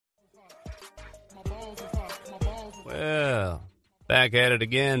Well, back at it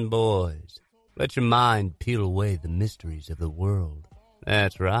again, boys. Let your mind peel away the mysteries of the world.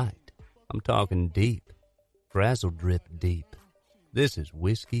 That's right. I'm talking deep. Frazzle drip deep. This is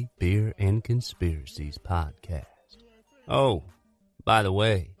Whiskey, Beer, and Conspiracies podcast. Oh, by the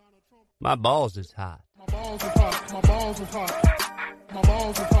way, my balls is hot. My balls is hot. My balls is hot. My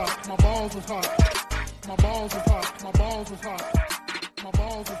balls is hot. My balls is hot. My balls is hot. My balls is hot. My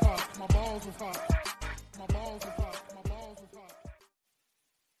balls is hot. My balls is hot. My balls is hot. My balls is hot.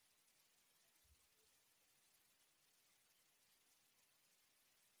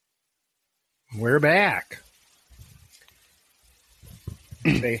 We're back.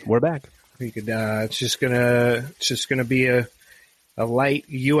 We're back. We could. It's just gonna be a light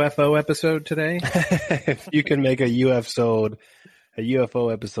UFO episode today. If you can make a UFO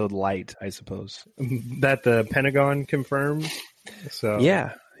episode light, I suppose. That the Pentagon confirmed. So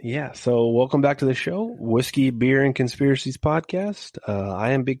Yeah. So welcome back to the show, Whiskey, Beer, and Conspiracies podcast.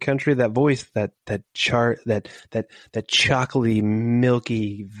 I am Big Country. That voice, that chocolatey,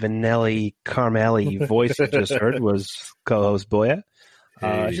 milky, vanilla, caramely voice you just heard was co-host Boya.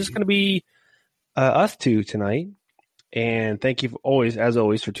 It's just going to be us two tonight. And thank you as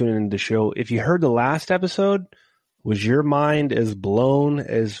always, for tuning into the show. If you heard the last episode, was your mind as blown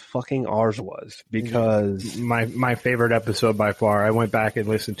as fucking ours was? Because my favorite episode by far. I went back and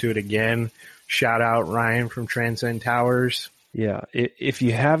listened to it again. Shout out Ryan from Transcend Towers. Yeah, if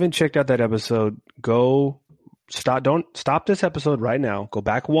you haven't checked out that episode, don't stop this episode right now. Go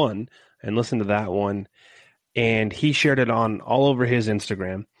back one and listen to that one. And he shared it on all over his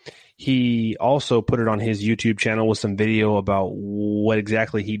Instagram. He also put it on his YouTube channel with some video about what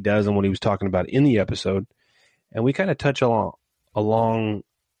exactly he does and what he was talking about in the episode. And we kind of touch along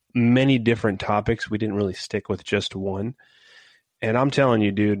many different topics. We didn't really stick with just one. And I'm telling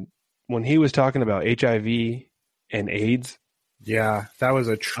you, dude, when he was talking about HIV and AIDS, yeah, that was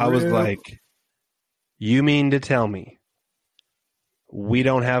a true. I was like, you mean to tell me we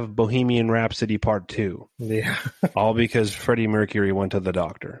don't have Bohemian Rhapsody Part 2? Yeah. All because Freddie Mercury went to the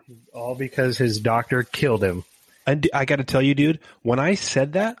doctor. All because his doctor killed him. And I got to tell you, dude, when I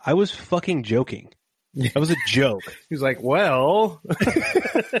said that, I was fucking joking. That was a joke. He's like, well.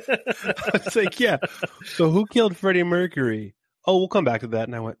 It's like, yeah. So who killed Freddie Mercury? Oh, we'll come back to that.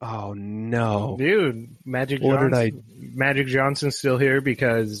 And I went, oh, no. Dude, Magic Johnson's still here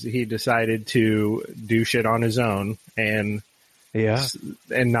because he decided to do shit on his own and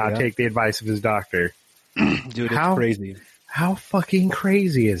not take the advice of his doctor. Dude, it's crazy. How fucking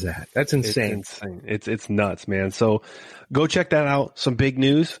crazy is that? That's insane. It's insane. It's nuts, man. So go check that out. Some big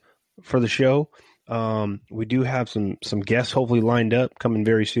news for the show. We do have some guests hopefully lined up coming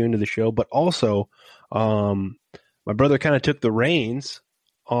very soon to the show, but also my brother kind of took the reins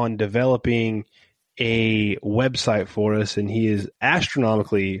on developing a website for us, and he is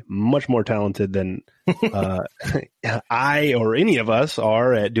astronomically much more talented than I or any of us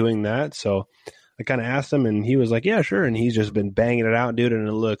are at doing that. So I kind of asked him, and he was like, yeah, sure. And he's just been banging it out, dude, and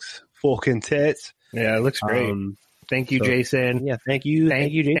it looks fucking tits. Yeah, it looks great. Thank you, Jason. Yeah, thank you,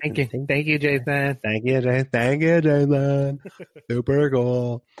 Jason. Thank you, Jason. Thank you, Jason. Super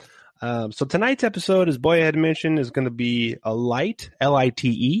cool. So tonight's episode, as Boy had mentioned, is going to be a light,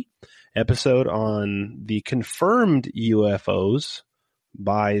 L-I-T-E, episode on the confirmed UFOs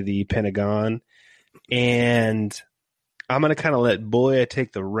by the Pentagon. And I'm going to kind of let Boya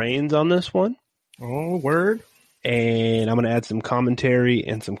take the reins on this one. Oh, word. And I'm going to add some commentary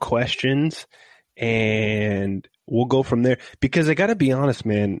and some questions. And we'll go from there. Because I got to be honest,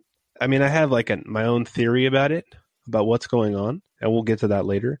 man. I mean, I have like my own theory about it, about what's going on. And we'll get to that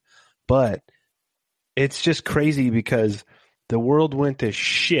later. But it's just crazy because the world went to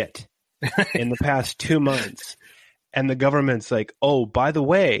shit in the past 2 months. And the government's like, oh, by the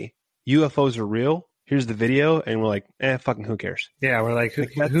way, UFOs are real. Here's the video. And we're like, fucking who cares? Yeah, we're like,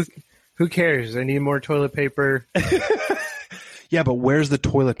 who cares? I need more toilet paper. Yeah, but where's the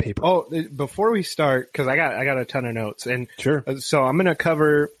toilet paper? Oh, before we start, because I got a ton of notes. And sure. So I'm going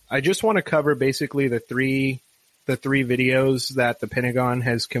to I just want to cover basically the three videos that the Pentagon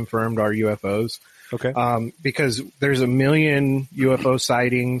has confirmed are UFOs. Okay. Because there's a million UFO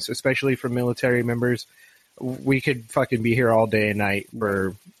sightings, especially from military members. We could fucking be here all day and night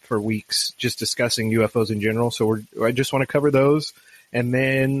for weeks just discussing UFOs in general. So I just want to cover those. And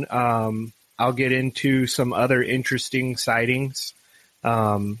then I'll get into some other interesting sightings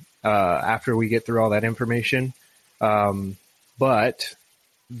after we get through all that information. But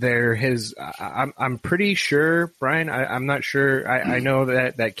I'm pretty sure, Brian, I'm not sure. I know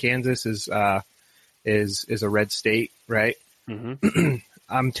that Kansas is a red state, right? Mm-hmm.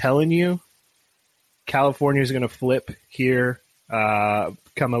 I'm telling you, California is going to flip here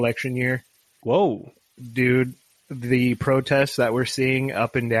come election year. Whoa. Dude, the protests that we're seeing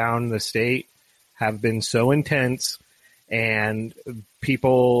up and down the state have been so intense, and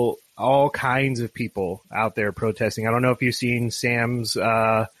people, all kinds of people out there protesting. I don't know if you've seen Sam's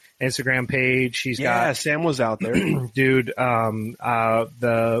Instagram page. He's got Sam was out there. dude,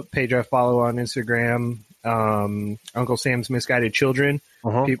 the page I follow on Instagram, Uncle Sam's Misguided Children.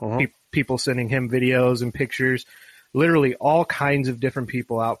 People sending him videos and pictures. Literally all kinds of different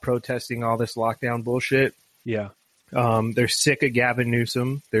people out protesting all this lockdown bullshit. Yeah. They're sick of Gavin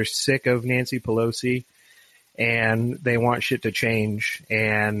Newsom. They're sick of Nancy Pelosi, and they want shit to change.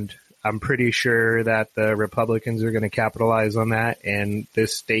 And I'm pretty sure that the Republicans are going to capitalize on that, and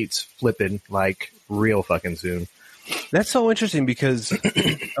this state's flipping like real fucking soon. That's so interesting because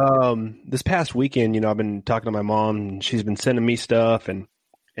this past weekend, I've been talking to my mom, and she's been sending me stuff, and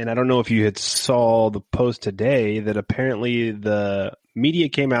I don't know if you had saw the post today that apparently the media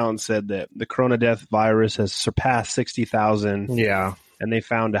came out and said that the corona death virus has surpassed 60,000. Yeah. And they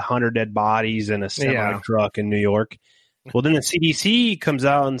found 100 dead bodies in a semi truck in New York. Well, then the CDC comes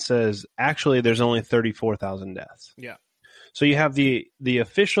out and says, actually, there's only 34,000 deaths. Yeah. So you have the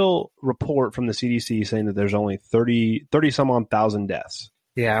official report from the CDC saying that there's only 30 some odd thousand deaths.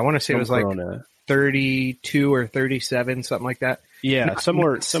 Yeah, I want to say it was corona. like 32 or 37, something like that. Yeah,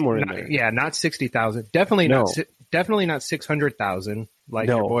 somewhere in there. Yeah, not 60,000. Definitely not 600,000 like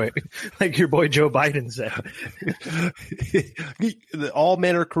No. your boy Joe Biden said. All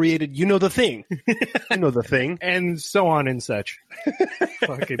men are created. You know the thing. You know the thing. And so on and such.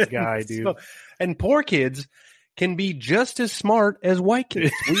 Fucking guy, dude. And poor kids can be just as smart as white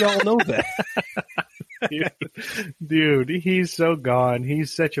kids. We all know that. Dude, he's so gone.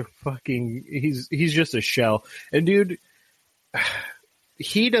 He's such a fucking he's just a shell. And dude,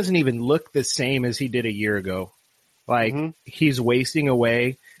 he doesn't even look the same as he did a year ago. Like he's wasting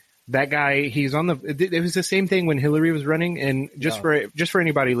away. That guy, he's on it was the same thing when Hillary was running. And just for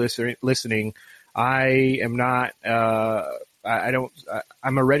anybody listening, I am not I'm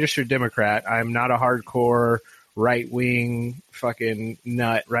a registered Democrat. I'm not a hardcore right-wing fucking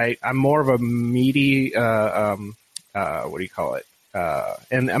nut, right? I'm more of a meaty, what do you call it?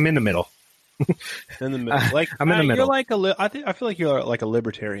 And I'm in the middle. In the middle. Like, I'm in the middle. You're like I feel like you're like a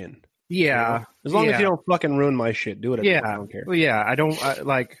libertarian. Yeah. As long as you don't fucking ruin my shit, do it. I don't care. Well, yeah,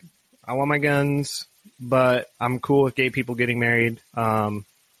 I want my guns, but I'm cool with gay people getting married.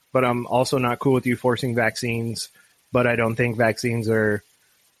 But I'm also not cool with you forcing vaccines, but I don't think vaccines are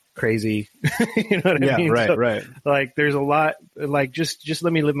crazy. You know what I mean? Right, so, right. Like there's a lot, like just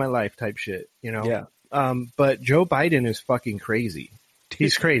let me live my life type shit, Yeah. But Joe Biden is fucking crazy.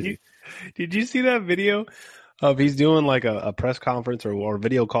 He's crazy. Did you see that video of he's doing like a press conference or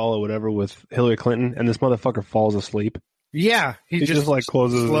video call or whatever with Hillary Clinton, and this motherfucker falls asleep? Yeah. He just like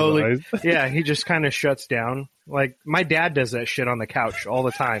closes slowly, his eyes. Yeah. He just kind of shuts down. Like my dad does that shit on the couch all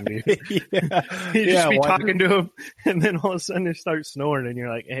the time, dude. You just be talking to him, and then all of a sudden he starts snoring, and you're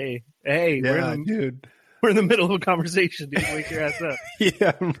like, "Hey, dude, we're in the middle of a conversation, dude. Wake your ass up."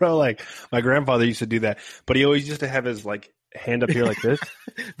 Yeah, bro. Like my grandfather used to do that, but he always used to have his like hand up here like this.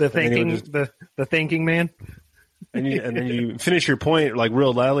 The thinking man. And then you finish your point like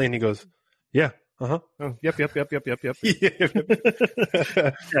real loudly, and he goes, "Yeah, Oh, yep. yeah,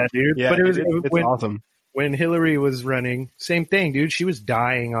 dude. Yeah, but it's awesome." When Hillary was running, same thing, dude. She was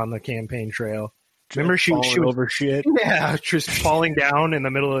dying on the campaign trail. Remember, she was over shit. Yeah, just falling down in the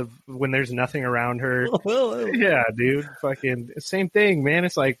middle of when there's nothing around her. Yeah, dude. Fucking same thing, man.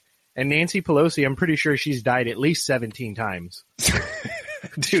 It's like, and Nancy Pelosi, I'm pretty sure she's died at least 17 times.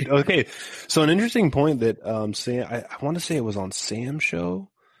 Dude, okay. So an interesting point that Sam, I want to say it was on Sam's show.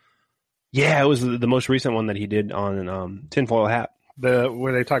 Yeah, it was the most recent one that he did on Tinfoil Hat.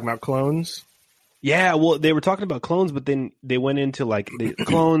 Where they talking about clones? Yeah, well, they were talking about clones, but then they went into like the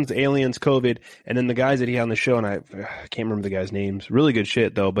clones, aliens, COVID, and then the guys that he had on the show, and I can't remember the guys' names. Really good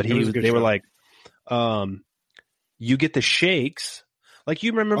shit though. But they were like, you get the shakes. Like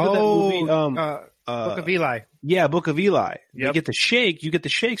you remember that movie, Book of Eli. Yeah, Book of Eli. Yep. You get the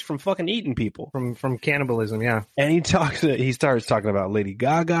shakes from fucking eating people. From cannibalism, yeah. And he starts talking about Lady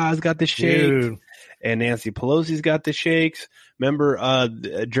Gaga's got the shakes, Dude. and Nancy Pelosi's got the shakes. Remember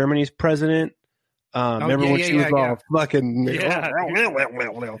Germany's president? Remember when she was all fucking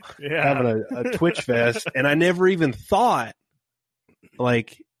having a Twitch fest, and I never even thought,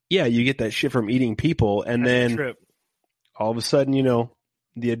 like, yeah, you get that shit from eating people, and then all of a sudden,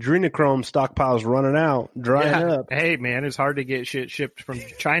 the adrenochrome stockpile's running out, drying up. Hey, man, it's hard to get shit shipped from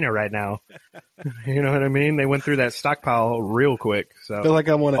China right now. You know what I mean? They went through that stockpile real quick. So I feel like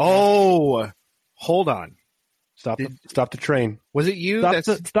I want to. Oh, hold on. Stop the train. Was it you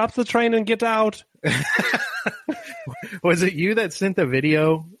Stop the train and get out. Was it you that sent the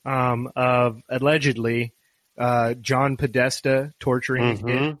video of allegedly John Podesta torturing a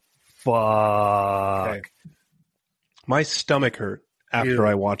kid? Fuck. Okay. My stomach hurt after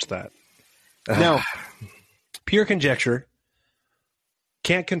I watched that. Now, pure conjecture.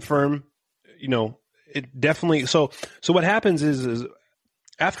 Can't confirm. It definitely. So what happens is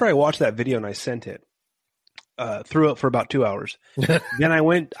after I watched that video and I sent it, threw it for about 2 hours. Then I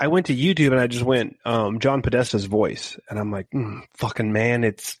went to YouTube and I just went John Podesta's voice, and I'm like, fucking man,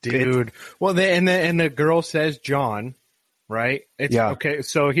 it's dude. Well, and the girl says John, right? Okay.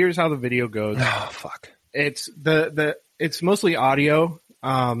 So here's how the video goes. Oh fuck. It's it's mostly audio.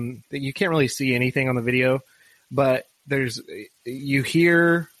 That you can't really see anything on the video, but you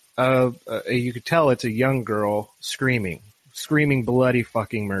hear you could tell it's a young girl screaming bloody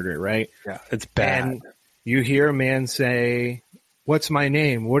fucking murder, right? Yeah, it's bad. And you hear a man say, "What's my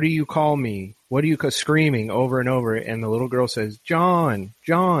name? What do you call me? What do you call?" Screaming over and over, and the little girl says, "John,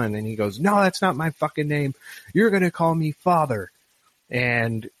 John," and he goes, "No, that's not my fucking name. You're gonna call me Father."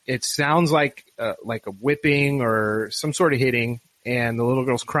 And it sounds like a whipping or some sort of hitting, and the little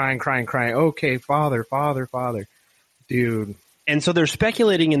girl's crying. Okay, Father, Father, Father, dude. And so they're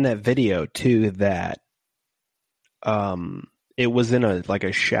speculating in that video too that it was in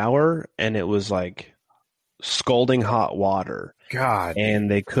a shower and it was like scalding hot water. God.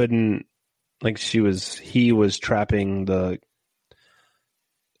 And they couldn't, he was trapping the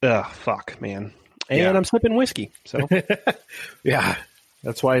fuck, man. And I'm sipping whiskey. So yeah.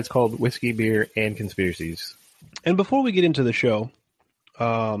 That's why it's called Whiskey, Beer, and Conspiracies. And before we get into the show,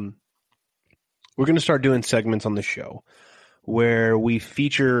 we're going to start doing segments on the show where we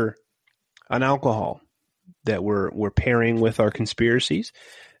feature an alcohol that we're pairing with our conspiracies,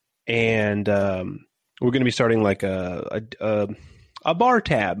 and we're going to be starting like a bar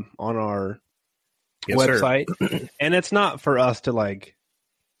tab on our website, and it's not for us to like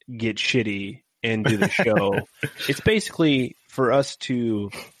get shitty and do the show. It's basically for us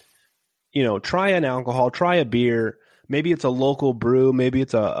to, try an alcohol, try a beer. Maybe it's a local brew, maybe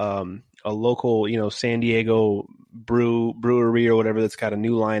it's a local, San Diego brewery or whatever that's got a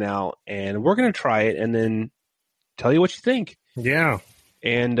new line out, and we're going to try it and then tell you what you think. Yeah.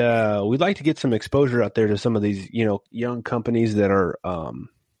 And we'd like to get some exposure out there to some of these, young companies that are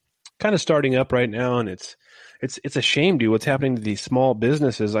kind of starting up right now. And it's a shame, dude, what's happening to these small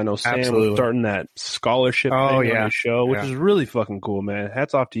businesses. I know Sam was starting that scholarship thing on the show, which is really fucking cool, man.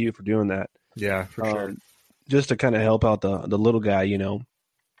 Hats off to you for doing that. Yeah, for sure. Just to kind of help out the little guy, So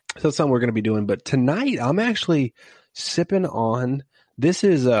that's something we're going to be doing. But tonight, I'm actually sipping on. This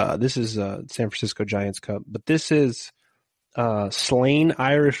is San Francisco Giants Cup, but this is Slane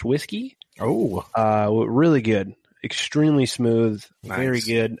Irish whiskey. Oh, really good, extremely smooth, nice. Very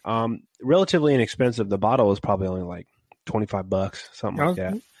good. Relatively inexpensive. The bottle is probably only like $25, something like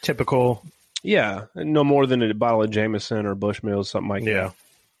that. Typical. Yeah, no more than a bottle of Jameson or Bushmills, something like that.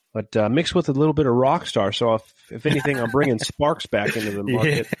 But mixed with a little bit of Rockstar. So if anything, I'm bringing Sparks back into the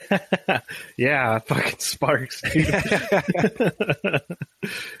market. Yeah, fucking Sparks.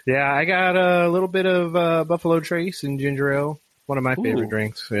 Yeah, I got a little bit of Buffalo Trace and ginger ale. One of my favorite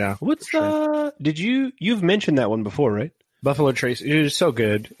drinks. Yeah. What's you've mentioned that one before, right? Buffalo Trace. It is so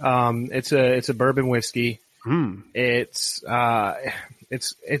good. It's a bourbon whiskey. It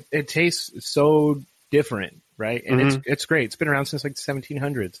tastes so different. Right. And it's great. It's been around since like the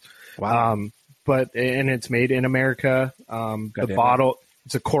 1700s. Wow. And it's made in America. The bottle,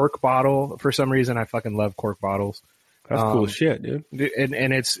 it's a cork bottle. For some reason, I fucking love cork bottles. That's cool shit, dude.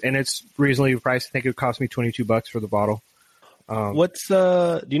 And it's reasonably priced. I think it cost me $22 for the bottle. What's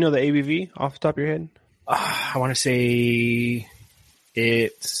do you know the ABV off the top of your head? I want to say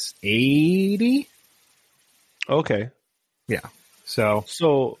it's 80. Okay. Yeah. So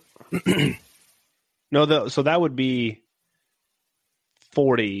no, so that would be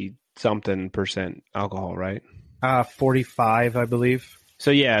 40-something% alcohol, right? 45, I believe.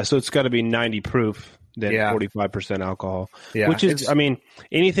 So yeah, so it's got to be 90 proof. Then 45% alcohol. Yeah, which is, I mean,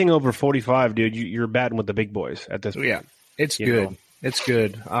 anything over 45, dude, you're batting with the big boys at this point. Yeah, it's good. It's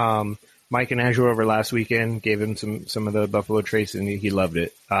good. Mike and Andrew over last weekend gave him some of the Buffalo Trace, and he loved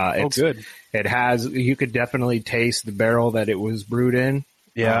it. It's good. It has. You could definitely taste the barrel that it was brewed in.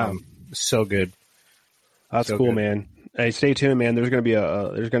 Yeah, so good. That's so cool, good. Man. Hey, stay tuned, man. There's gonna be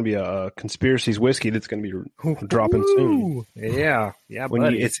a Conspiracies whiskey that's gonna be dropping soon. Yeah,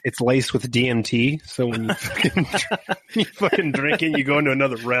 when it's laced with DMT, so when you fucking drink it, you go into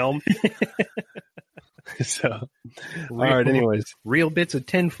another realm. So, all right. Anyways, real bits of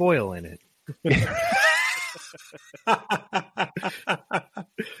tin foil in it.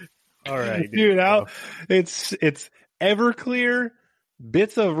 All right, dude. It's Everclear,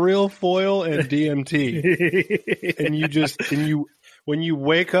 bits of real foil, and DMT, and you when you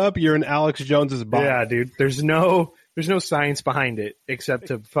wake up, you're in Alex Jones's body. Yeah, dude. There's no science behind it except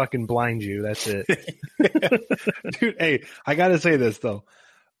to fucking blind you. That's it. Dude, hey, I gotta say this though.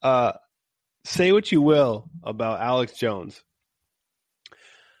 Say what you will about Alex Jones.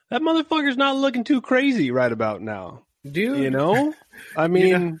 That motherfucker's not looking too crazy right about now. Dude. You know? I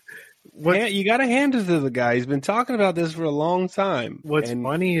mean, you got to hand it to the guy. He's been talking about this for a long time. What's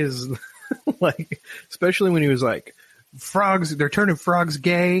funny is, like, especially when he was like, frogs, they're turning frogs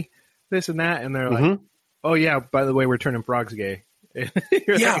gay, this and that. And they're like, oh, yeah, by the way, we're turning frogs gay.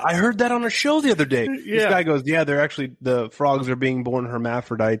 Yeah, I heard that on a show the other day. This guy goes, yeah, they're actually, the frogs are being born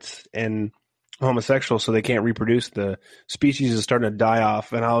hermaphrodites and homosexual, so they can't reproduce. The species is starting to die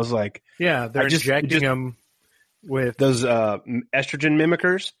off. And I was like, yeah, they're injecting them with those estrogen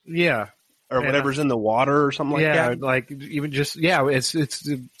mimickers. Yeah. Or whatever's in the water or something like that. Yeah, like even just, it's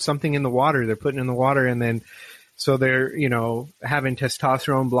something in the water. They're putting in the water, and then so they're, having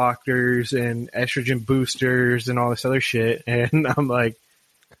testosterone blockers and estrogen boosters and all this other shit. And I'm like,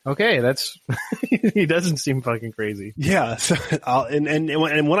 okay, that's he doesn't seem fucking crazy. Yeah, so,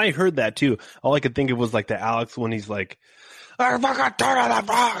 and when I heard that too, all I could think of was like the Alex when he's like, "I fucking turn on that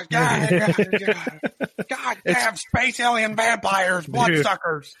frog, God damn space alien vampires,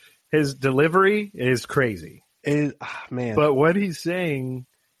 bloodsuckers." His delivery is crazy, man. But what he's saying,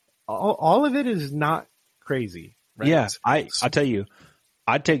 all of it is not crazy. Right? Yeah, I tell you,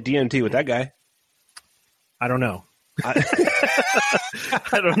 I'd take DMT with that guy. I don't know. I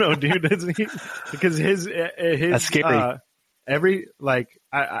don't know, dude. Because his that's scary.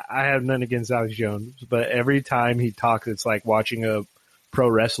 I have none against Alex Jones, but every time he talks, it's like watching a pro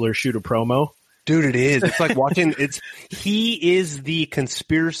wrestler shoot a promo. Dude, it is. It's like watching. He is the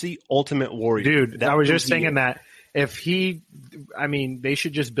conspiracy ultimate warrior. Dude, I was just thinking that they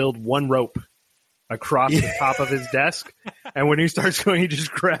should just build one rope across the top of his desk, and when he starts going, he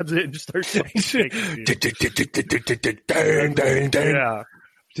just grabs it and just starts shaking. Yeah,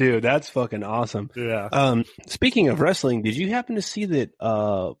 dude, that's fucking awesome. Yeah. Speaking of wrestling, did you happen to see that?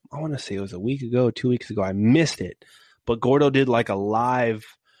 I want to say it was a week ago, 2 weeks ago. I missed it, but Gordo did like a live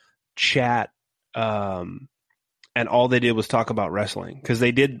chat. And all they did was talk about wrestling because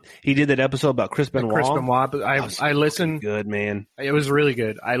he did that episode about Chris Benoit. Chris Benoit, but I listened. Good, man. It was really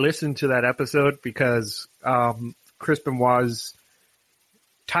good. I listened to that episode because Chris Benoit's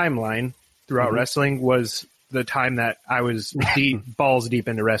timeline throughout wrestling was the time that I was balls deep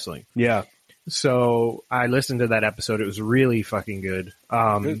into wrestling. Yeah. So I listened to that episode. It was really fucking good.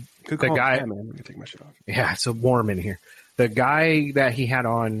 Good the call. guy, Yeah, man. I'm gonna take my shit off. Yeah, it's so warm in here. The guy that he had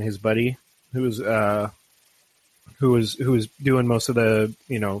on, his buddy, who was doing most of the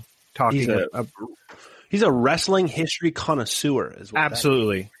talking. He's a wrestling history connoisseur.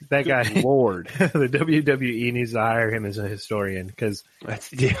 Absolutely, that guy. Lord, the WWE needs to hire him as a historian because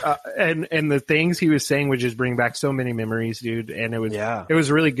and the things he was saying would just bring back so many memories, dude. And it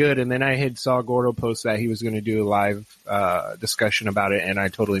was really good. And then I had saw Gordo post that he was going to do a live discussion about it, and I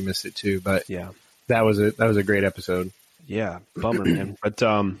totally missed it too. But yeah, that was a great episode. Yeah, bummer, man. But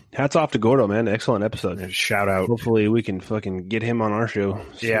hats off to Gordo, man. Excellent episode. Shout out. Hopefully we can fucking get him on our show.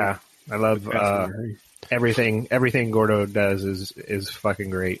 So yeah, I love everything. Everything Gordo does is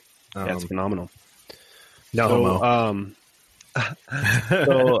fucking great. That's phenomenal. No homo.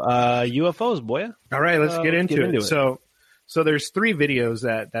 UFOs, boy. All right, let's get into it. So there's 3 videos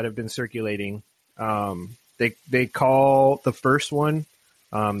that have been circulating. They call the first one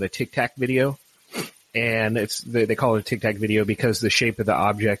the Tic Tac video. And they call it a Tic Tac video because the shape of the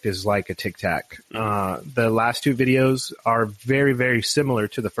object is like a Tic Tac. The last 2 videos are very, very similar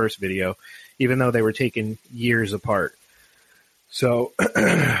to the first video, even though they were taken years apart. So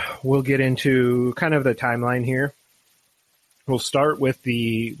we'll get into kind of the timeline here. We'll start with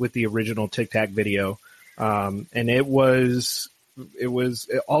the original Tic Tac video, and it was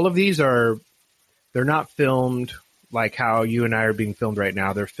all of these they're not filmed like how you and I are being filmed right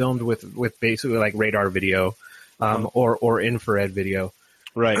now. They're filmed with basically like radar video, or infrared video.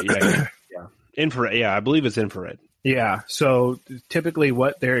 Right. Yeah. Yeah. Infrared. Yeah. I believe it's infrared. Yeah. So typically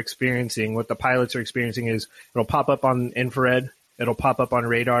what they're experiencing, what the pilots are experiencing is it'll pop up on infrared. It'll pop up on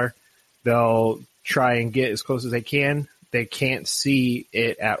radar. They'll try and get as close as they can. They can't see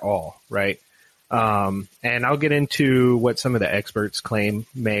it at all. Right. And I'll get into what some of the experts claim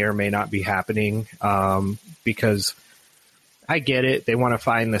may or may not be happening, because I get it. They want to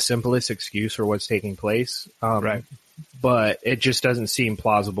find the simplest excuse for what's taking place. Right. But it just doesn't seem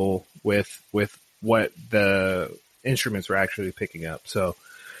plausible with what the instruments were actually picking up. So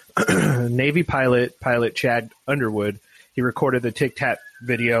Navy pilot Chad Underwood, he recorded the Tic Tac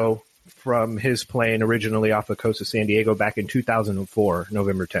video from his plane originally off the coast of San Diego back in 2004,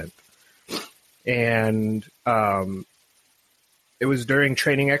 November 10th. And it was during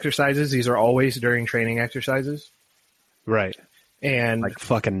training exercises. These are always during training exercises. Right. And Like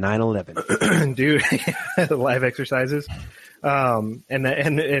fucking 9/11. dude, live exercises. And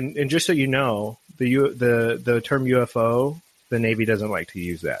just so you know, the term UFO, the Navy doesn't like to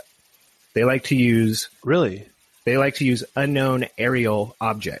use that. They like to use Really? unknown aerial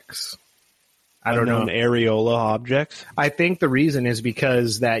objects. I don't know. Unknown areola objects? I think the reason is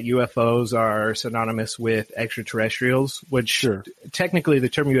because that UFOs are synonymous with extraterrestrials, which Sure. technically the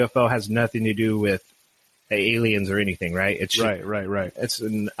term UFO has nothing to do with aliens or anything, right? It's Right. It's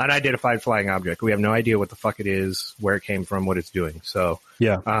an unidentified flying object. We have no idea what the fuck it is, where it came from, what it's doing. So,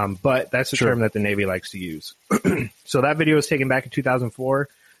 Yeah. but that's the Sure. term that the Navy likes to use. So that video was taken back in 2004.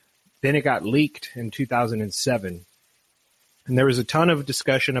 Then it got leaked in 2007. And there was a ton of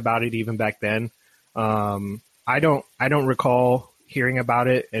discussion about it even back then. I don't recall hearing about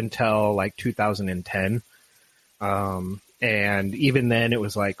it until like 2010. And even then it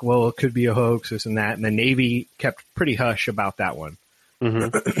was like, well, it could be a hoax, this and that. And the Navy kept pretty hush about that one.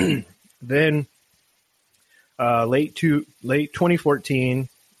 Mm-hmm. Then, late 2014,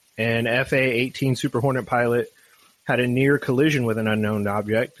 an FA-18 Super Hornet pilot had a near collision with an unknown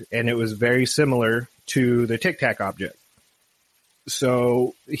object, and it was very similar to the Tic Tac object.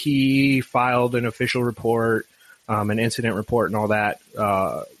 So he filed an official report, an incident report and all that,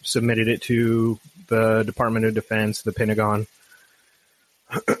 submitted it to the Department of Defense, the Pentagon.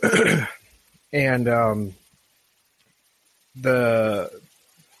 And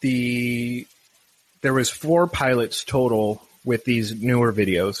there was 4 pilots total with these newer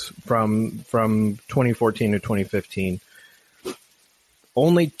videos from 2014 to 2015.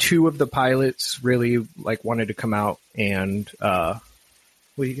 Only 2 of the pilots really like wanted to come out and what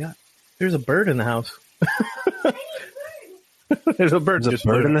do you got? There's a bird in the house. There's a bird. There's a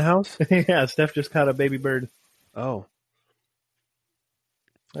bird in the house? Yeah, Steph just caught a baby bird. Oh.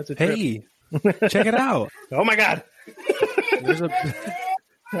 That's a trip. Hey, check it out. Oh my God. There's a...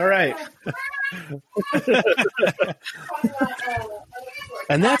 All right.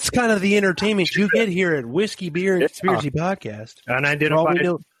 And that's kind of the entertainment you get here at Whiskey, Beer, and Conspiracy Podcast.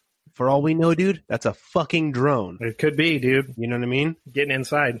 For all we know, dude, that's a fucking drone. It could be, dude. You know what I mean? Getting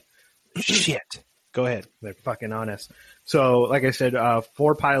inside. Shit. Go ahead. They're fucking honest. So, like I said,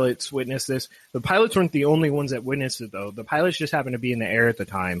 4 pilots witnessed this. The pilots weren't the only ones that witnessed it, though. The pilots just happened to be in the air at the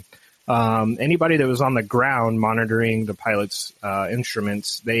time. Anybody that was on the ground monitoring the pilots'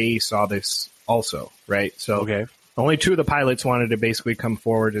 instruments, they saw this also, right? So, Okay. Only 2 of the pilots wanted to basically come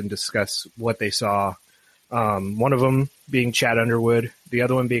forward and discuss what they saw. One of them being Chad Underwood, the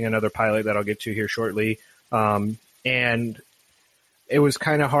other one being another pilot that I'll get to here shortly. And it was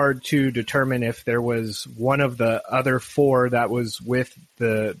kind of hard to determine if there was one of the other 4 that was with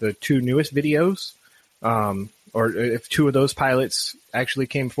the 2 newest videos, or if 2 of those pilots actually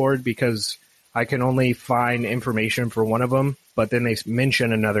came forward, because I can only find information for one of them, but then they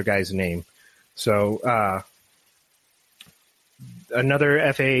mention another guy's name. So,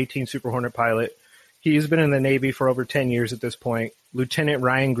 another FA-18 Super Hornet pilot. He's been in the Navy for over 10 years at this point. Lieutenant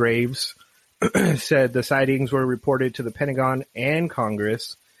Ryan Graves said the sightings were reported to the Pentagon and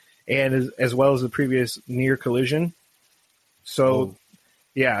Congress, and as well as the previous near collision. So,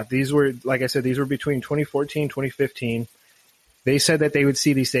 yeah, these were, like I said, these were between 2014 and 2015. They said that they would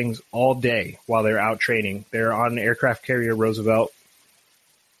see these things all day while they're out training. They're on aircraft carrier Roosevelt,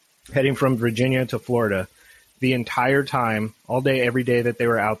 heading from Virginia to Florida. The entire time, all day, every day that they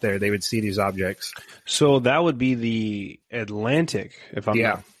were out there, they would see these objects. So that would be the Atlantic, if I'm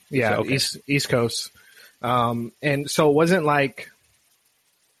not. Yeah, okay. East Coast. And so it wasn't like,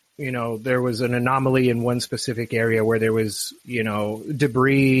 there was an anomaly in one specific area where there was,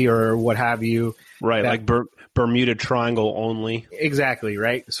 debris or what have you. Right, like Bermuda Triangle only. Exactly,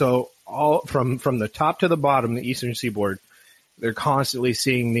 right? So all from the top to the bottom, the eastern seaboard, they're constantly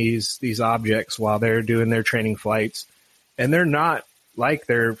seeing these objects while they're doing their training flights, and they're not like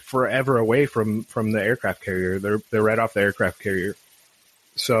they're forever away from the aircraft carrier. They're right off the aircraft carrier.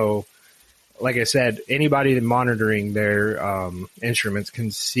 So, like I said, anybody monitoring their instruments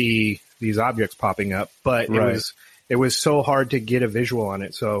can see these objects popping up, but Right. it was so hard to get a visual on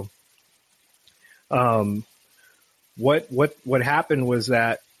it. So, what happened was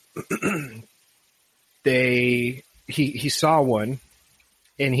that he saw one,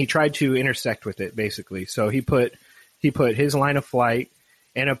 and he tried to intersect with it, basically. So he put his line of flight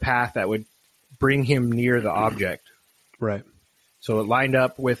in a path that would bring him near the object. Right. So it lined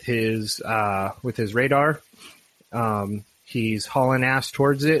up with his radar. He's hauling ass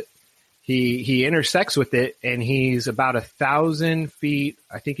towards it. He intersects with it, and he's about 1,000 feet,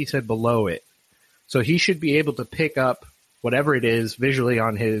 I think he said, below it. So he should be able to pick up whatever it is visually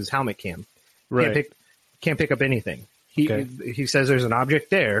on his helmet cam. Right. Can't pick up anything. He says there's an object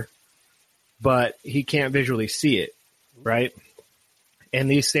there, but he can't visually see it, right? And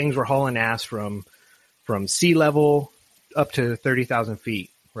these things were hauling ass from sea level up to 30,000 feet,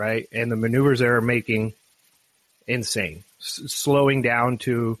 right? And the maneuvers they were making, insane. Slowing down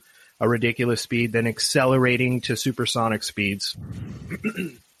to a ridiculous speed, then accelerating to supersonic speeds.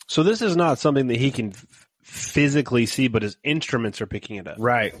 So this is not something that he can physically see, but his instruments are picking it up.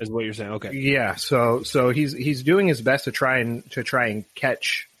 Right. Is what you're saying. Okay. Yeah. So he's doing his best to try and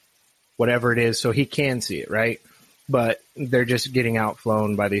catch whatever it is so he can see it, right? But they're just getting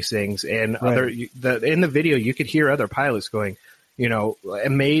outflown by these things. And in the video, you could hear other pilots going,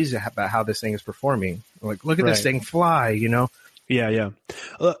 amazed about how this thing is performing. Like, look at this thing fly, Yeah.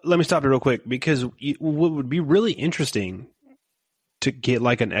 Let me stop you real quick, because what would be really interesting to get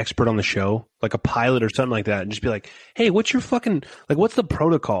like an expert on the show, like a pilot or something like that, and just be like, hey, what's the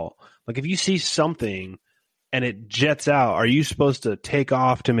protocol? Like, if you see something and it jets out, are you supposed to take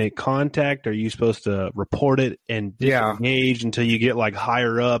off to make contact? Are you supposed to report it and disengage until you get like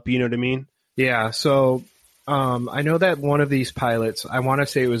higher up? You know what I mean? Yeah. So I know that one of these pilots, I want to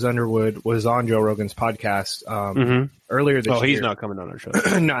say it was Underwood, was on Joe Rogan's podcast earlier this year. Oh, he's not coming on our show.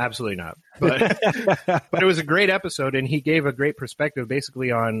 No, absolutely not. But but it was a great episode, and he gave a great perspective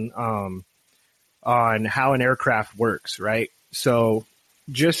basically on how an aircraft works, right? So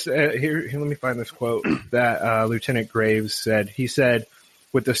just here, let me find this quote that Lieutenant Graves said. He said,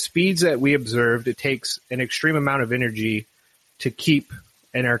 with the speeds that we observed, it takes an extreme amount of energy to keep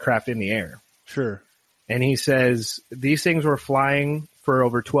an aircraft in the air. Sure. And he says these things were flying for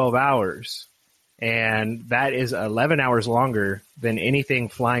over 12 hours, and that is 11 hours longer than anything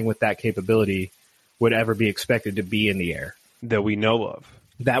flying with that capability would ever be expected to be in the air. That we know of.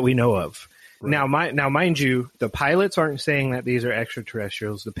 Right. Now, mind you, the pilots aren't saying that these are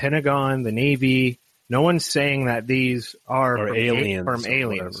extraterrestrials. The Pentagon, the Navy, no one's saying that these are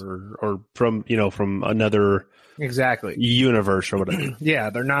aliens, or from another universe or whatever. Yeah,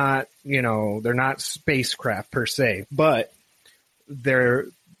 they're not spacecraft per se, but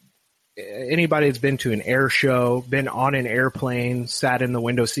anybody that's been to an air show, been on an airplane, sat in the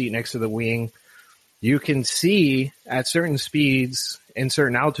window seat next to the wing, you can see at certain speeds and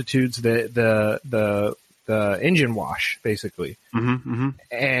certain altitudes the engine wash, basically.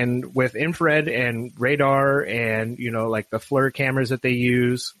 And with infrared and radar and like the FLIR cameras that they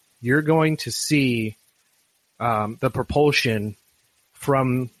use, you're going to see the propulsion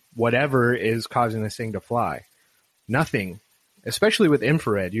from whatever is causing this thing to fly. Nothing, especially with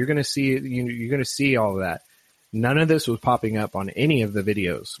infrared, you're going to see all of that. None of this was popping up on any of the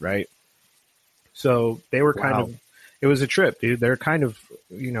videos, right? So they were it was a trip, dude. They're kind of,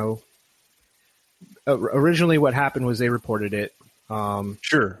 originally what happened was they reported it.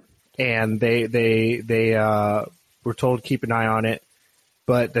 Sure. And they were told keep an eye on it,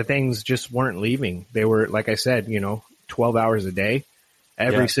 but the things just weren't leaving. They were, like I said, 12 hours a day.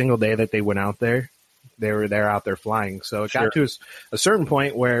 Every single day that they went out there, they're out there flying. So it got to a certain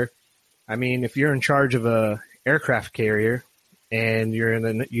point where, I mean, if you're in charge of a aircraft carrier and you're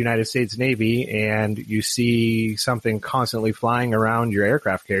in the United States Navy and you see something constantly flying around your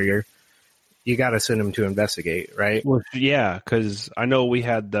aircraft carrier, you got to send them to investigate, right? Well, yeah, because I know we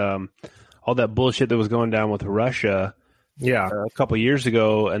had all that bullshit that was going down with Russia. Yeah, a couple of years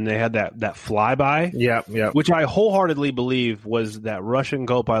ago, and they had that flyby. Yeah, which I wholeheartedly believe was that Russian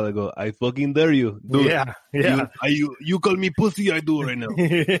co-pilot go, "I fucking dare you, dude. Yeah. You call me pussy, I do right now."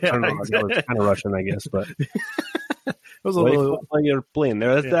 I don't know, exactly. It's kind of Russian, I guess, but it was a little on your plane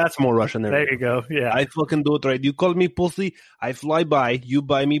there. That's more Russian there. There you go. Yeah, I fucking do it right. You call me pussy, I fly by. You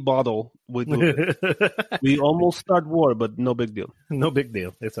buy me bottle. We almost start war, but no big deal. No big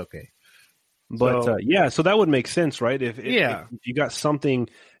deal. It's okay. But so that would make sense, right? If you got something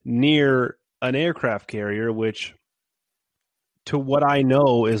near an aircraft carrier, which, to what I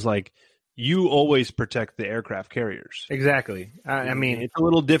know, is like you always protect the aircraft carriers. Exactly. I mean, it's a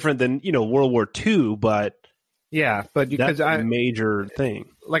little different than World War II, but because that's a major thing.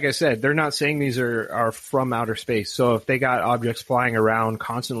 Like I said, they're not saying these are from outer space. So if they got objects flying around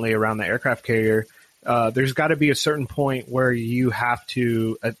constantly around the aircraft carrier, there's got to be a certain point where you have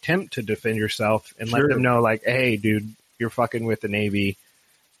to attempt to defend yourself and let them know, like, hey, dude, you're fucking with the Navy.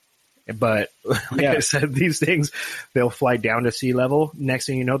 But like I said, these things, they'll fly down to sea level. Next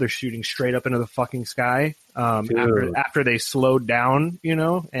thing you know, they're shooting straight up into the fucking sky. After they slowed down,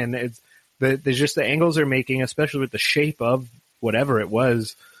 and there's just the angles they're making, especially with the shape of whatever it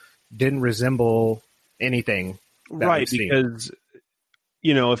was, didn't resemble anything. Right, because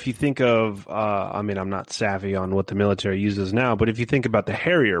if you think of, I'm not savvy on what the military uses now, but if you think about the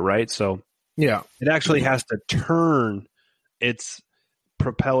Harrier, right? So yeah, it actually has to turn its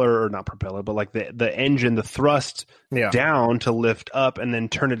propeller, or not propeller, but like the engine, the thrust down to lift up and then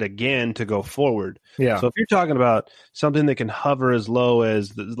turn it again to go forward. Yeah. So if you're talking about something that can hover as low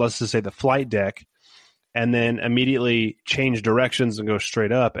as, let's just say, the flight deck, and then immediately change directions and go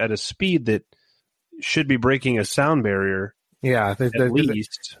straight up at a speed that should be breaking a sound barrier. Yeah, at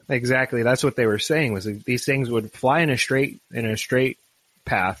least. Exactly. That's what they were saying, was that these things would fly in a straight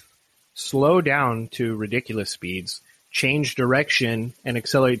path, slow down to ridiculous speeds, change direction, and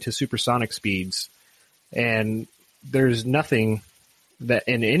accelerate to supersonic speeds. And there's nothing that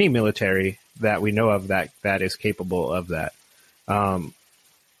in any military that we know of that is capable of that.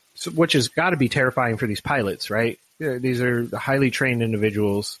 Which has got to be terrifying for these pilots, right? These are highly trained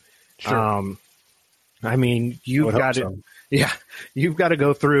individuals. Sure. You've got to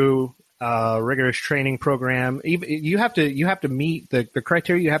go through a rigorous training program. You have to meet the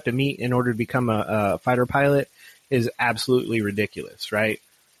criteria you have to meet in order to become a fighter pilot is absolutely ridiculous, right?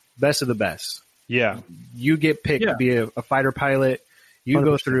 Best of the best. Yeah. You get picked to be a fighter pilot. You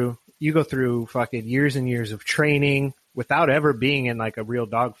 100%. go through fucking years and years of training without ever being in like a real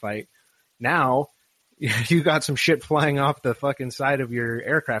dogfight. Now you got some shit flying off the fucking side of your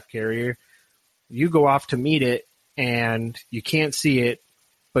aircraft carrier. You go off to meet it and you can't see it,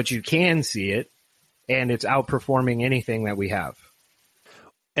 but you can see it, and it's outperforming anything that we have.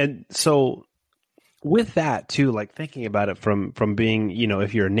 And so with that too, like thinking about it from being,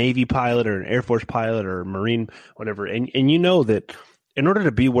 if you're a Navy pilot or an Air Force pilot or a Marine, whatever, and you know that in order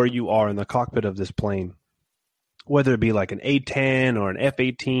to be where you are in the cockpit of this plane, whether it be like an A-10 or an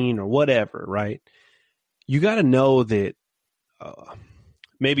F-18 or whatever, right? You got to know that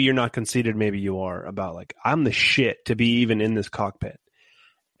maybe you're not conceited, maybe you are, about like, I'm the shit to be even in this cockpit.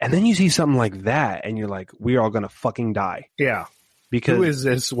 And then you see something like that and you're like, we're all going to fucking die. Yeah. Because who is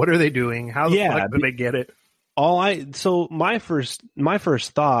this? What are they doing? How the fuck did they get it? So my first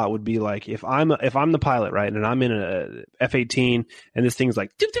thought would be like, if I'm the pilot, right, and I'm in a F-18 and this thing's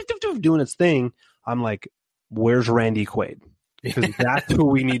like doing its thing, I'm like, where's Randy Quaid? Because that's who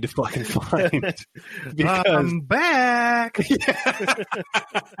we need to fucking find. Because I'm back. In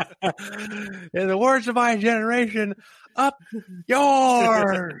the words of my generation, up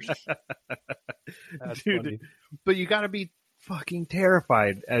yours. Dude, funny. But you got to be fucking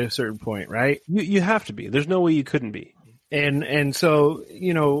terrified at a certain point, right? You have to be. There's no way you couldn't be. And so,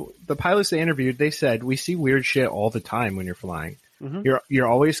 the pilots they interviewed, they said, we see weird shit all the time when you're flying. Mm-hmm. You're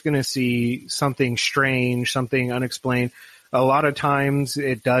always going to see something strange, something unexplained. A lot of times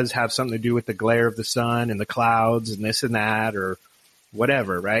it does have something to do with the glare of the sun and the clouds and this and that or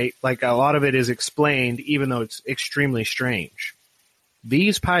whatever, right? Like a lot of it is explained, even though it's extremely strange.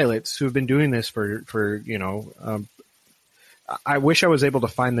 These pilots who have been doing this for I wish I was able to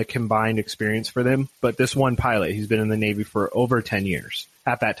find the combined experience for them, but this one pilot, he's been in the Navy for over 10 years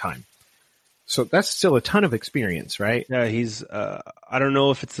at that time. So that's still a ton of experience, right? Yeah, he's, I don't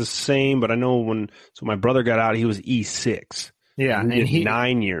know if it's the same, but I know when my brother got out, he was E6. Yeah. And he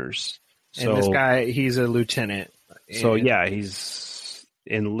 9 years. So, and this guy, he's a lieutenant. So yeah, he's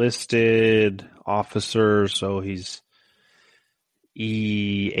enlisted officer. So he's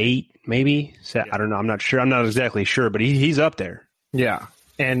E8, maybe. So, I don't know. I'm not sure. I'm not exactly sure, but he's up there. Yeah.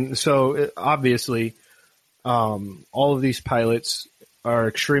 And so obviously, all of these pilots are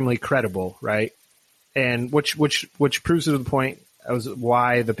extremely credible, right? And which proves to the point as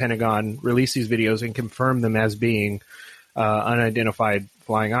why the Pentagon released these videos and confirmed them as being unidentified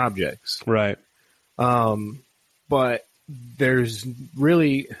flying objects. Right. But there's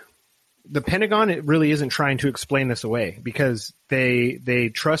really the Pentagon, it really isn't trying to explain this away because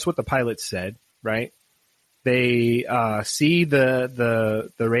they trust what the pilots said, right? They see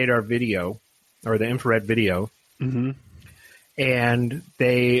the radar video or the infrared video. Mm-hmm. And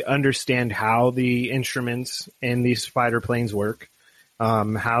they understand how the instruments in these fighter planes work,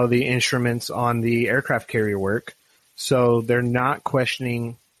 how the instruments on the aircraft carrier work. So they're not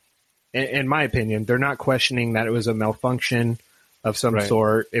questioning, in my opinion, they're not questioning that it was a malfunction of some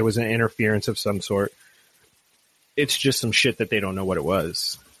sort. It was an interference of some sort. It's just some shit that they don't know what it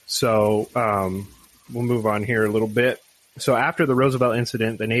was. So we'll move on here a little bit. So after the Roosevelt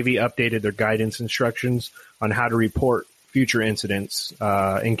incident, the Navy updated their guidance instructions on how to report future incidents,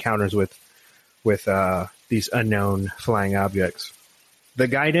 encounters with these unknown flying objects. The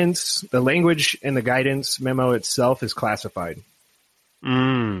guidance, the language in the guidance memo itself is classified,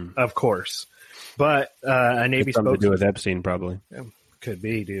 of course. But a Navy Something to do spokesman with Epstein, probably. could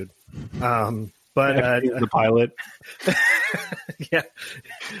be, dude. The pilot. Yeah.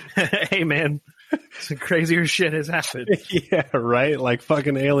 Hey, man, some crazier shit has happened. Yeah, right. Like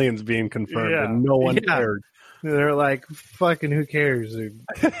fucking aliens being confirmed, and no one cared. They're like, fucking, who cares?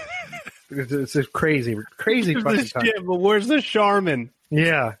 It's a crazy fucking time. Shit, but where's the Charmin?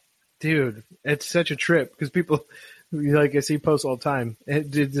 Yeah, dude, it's such a trip because people, like, I see posts all the time.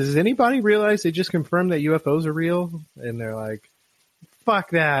 Does anybody realize they just confirmed that UFOs are real? And they're like,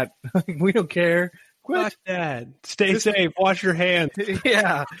 fuck that. We don't care. Fuck that. Stay safe. Wash your hands.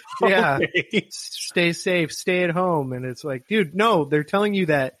 Yeah. Stay safe. Stay at home. And it's like, dude, no, they're telling you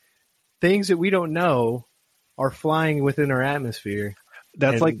that things that we don't know are flying within our atmosphere.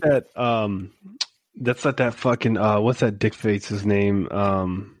 That's like that. That's like that fucking. What's that dick face's name?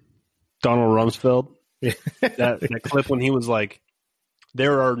 Donald Rumsfeld. that clip when he was like,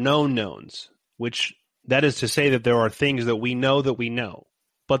 "There are known knowns," which that is to say that there are things that we know,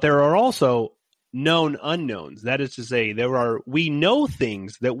 but there are also known unknowns. That is to say, we know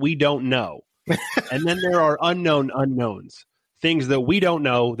things that we don't know, and then there are unknown unknowns, things that we don't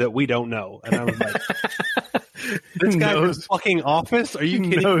know. And I was like, this guy in his fucking office? Are you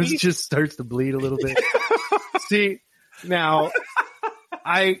kidding nose me? just starts to bleed a little bit. See, now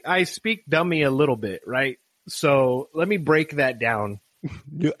I speak dummy a little bit, right? So let me break that down.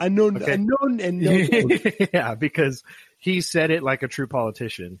 Unknown. Yeah, because he said it like a true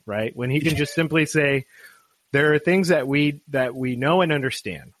politician, right? When he can just simply say, there are things that we know and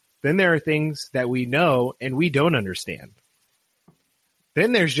understand. Then there are things that we know and we don't understand.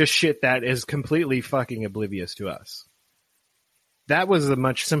 Then there's just shit that is completely fucking oblivious to us. That was a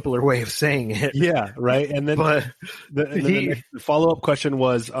much simpler way of saying it. Yeah, right. And then, the follow-up question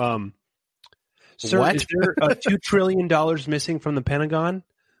was, sir, What? is there $2 trillion missing from the Pentagon?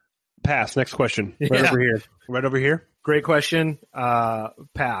 Pass. Next question. Right over here. Great question.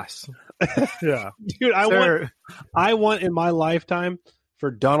 Pass. Yeah. Dude, I want in my lifetime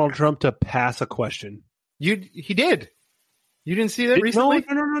for Donald Trump to pass a question. He did. You didn't see that recently?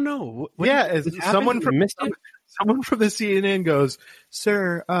 No. Someone from the CNN goes,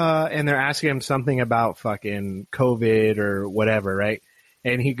 sir, and they're asking him something about fucking COVID or whatever, right?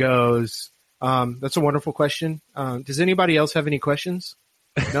 And he goes, that's a wonderful question. Does anybody else have any questions?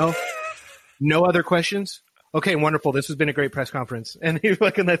 No? No other questions? Okay, wonderful. This has been a great press conference. And he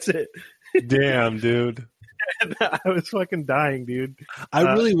fucking, that's it. Damn, dude. And I was fucking dying, dude.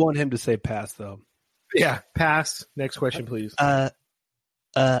 I really want him to say pass, though. Yeah, pass. Next question, please. Who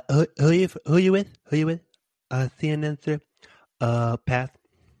you with? CNN, sir. Pass.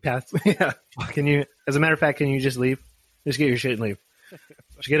 Pass. Yeah. Can you, as a matter of fact, can you just leave? Just get your shit and leave.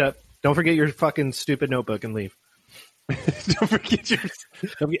 Just get up. Don't forget your fucking stupid notebook and leave. Don't forget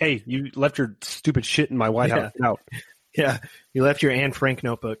hey, you left your stupid shit in my White House. Out. Yeah. You left your Anne Frank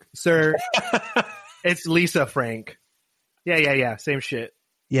notebook. Sir, it's Lisa Frank. Yeah. Same shit.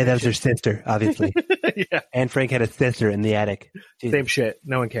 Yeah, that was her sister, obviously. Yeah. Anne Frank had a sister in the attic. Jesus. Same shit.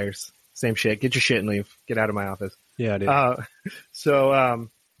 No one cares. Same shit. Get your shit and leave. Get out of my office. Yeah, dude. So,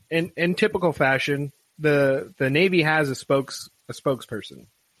 in typical fashion, the Navy has a spokesperson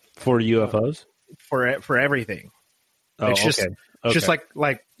for UFOs for everything. Oh, It's just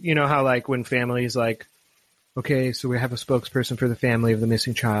like you know how like when families like, okay, so we have a spokesperson for the family of the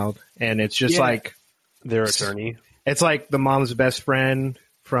missing child, and it's just like their attorney. It's like the mom's best friend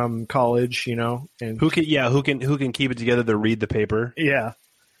from college, you know, and who can keep it together to read the paper. Yeah,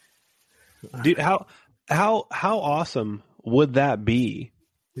 dude, how awesome would that be?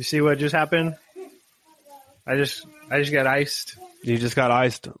 You see what just happened? I just got iced. You just got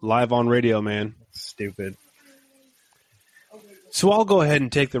iced live on radio, man. Stupid. So I'll go ahead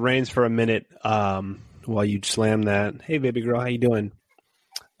and take the reins for a minute while you slam that. Hey, baby girl, how you doing?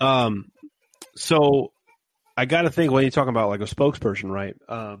 So I got to think when you're talking about like a spokesperson, right?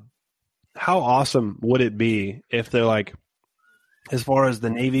 How awesome would it be if they're like, as far as the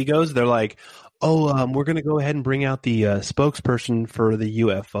Navy goes, they're like, oh, we're going to go ahead and bring out the spokesperson for the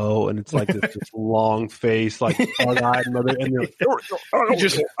UFO. And it's like this long face, like bug-eyed mother. And they're like,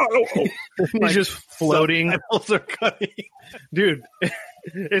 he's just floating. Are cutting. Dude,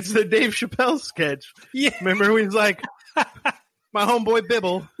 it's the Dave Chappelle sketch. Yeah. Remember when he's like, my homeboy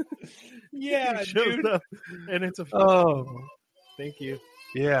Bibble. Yeah, shows dude. up, and it's a thank you.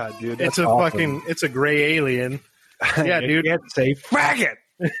 Yeah, dude. It's a awesome. It's a gray alien. Yeah, dude. You can't say faggot.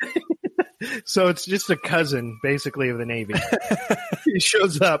 So it's just a cousin, basically, of the Navy. He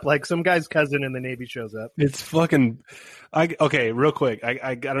shows up, like some guy's cousin in the Navy shows up. It's fucking. Okay, real quick.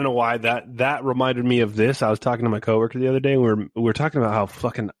 I don't know why that reminded me of this. I was talking to my coworker the other day. And we were talking about how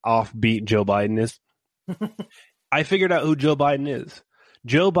fucking offbeat Joe Biden is. I figured out who Joe Biden is.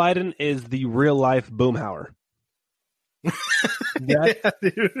 Joe Biden is the real life Boomhauer. That's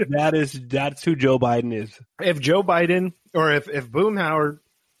who Joe Biden is. If Joe Biden or if Boomhauer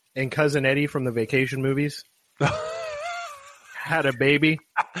and Cousin Eddie from the Vacation movies had a baby,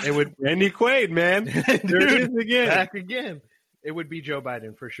 it would Randy Quaid, man. There it is again. Back again. It would be Joe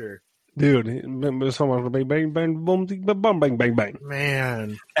Biden for sure. Dude, bang bang bang boom bang bang bang.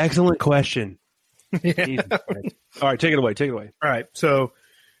 Man. Excellent question. Yeah. All right, take it away. All right. So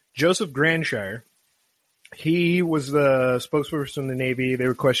Joseph Grandshire, he was the spokesperson of the Navy. They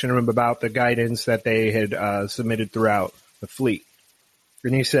were questioning him about the guidance that they had submitted throughout the fleet.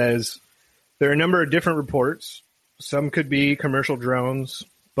 And he says, there are a number of different reports. Some could be commercial drones.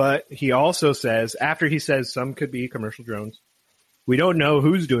 But he also says, after he says some could be commercial drones, we don't know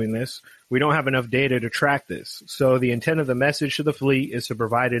who's doing this. We don't have enough data to track this. So the intent of the message to the fleet is to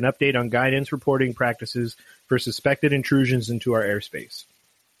provide an update on guidance reporting practices for suspected intrusions into our airspace.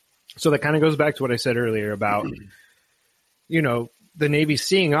 So that kind of goes back to what I said earlier about, the Navy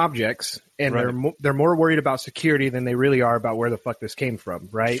seeing objects, and right. they're more worried about security than they really are about where the fuck this came from,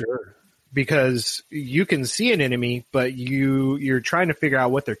 right? Sure. Because you can see an enemy, but you're trying to figure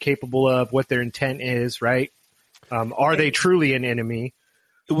out what they're capable of, what their intent is, right? Are they truly an enemy?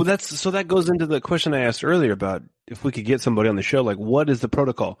 Well, that goes into the question I asked earlier about if we could get somebody on the show, like what is the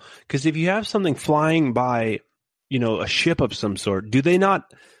protocol? Because if you have something flying by, a ship of some sort, do they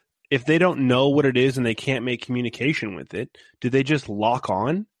not, if they don't know what it is and they can't make communication with it, do they just lock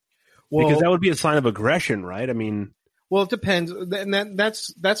on? Well, because that would be a sign of aggression, right? I mean, well, it depends, and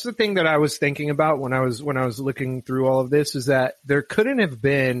that's the thing that I was thinking about when I was looking through all of this, is that there couldn't have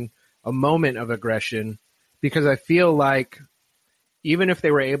been a moment of aggression, because I feel like even if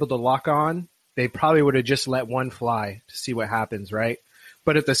they were able to lock on, they probably would have just let one fly to see what happens, right?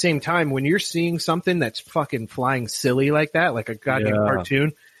 But at the same time, when you're seeing something that's fucking flying silly like that, like a goddamn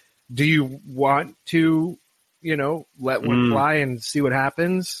cartoon, do you want to, let one fly and see what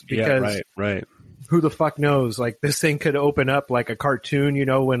happens? Because right. Who the fuck knows? Like, this thing could open up like a cartoon,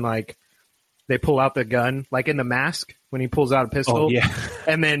 when like they pull out the gun, like in The Mask when he pulls out a pistol. Oh, yeah.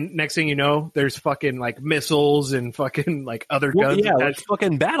 And then next thing you know, there's fucking like missiles and fucking like other guns. Yeah, like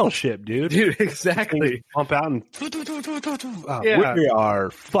fucking Battleship, dude. Dude, exactly. Pump out and we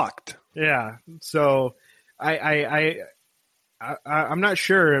are fucked. Yeah. So I'm not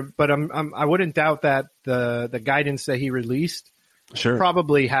sure, but I wouldn't doubt that the guidance that he released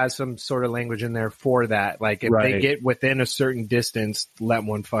probably has some sort of language in there for that. Like if they get within a certain distance, let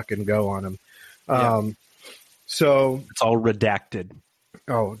one fucking go on them. So it's all redacted.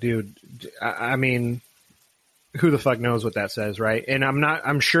 Oh, dude. I mean, who the fuck knows what that says, right? And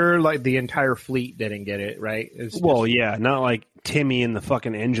I'm sure like the entire fleet didn't get it, right? Not like Timmy in the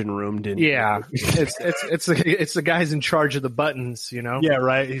fucking engine room didn't. Yeah. it's the guys in charge of the buttons, Yeah,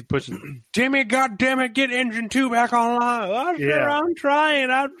 right. He's pushing, Timmy, goddammit, get engine 2 back online. I'm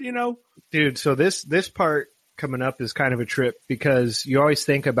trying. Dude, so this part coming up is kind of a trip, because you always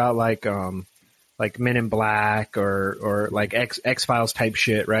think about like Men in Black or like X-Files type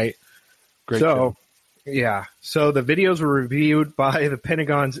shit, right? Great show. Yeah. So the videos were reviewed by the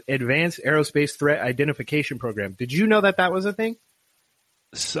Pentagon's Advanced Aerospace Threat Identification Program. Did you know that was a thing?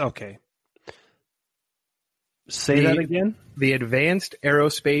 Okay. Say that again? The Advanced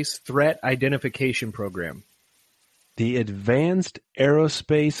Aerospace Threat Identification Program. The Advanced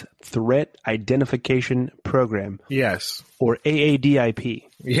Aerospace Threat Identification Program. Yes. Or AADIP.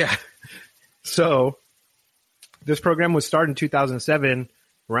 Yeah. So this program was started in 2007,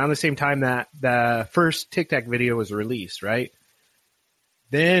 around the same time that the first Tic Tac video was released, right?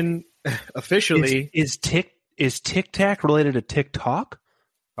 Then officially... Is Tic Tac related to TikTok?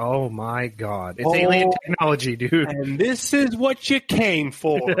 Oh my God. It's alien technology, dude. And this is what you came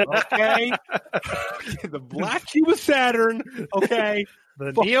for, okay? The black cube of Saturn, okay?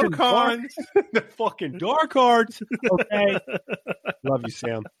 The neocons. The fucking dark arts, okay? Love you,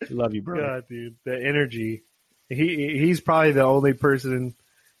 Sam. Love you, bro. God, dude. The energy. He's probably the only person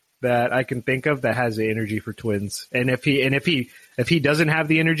that I can think of that has the energy for twins. And if he doesn't have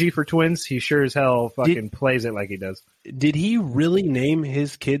the energy for twins, he sure as hell fucking plays it like he does. Did he really name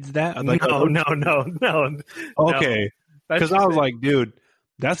his kids that? Like, no. Okay. Because I was like, dude,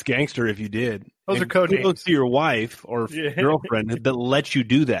 that's gangster if you did. Those are code names. Kudos to your wife or girlfriend that lets you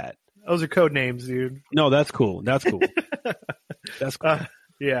do that. Those are code names, dude. No, that's cool. That's cool. That's cool.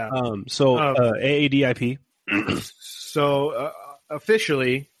 Yeah. AADIP. So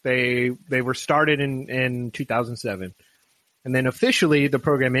officially, they were started in 2007, and then officially the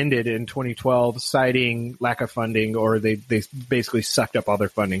program ended in 2012, citing lack of funding, or they basically sucked up all their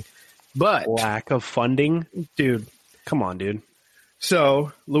funding. But Lack of funding, dude, come on, dude.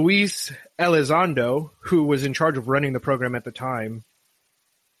 so Luis Elizondo, who was in charge of running the program at the time,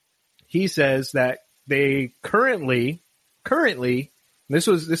 he says that they currently this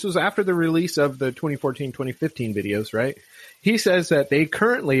was after the release of the 2014-2015 videos, right? He says that they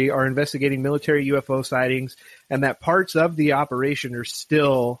currently are investigating military UFO sightings and that parts of the operation are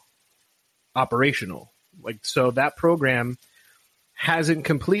still operational. Like, so that program hasn't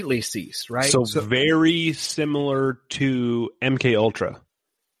completely ceased, right? So very similar to MK Ultra.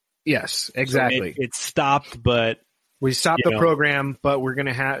 Yes, exactly. So it stopped, but we stopped the program, but we're going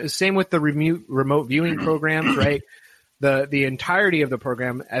to have same with the remote viewing programs, right? The entirety of the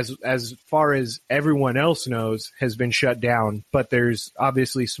program, as far as everyone else knows, has been shut down. But there's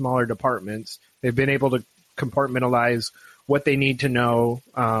obviously smaller departments. They've been able to compartmentalize what they need to know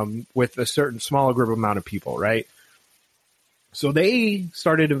with a certain smaller group amount of people, right? So they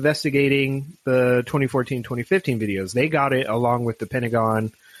started investigating the 2014-2015 videos. They got it along with the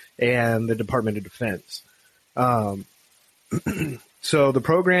Pentagon and the Department of Defense. So the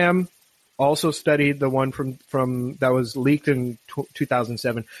program also studied the one from that was leaked in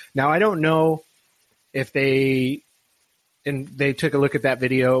 2007. Now, I don't know if they took a look at that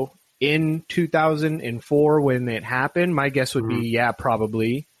video in 2004 when it happened. My guess would be, yeah,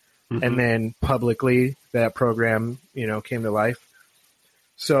 probably. Mm-hmm. And then publicly that program, came to life.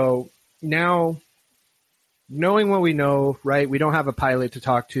 So now, knowing what we know, right, we don't have a pilot to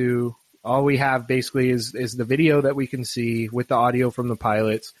talk to. All we have basically is the video that we can see with the audio from the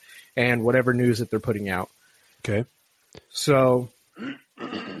pilots and whatever news that they're putting out. Okay. So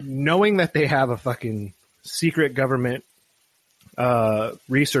knowing that they have a fucking secret government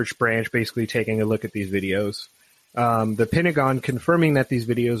research branch basically taking a look at these videos, the Pentagon confirming that these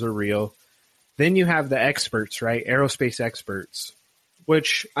videos are real, then you have the experts, right? Aerospace experts,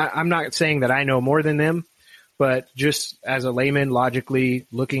 which I'm not saying that I know more than them, but just as a layman, logically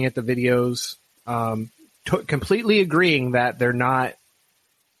looking at the videos, completely agreeing that they're not,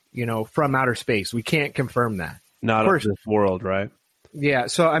 from outer space. We can't confirm that. Not of this world, right? Yeah.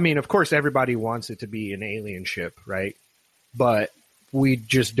 So, I mean, of course, everybody wants it to be an alien ship, right? But we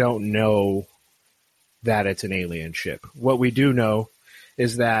just don't know that it's an alien ship. What we do know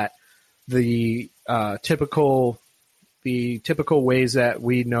is that the typical ways that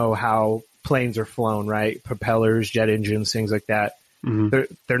we know how planes are flown, right? Propellers, jet engines, things like that.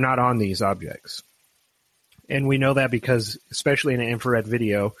 Mm-hmm. They're not on these objects. And we know that because, especially in an infrared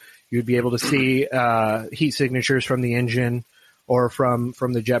video, you'd be able to see heat signatures from the engine or from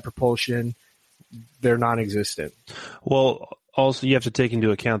the jet propulsion. They're non-existent. Well, also you have to take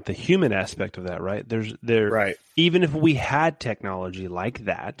into account the human aspect of that, right? Right. Even if we had technology like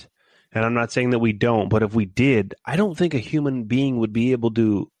that, and I'm not saying that we don't, but if we did, I don't think a human being would be able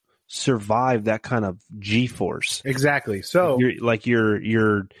to survive that kind of G-force. Exactly. So,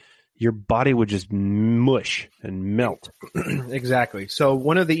 your body would just mush and melt. Exactly. So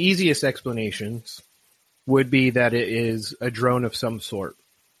one of the easiest explanations would be that it is a drone of some sort.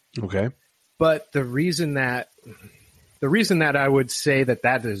 Okay. But the reason that I would say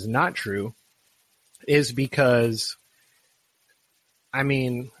that is not true is because, I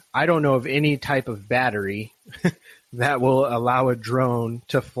mean, I don't know of any type of battery that will allow a drone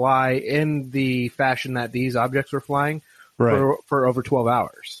to fly in the fashion that these objects were flying for over 12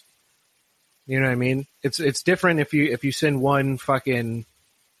 hours. You know what I mean? It's different if you send one fucking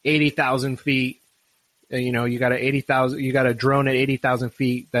 80,000 feet. You got a drone at 80,000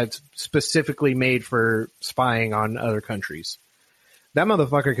 feet that's specifically made for spying on other countries. That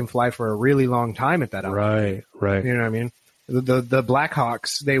motherfucker can fly for a really long time at that altitude. Right. You know what I mean? The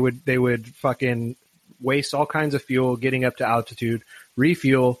Blackhawks, they would fucking waste all kinds of fuel getting up to altitude,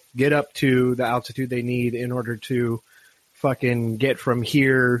 refuel, get up to the altitude they need in order to fucking get from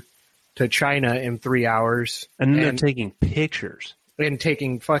here to China in 3 hours. And then they're taking pictures. And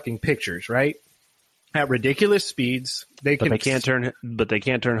taking fucking pictures, right? At ridiculous speeds. But they can't turn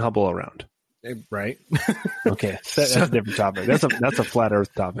Hubble around. Right. Okay. That's a different topic. That's a flat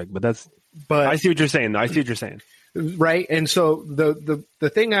Earth topic, but I see what you're saying. Right. And so the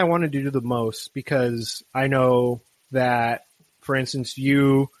thing I want to do the most, because I know that, for instance,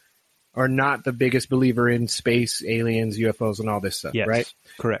 you are not the biggest believer in space, aliens, UFOs, and all this stuff, yes, right?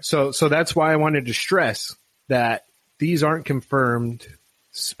 Correct. So that's why I wanted to stress that these aren't confirmed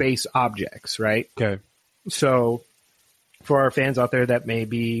space objects, right? Okay. So for our fans out there that may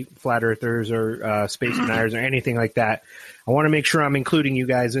be flat earthers or space deniers or anything like that, I want to make sure I'm including you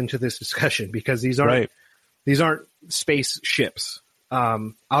guys into this discussion because these aren't space ships.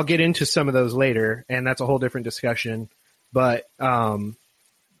 I'll get into some of those later, and that's a whole different discussion. But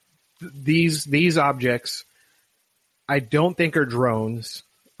these objects, I don't think are drones.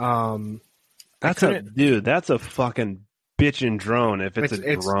 That's a fucking bitchin' drone if it's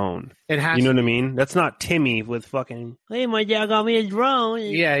a drone. It has, you know what I mean? That's not Timmy with fucking, hey, my dad got me a drone.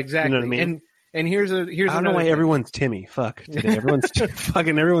 Yeah, exactly. You know what I mean? And here's I don't know why everyone's Timmy. Fuck today. Everyone's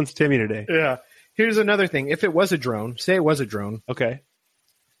everyone's Timmy today. Yeah. Here's another thing. If it was a drone, say it was a drone. Okay.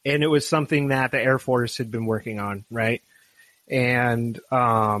 And it was something that the Air Force had been working on, right? And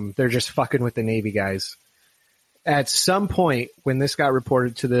they're just fucking with the Navy guys. At some point, when this got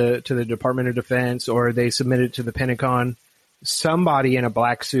reported to the Department of Defense or they submitted to the Pentagon, somebody in a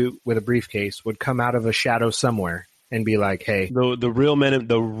black suit with a briefcase would come out of a shadow somewhere and be like, "Hey, the real men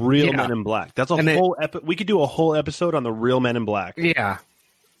in black." That's we could do a whole episode on the real men in black. Yeah,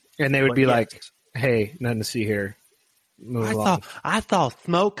 and they would be like, "Hey, nothing to see here. Move along." I saw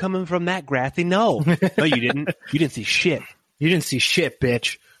smoke coming from that grassy knoll. No, you didn't. You didn't see shit. You didn't see shit,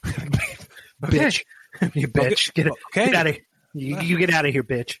 bitch. Bitch. You bitch. Get out of here. You get out of here,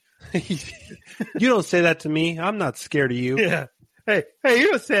 bitch. You don't say that to me. I'm not scared of you. Yeah. Hey,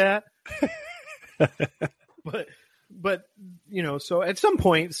 you don't say that. But you know, so at some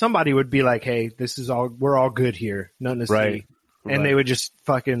point somebody would be like, "Hey, we're all good here. Nothing to see." And they would just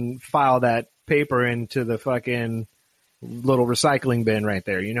fucking file that paper into the fucking little recycling bin right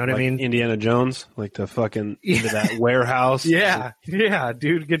there. You know what I mean? Indiana Jones, like the fucking into that warehouse. Yeah,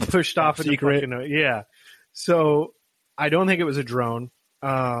 dude, get pushed off in secret. Yeah. So I don't think it was a drone.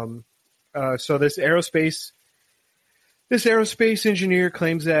 So this aerospace engineer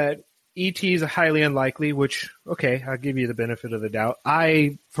claims that ETs are highly unlikely, which, okay, I'll give you the benefit of the doubt.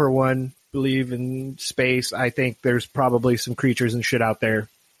 I, for one, believe in space. I think there's probably some creatures and shit out there,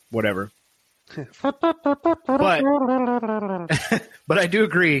 whatever. But I do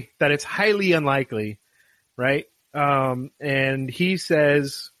agree that it's highly unlikely, right? And he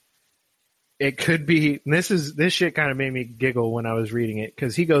says it could be. And this shit kind of made me giggle when I was reading it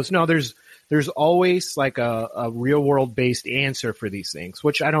because he goes, "No, there's always like a real world based answer for these things,"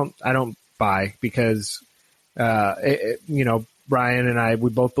 which I don't buy because you know, Brian and I, we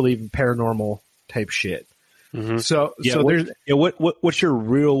both believe in paranormal type shit. Mm-hmm. So what's your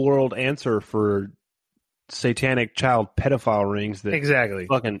real world answer for satanic child pedophile rings that exactly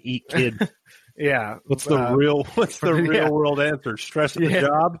fucking eat kids? Yeah. What's the real world answer? Stress at the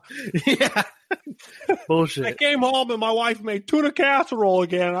job? Yeah. Bullshit. I came home and my wife made tuna casserole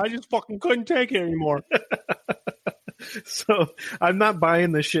again. I just fucking couldn't take it anymore. So I'm not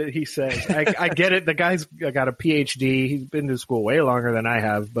buying the shit he says. I get it. The guy's got a PhD. He's been to school way longer than I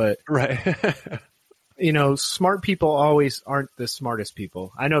have, but right. You know, smart people always aren't the smartest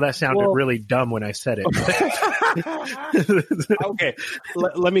people. I know that sounded really dumb when I said it. Okay,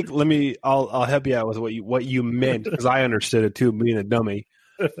 let me. I'll help you out with what you meant because I understood it too, being a dummy.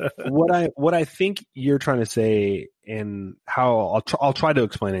 What I think you're trying to say, and how I'll try to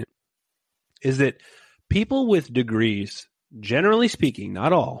explain it, is that people with degrees, generally speaking,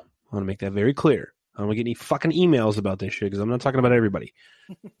 not all. I want to make that very clear. I don't want to get any fucking emails about this shit because I'm not talking about everybody.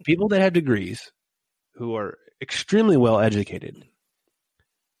 People that have degrees, who are extremely well educated,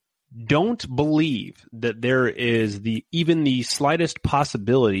 don't believe that there is even the slightest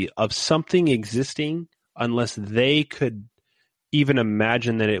possibility of something existing unless they could even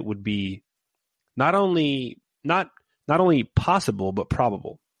imagine that it would be not only possible but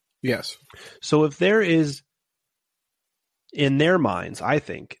probable. Yes. So if there is, in their minds, I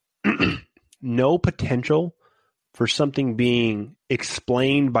think, no potential for something being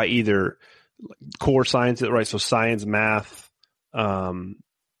explained by either core science, right? So science, math,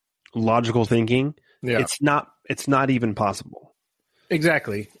 logical thinking. Yeah. It's not even possible.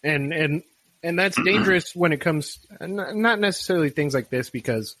 Exactly. And that's dangerous when it comes, not necessarily things like this,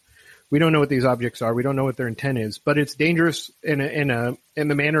 because we don't know what these objects are. We don't know what their intent is, but it's dangerous in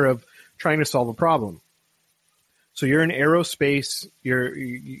the manner of trying to solve a problem. So you're in aerospace,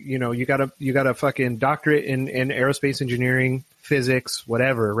 you got a fucking doctorate in aerospace engineering, physics,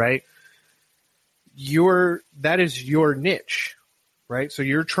 whatever, right? That is your niche, right? So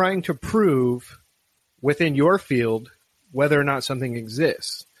you're trying to prove within your field whether or not something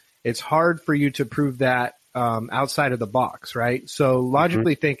exists. It's hard for you to prove that outside of the box, right? So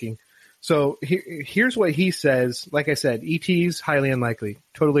logically thinking, so here's what he says. Like I said, ETs, highly unlikely.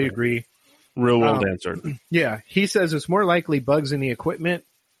 Totally agree. Real world answer. Yeah. He says it's more likely bugs in the equipment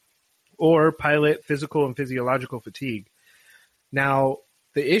or pilot physical and physiological fatigue. Now,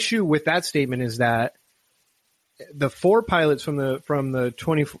 the issue with that statement is that the 4 pilots from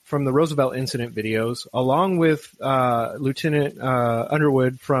the Roosevelt incident videos, along with Lieutenant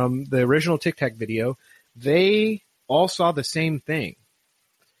Underwood from the original Tic Tac video, they all saw the same thing.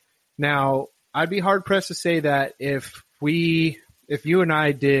 Now, I'd be hard pressed to say that if you and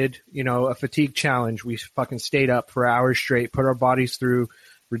I did, a fatigue challenge, we fucking stayed up for hours straight, put our bodies through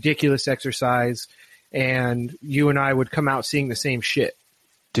ridiculous exercise, and you and I would come out seeing the same shit.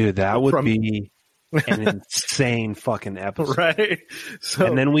 Dude, that would be an insane fucking episode. Right. So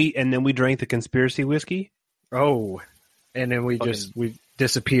and then we drank the conspiracy whiskey. Oh, and then we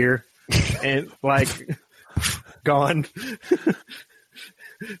disappear and gone.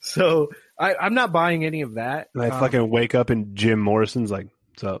 So I'm not buying any of that. And I fucking wake up and Jim Morrison's like,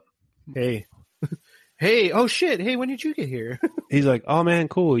 "What's up?" Hey, oh shit. Hey, when did you get here? He's like, "Oh man,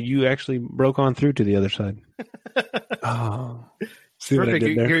 cool. You actually broke on through to the other side." Oh, see what I perfect.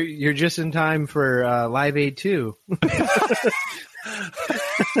 did there? You're just in time for Live Aid 2.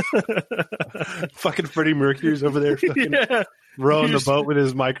 Fucking Freddie Mercury's over there fucking rowing the boat with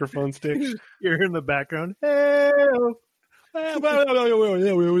his microphone stick. You're in the background. Hey.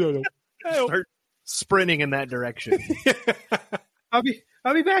 Start sprinting in that direction. I'll be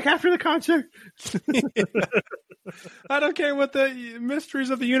back after the concert. I don't care what the mysteries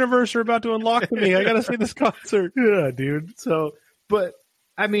of the universe are about to unlock to me. I got to see this concert. Yeah, dude. So, but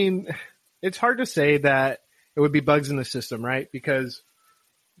I mean, it's hard to say that it would be bugs in the system, right? Because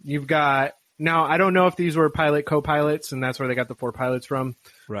you've got now. I don't know if these were pilot co-pilots, and that's where they got the 4 pilots from.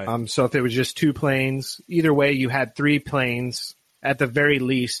 Right. So if it was just 2 planes, either way, you had 3 planes at the very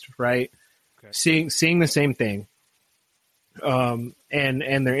least, right? Okay. Seeing the same thing. And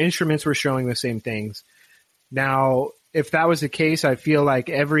their instruments were showing the same things. Now, if that was the case, I feel like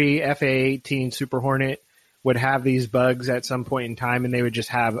every FA-18 Super Hornet would have these bugs at some point in time, and they would just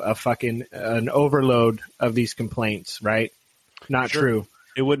have an overload of these complaints, right? Not sure. True.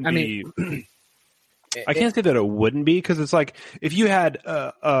 It wouldn't be. I can't say that it wouldn't be, because it's like if you had,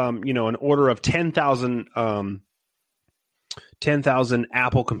 an order of 10,000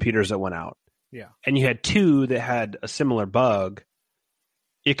 Apple computers that went out. Yeah. And you had 2 that had a similar bug,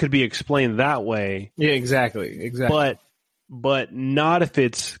 it could be explained that way. Yeah, exactly. But not if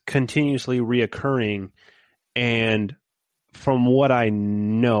it's continuously reoccurring. And from what I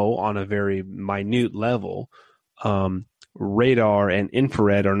know on a very minute level, radar and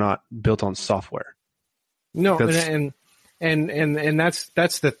infrared are not built on software. No, and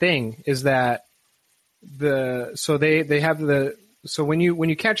that's the thing is that they have so when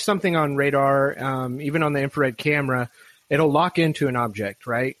you catch something on radar, even on the infrared camera, it'll lock into an object,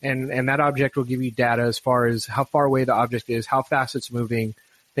 right? And that object will give you data as far as how far away the object is, how fast it's moving,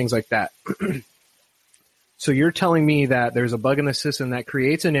 things like that. So you're telling me that there's a bug in the system that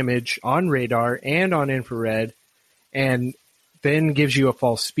creates an image on radar and on infrared, and then gives you a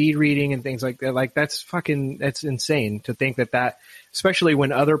false speed reading and things like that. Like that's insane to think that, especially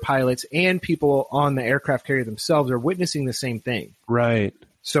when other pilots and people on the aircraft carrier themselves are witnessing the same thing. Right.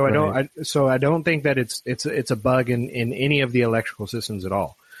 So I don't think that it's a bug in any of the electrical systems at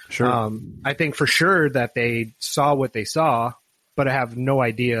all. Sure. I think for sure that they saw what they saw, but I have no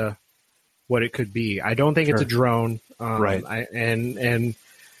idea what it could be. I don't think it's a drone. Right.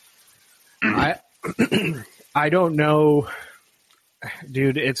 I don't know.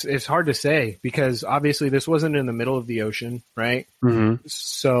 Dude, it's hard to say because obviously this wasn't in the middle of the ocean, right? Mm-hmm.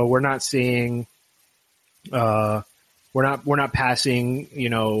 So we're not seeing, we're not passing,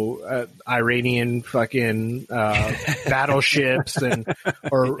 Iranian fucking battleships,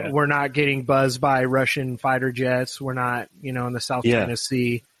 we're not getting buzzed by Russian fighter jets. We're not, in the South China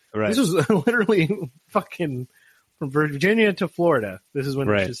Sea. Right. This was literally fucking from Virginia to Florida. This is when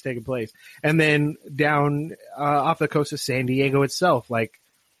it's just taking place. And then down off the coast of San Diego itself, like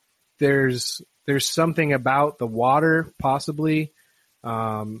there's something about the water possibly,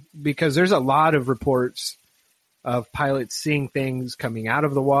 because there's a lot of reports of pilots seeing things coming out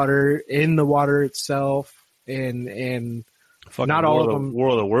of the water, in the water itself, and not all of them.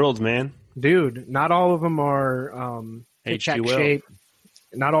 War of the Worlds, man. Dude, not all of them are tic-tac shape.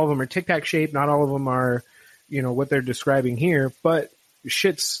 Not all of them are tic-tac shape. Not all of them are, what they're describing here. But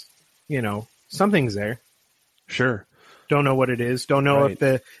shit's, something's there. Sure. Don't know what it is. Don't know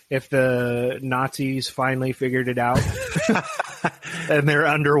if the Nazis finally figured it out and their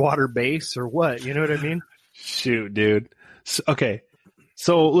underwater base or what. You know what I mean? Shoot, dude. Okay.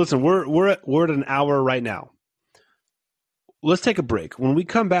 So listen, we're at an hour right now. Let's take a break. When we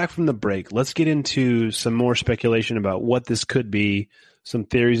come back from the break, let's get into some more speculation about what this could be, some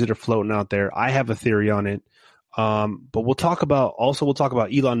theories that are floating out there. I have a theory on it. But we'll talk about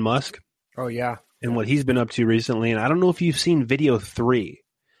Elon Musk Oh yeah. and what he's been up to recently. And I don't know if you've seen video 3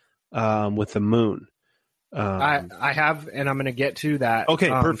 with the moon. I have, and I'm going to get to that. Okay,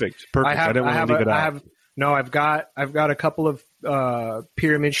 perfect. I didn't want to leave it out. I've got a couple of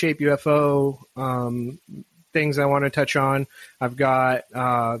pyramid shaped UFO things I want to touch on. I've got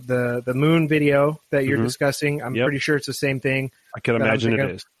the moon video that you're discussing. I'm pretty sure it's the same thing. I can imagine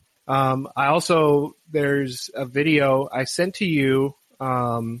it is. I also, there's a video I sent to you.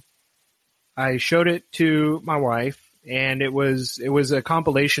 I showed it to my wife, and it was a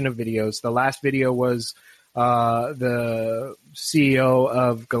compilation of videos. The last video was the CEO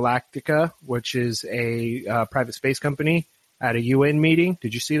of Galactica, which is a private space company, at a UN meeting.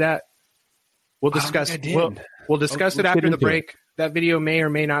 Did you see that? We'll discuss. We'll discuss it after the break. That video may or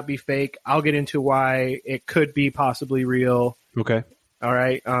may not be fake. I'll get into why it could be possibly real. Okay. All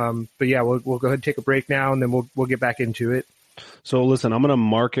right. But yeah, we'll go ahead and take a break now, and then we'll get back into it. So listen, I'm going to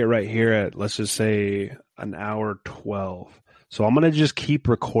mark it right here at, let's just say, an hour 12. So I'm going to just keep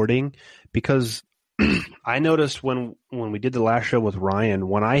recording, because I noticed when we did the last show with Ryan,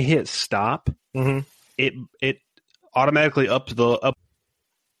 when I hit stop, it automatically upped the up.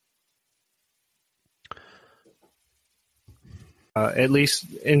 At least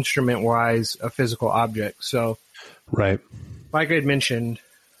instrument wise, a physical object. So, right. Like I had mentioned,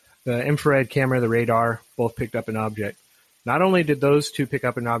 the infrared camera, the radar, both picked up an object. Not only did those two pick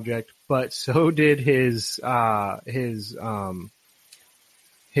up an object, but so did his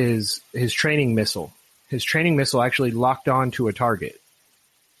training missile. His training missile actually locked on to a target,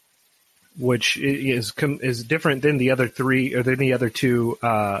 which is different than the other three, or than the other two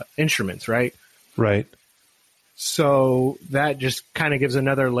instruments, right? Right. So that just kind of gives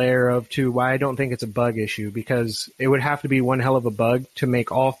another layer to why I don't think it's a bug issue, because it would have to be one hell of a bug to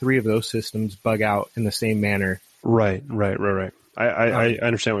make all three of those systems bug out in the same manner. Right. I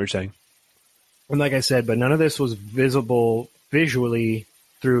understand what you're saying. And like I said, but none of this was visible visually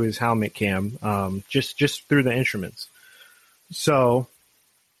through his helmet cam, just through the instruments. So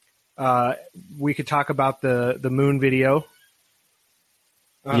we could talk about the moon video.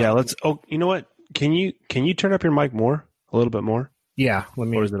 Yeah, let's. Oh, you know what? Can you turn up your mic more, a little bit more? Yeah, let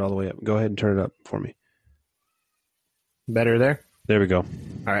me. Or is it all the way up? Go ahead and turn it up for me. Better there? There we go.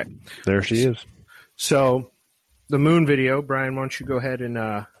 All right. There she is. So the moon video, Brian, why don't you go ahead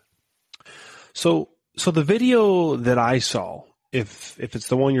and So the video that I saw, if it's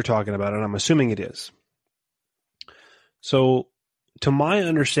the one you're talking about, and I'm assuming it is. So to my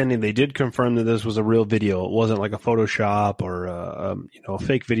understanding, they did confirm that this was a real video. It wasn't like a Photoshop or a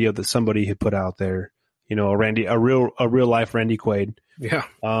fake video that somebody had put out there. A real life Randy Quaid. Yeah.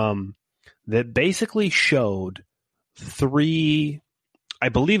 That basically showed three, I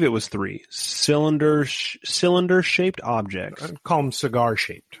believe it was three cylinder shaped objects. I'd call them cigar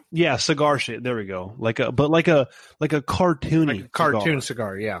shaped. Yeah, cigar shaped. There we go. Like a cartoony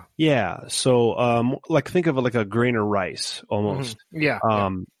cigar. Yeah. Yeah. So think of it like a grain of rice almost. Mm-hmm. Yeah.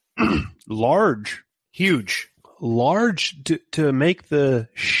 Large, huge, to make the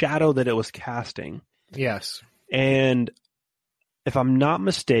shadow that it was casting. Yes. And if I'm not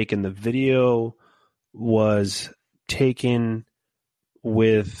mistaken, the video was taken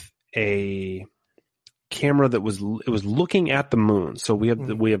with a camera that was looking at the moon. So we have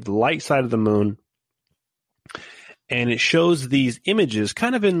the light side of the moon, and it shows these images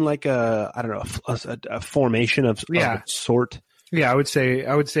kind of in like a formation of a sort. Yeah, I would say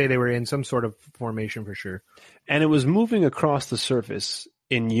they were in some sort of formation for sure. And it was moving across the surface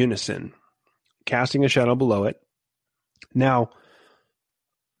in unison, casting a shadow below it. Now,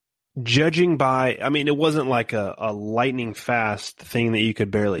 judging by, it wasn't like a lightning fast thing that you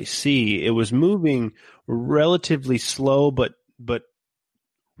could barely see. It was moving relatively slow, but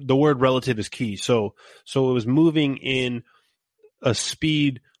the word relative is key. So it was moving in a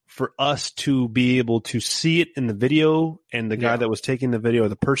speed for us to be able to see it in the video, and the guy that was taking the video, or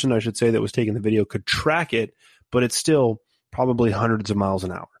the person I should say that was taking the video, could track it, but it's still probably hundreds of miles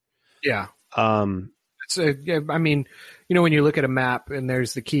an hour. Yeah. When you look at a map and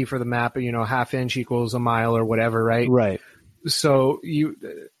there's the key for the map, half inch equals a mile or whatever, right? Right. So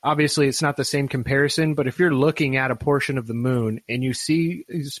obviously it's not the same comparison, but if you're looking at a portion of the moon and you see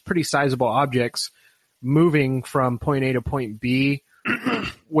these pretty sizable objects moving from point A to point B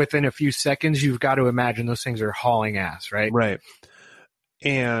within a few seconds, you've got to imagine those things are hauling ass, right? Right.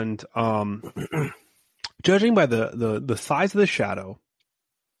 And judging by the size of the shadow,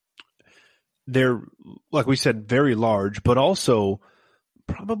 they're, like we said, very large, but also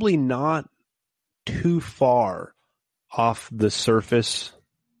probably not too far off the surface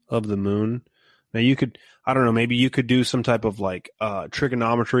of the moon. Now you could, I don't know, maybe you could do some type of like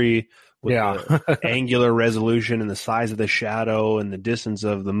trigonometry with the angular resolution and the size of the shadow and the distance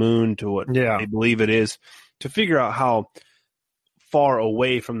of the moon to what they believe it is to figure out how far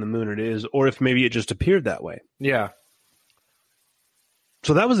away from the moon it is, or if maybe it just appeared that way. Yeah.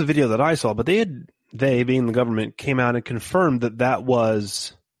 So that was a video that I saw, but they being the government, came out and confirmed that that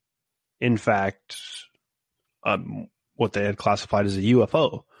was, in fact, what they had classified as a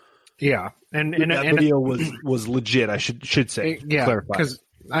UFO. Yeah, and that video was legit. I should say, clarify. Because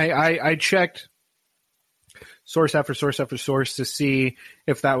I checked source after source after source to see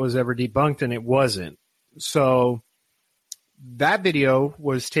if that was ever debunked, and it wasn't. So that video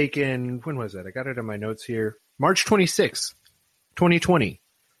was taken. When was that? I got it in my notes here. March 26th, 2020.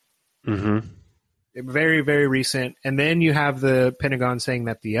 Mm-hmm. Very, very recent. And then you have the Pentagon saying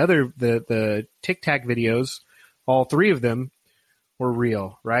that the Tic Tac videos, all three of them, were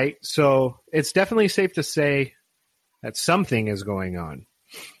real, right? So it's definitely safe to say that something is going on.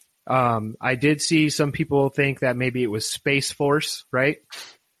 I did see some people think that maybe it was Space Force, right?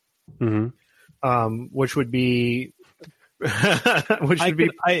 Mm-hmm. Which would be,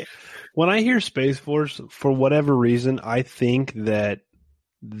 when I hear Space Force, for whatever reason, I think that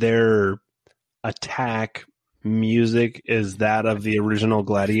their attack music is that of the original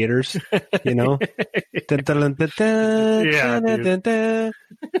Gladiators, you know? I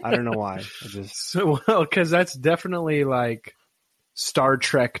don't know why. Because that's definitely like Star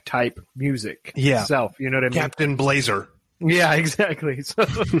Trek type music itself. You know what I mean? Captain Blazer. Yeah, exactly. So,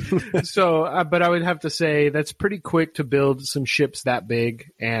 but I would have to say that's pretty quick to build some ships that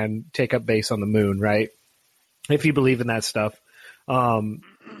big and take up base on the moon, right? If you believe in that stuff.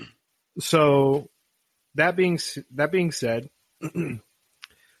 So that being said,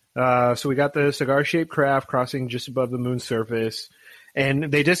 so we got the cigar-shaped craft crossing just above the moon's surface,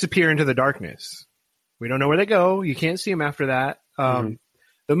 and they disappear into the darkness. We don't know where they go. You can't see them after that.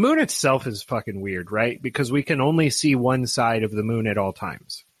 The moon itself is fucking weird, right? Because we can only see one side of the moon at all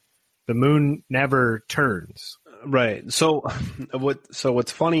times. The moon never turns. Right. So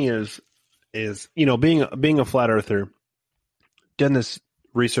what's funny is you know, being a flat earther, done this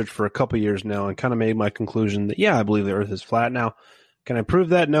research for a couple years now and kind of made my conclusion that, I believe the earth is flat. Now, can I prove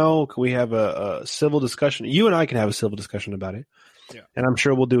that? No. Can we have a civil discussion? You and I can have a civil discussion about it. Yeah. And I'm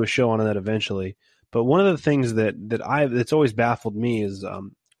sure we'll do a show on that eventually. But one of the things that's always baffled me is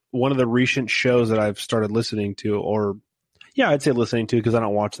one of the recent shows that I've started listening to, or I'd say listening to because I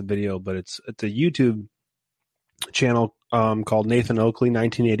don't watch the video, but it's a YouTube channel called Nathan Oakley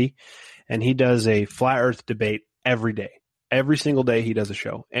 1980, and he does a flat earth debate every day. Every single day he does a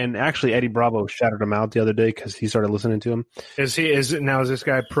show. And actually Eddie Bravo shouted him out the other day because he started listening to him. Is this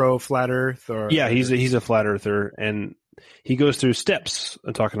guy pro flat earth? Or yeah, he's a flat earther, and he goes through steps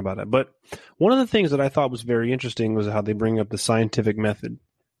and talking about it. But one of the things that I thought was very interesting was how they bring up the scientific method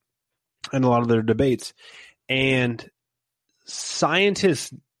in a lot of their debates. And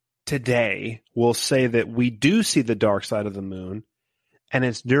scientists today will say that we do see the dark side of the moon, and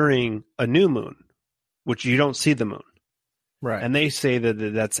it's during a new moon, which you don't see the moon. Right. And they say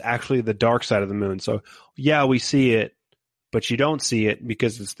that that's actually the dark side of the moon. So, we see it, but you don't see it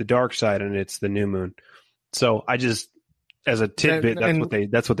because it's the dark side and it's the new moon. So I just, as a tidbit,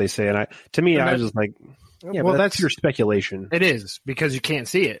 that's what they say. And I was just like, well, that's your speculation. It is, because you can't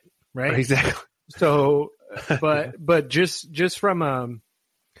see it, right? Exactly. So, but just from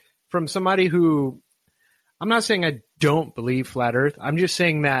somebody who, I'm not saying I don't believe flat Earth. I'm just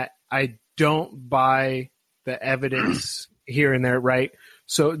saying that I don't buy the evidence here and there, right?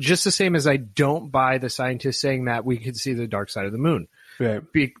 So just the same as I don't buy the scientists saying that we could see the dark side of the moon. Right.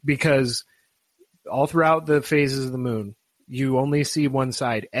 Because all throughout the phases of the moon, you only see one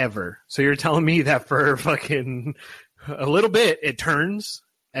side ever. So you're telling me that for fucking a little bit, it turns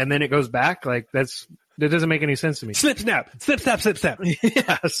and then it goes back? Like, that doesn't make any sense to me. Snip, snap, snip, snap, snip, snap.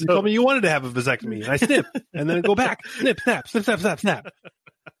 Yeah, you told me you wanted to have a vasectomy, and I snip, and then go back. Snip, snap, snip, snap, snap, snap.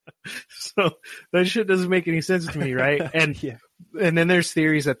 So that shit doesn't make any sense to me, right? And and then there's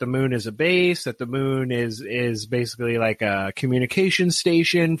theories that the moon is a base, that the moon is basically like a communication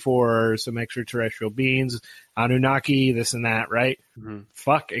station for some extraterrestrial beings, Anunnaki, this and that, right? Mm-hmm.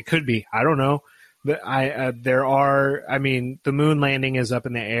 Fuck, it could be. I don't know. But the moon landing is up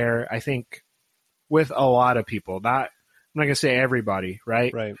in the air, I think, with a lot of people. I'm not gonna say everybody,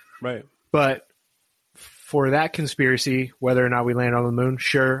 right? Right. But for that conspiracy, whether or not we land on the moon,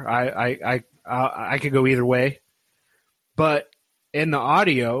 sure, I could go either way. But in the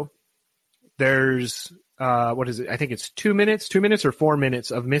audio, there's what is it? I think it's 2 minutes or 4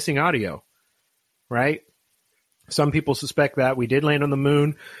 minutes of missing audio, right? Some people suspect that we did land on the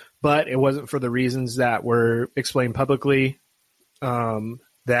moon, but it wasn't for the reasons that were explained publicly.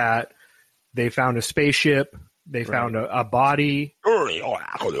 That they found a spaceship, they found a body.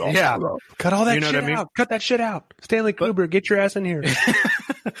 Yeah, cut all that You know shit what I mean? out. Cut that shit out. Stanley Kubrick, get your ass in here.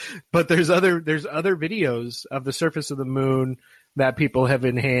 But there's other videos of the surface of the moon that people have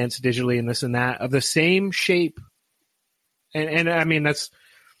enhanced digitally and this and that of the same shape. And I mean,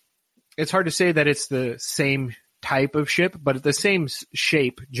 it's hard to say that it's the same type of ship, but the same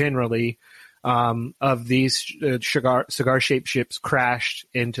shape generally of these cigar-shaped ships crashed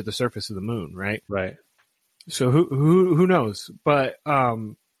into the surface of the moon, right? Right. So who knows? But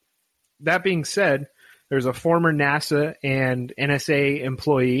that being said, there's a former NASA and NSA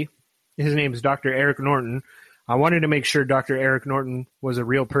employee. His name is Dr. Eric Norton. I wanted to make sure Dr. Eric Norton was a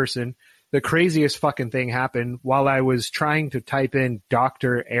real person. The craziest fucking thing happened while I was trying to type in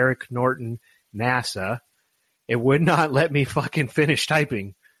Dr. Eric Norton NASA. It would not let me fucking finish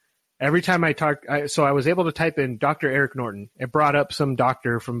typing. Every time I talk, so I was able to type in Dr. Eric Norton. It brought up some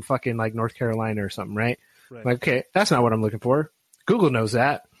doctor from fucking like North Carolina or something, right? Right. Like, okay, that's not what I'm looking for. Google knows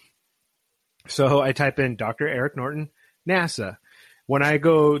that. So I type in Dr. Eric Norton, NASA. When I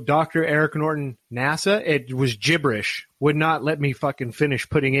go Dr. Eric Norton, NASA, it was gibberish. Would not let me fucking finish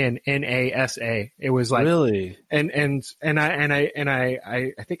putting in NASA. It was like, really? And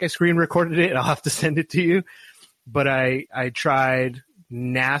I think I screen recorded it. I'll have to send it to you. But I tried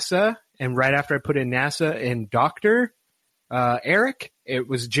NASA, and right after I put in NASA and Dr. Eric, it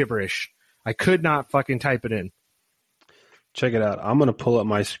was gibberish. I could not fucking type it in. Check it out. I'm gonna pull up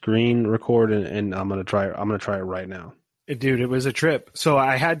my screen record and I'm gonna try it right now. Dude, it was a trip. So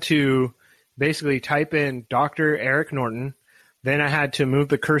I had to basically type in Dr. Eric Norton. Then I had to move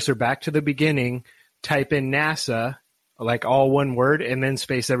the cursor back to the beginning, type in NASA, like all one word, and then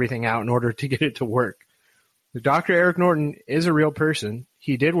space everything out in order to get it to work. Dr. Eric Norton is a real person.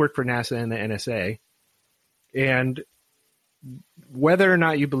 He did work for NASA and the NSA. And whether or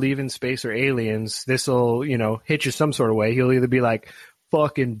not you believe in space or aliens, this will, hit you some sort of way. He'll either be like,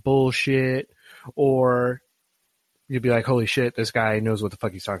 fucking bullshit, or you'll be like, holy shit, this guy knows what the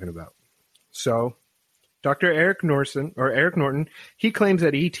fuck he's talking about. So, Dr. Eric Norton, he claims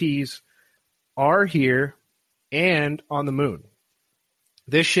that ETs are here and on the moon.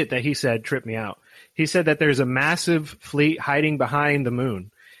 This shit that he said tripped me out. He said that there's a massive fleet hiding behind the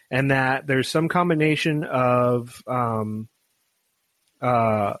moon, and that there's some combination of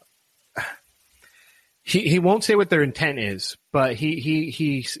he won't say what their intent is, but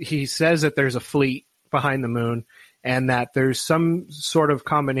he says that there's a fleet behind the moon, and that there's some sort of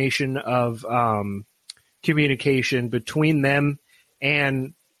combination of communication between them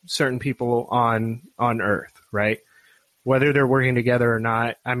and certain people on Earth, right? Whether they're working together or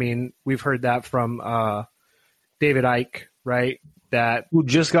not. I mean, we've heard that from David Icke, right? That who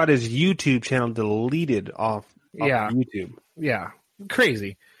just got his YouTube channel deleted off YouTube. Yeah,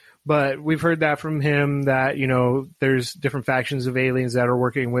 crazy. But we've heard that from him that, there's different factions of aliens that are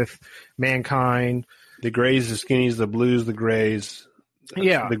working with mankind. The grays, the skinnies, the blues, the grays.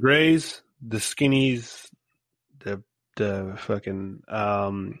 Yeah. The grays, the skinnies, the fucking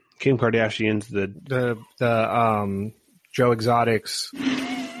Kim Kardashians, the Joe Exotics.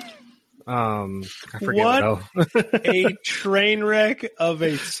 I forget what else. A train wreck of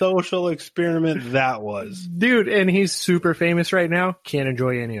a social experiment that was. Dude, and he's super famous right now. Can't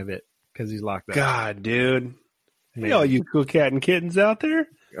enjoy any of it because he's locked up. God, dude. Hey, all you cool cat and kittens out there.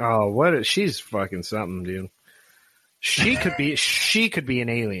 Oh, she's fucking something, dude. She could be an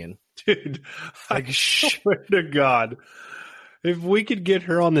alien. Dude, I swear to God. If we could get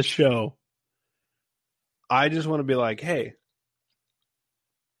her on the show, I just want to be like, hey.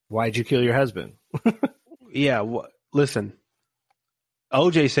 Why'd you kill your husband? Yeah, listen.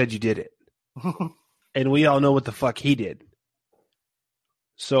 OJ said you did it. And we all know what the fuck he did.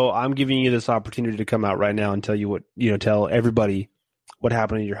 So I'm giving you this opportunity to come out right now and tell you tell everybody what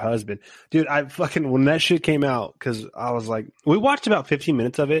happened to your husband. Dude, when that shit came out, because I was like, we watched about 15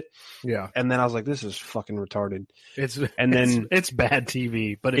 minutes of it. Yeah. And then I was like, this is fucking retarded. It's bad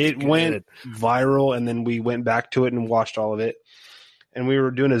TV, but it went viral, and then we went back to it and watched all of it. And we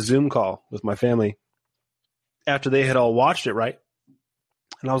were doing a Zoom call with my family after they had all watched it, right?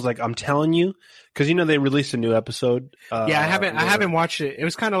 And I was like, I'm telling you, because they released a new episode. I haven't watched it. It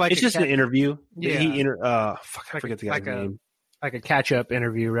was kind of like it's just an interview. Yeah. I forget the guy's name. Like a catch-up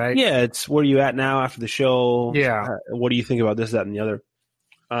interview, right? Yeah, it's where are you at now after the show? Yeah. What do you think about this, that, and the other?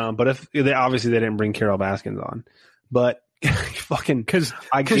 But if they didn't bring Carol Baskins on, but fucking Because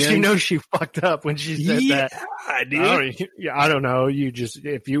I you know she fucked up when she said that. dude. I don't know. You just,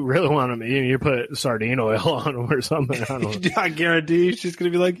 if you really want them, you put sardine oil on them or something. I don't know. I guarantee she's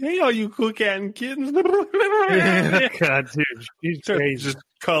gonna be like, "Hey, all you cool cat and kittens!" God, dude, she's crazy. Just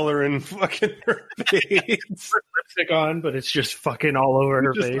coloring fucking her face. Lipstick on, but it's just fucking all over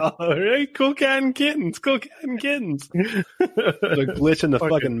her face. Hey, cool cat and kittens, cool cat and kittens. Like glitch in the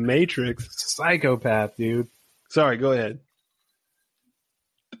fucking Matrix. Psychopath, dude. Sorry, go ahead.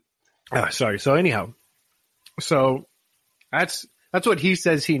 Oh, sorry. So anyhow, so that's what he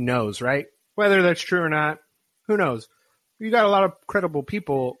says he knows, right? Whether that's true or not, who knows? You got a lot of credible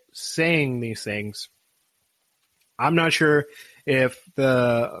people saying these things. I'm not sure if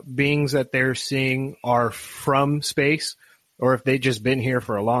the beings that they're seeing are from space or if they just been here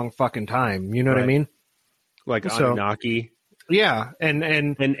for a long fucking time. You know what I mean? Like So- Anunnaki. Yeah, and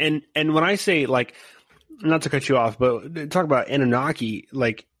And when I say, like, not to cut you off, but talk about Anunnaki,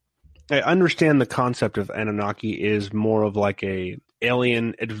 like, I understand the concept of Anunnaki is more of like a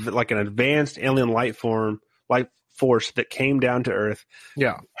alien, like an advanced alien life force that came down to Earth,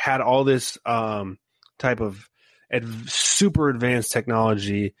 yeah, had all this type of super advanced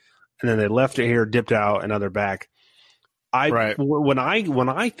technology, and then they left it here, dipped out, and now they're back. Right. When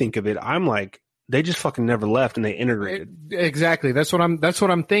I think of it, I'm like, they just fucking never left, and they integrated. Exactly. That's what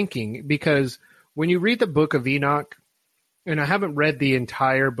I'm thinking, because when you read the Book of Enoch, and I haven't read the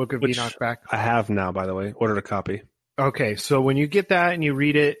entire Book of Which Enoch back. I have now, by the way, ordered a copy. Okay, so when you get that and you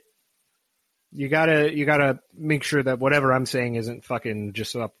read it, you gotta make sure that whatever I'm saying isn't fucking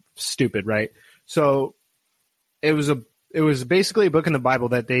just stupid, right? So it was basically a book in the Bible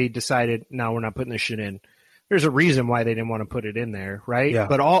that they decided, no, we're not putting this shit in. There's a reason why they didn't want to put it in there, right? Yeah.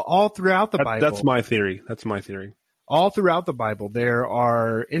 But all throughout the Bible, That's my theory. all throughout the Bible, there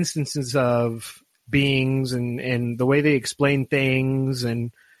are instances of beings and the way they explain things.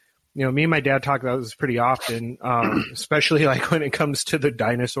 And, you know, me and my dad talk about this pretty often, especially like when it comes to the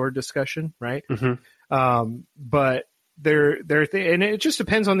dinosaur discussion, right? Mm-hmm. But and it just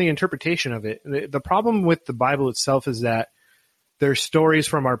depends on the interpretation of it. The problem with the Bible itself is that they're stories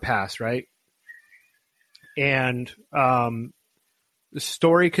from our past, right? And the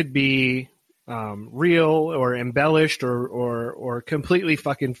story could be real or embellished or completely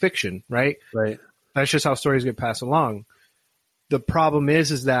fucking fiction, right? Right. That's just how stories get passed along. The problem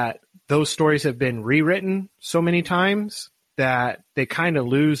is that those stories have been rewritten so many times that they kind of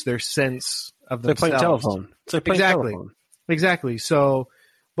lose their sense of It's like themselves. playing telephone. It's like playing telephone. Exactly. So,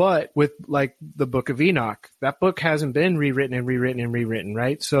 but with like the Book of Enoch, that book hasn't been rewritten,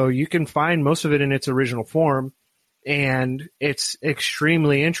 right? So you can find most of it in its original form, and it's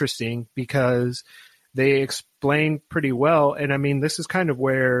extremely interesting because they explain pretty well. And I mean, this is kind of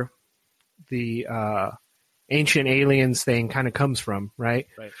where the ancient aliens thing kind of comes from, right?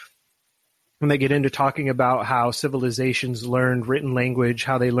 Right. When they get into talking about how civilizations learned written language,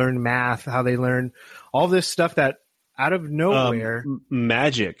 how they learned math, how they learned all this stuff that out of nowhere,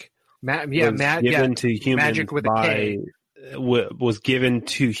 Magic. given to humans magic with a K. was given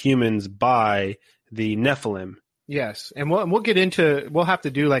to humans by the Nephilim. Yes, and we'll have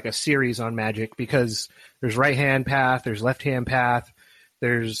to do like a series on magic because there's right hand path, there's left hand path,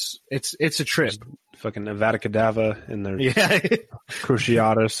 it's a trip. Fucking Avada Kedavra and their Yeah,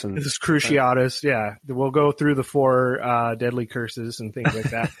 Cruciatus and this is Cruciatus. Yeah, we'll go through the 4 deadly curses and things like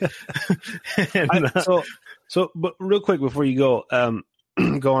that. And, but real quick before you go,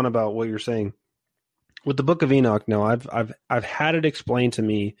 go on about what you're saying with the Book of Enoch. Now, I've had it explained to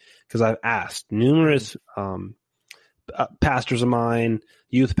me because I've asked numerous pastors of mine,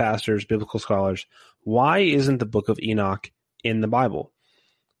 youth pastors, biblical scholars, why isn't the Book of Enoch in the Bible?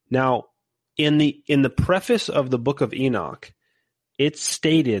 Now, in the preface of the Book of Enoch, it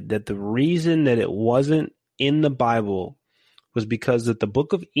stated that the reason that it wasn't in the Bible was because that the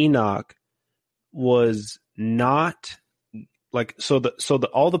Book of Enoch was not like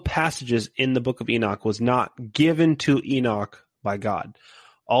all the passages in the Book of Enoch was not given to Enoch by God.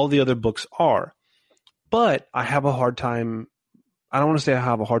 All the other books are. But I have a hard time. I don't want to say I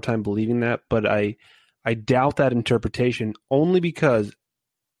have a hard time believing that, but I doubt that interpretation only because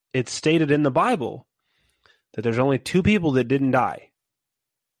it's stated in the Bible that there's only 2 people that didn't die.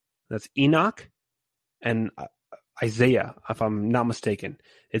 That's Enoch and Isaiah, if I'm not mistaken.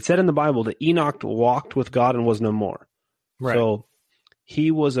 It said in the Bible that Enoch walked with God and was no more. right. So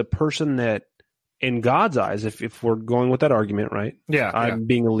he was a person that, in God's eyes, if we're going with that argument, right? Yeah, I'm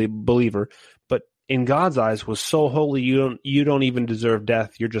being a believer, but in God's eyes was so holy you don't even deserve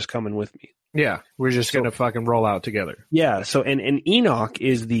death. You're just coming with me. yeah. We're just gonna fucking roll out together. Yeah. So and Enoch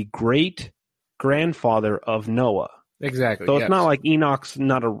is the great grandfather of Noah. Exactly. So it's yes. not like Enoch's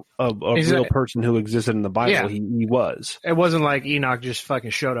not a real person who existed in the Bible. Yeah. He was. It wasn't like Enoch just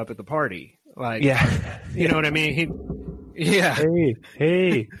fucking showed up at the party. Like, Yeah. you know what I mean? Yeah.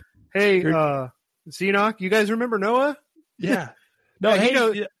 Hey. Hey, it's Enoch. You guys remember Noah? Yeah. No, Yeah, he hey.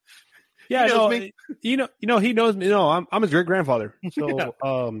 knows- Yeah, he knows no, me. he knows me. No, I'm his great grandfather.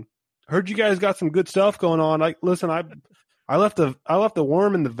 So, heard you guys got some good stuff going on. Like, listen, I left the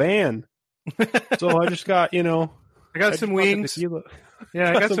worm in the van, so I just got I got some wings.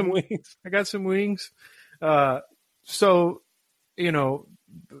 Yeah, I got some wings. I got some wings. So,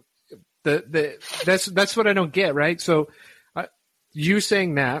 that's what I don't get, right? So, you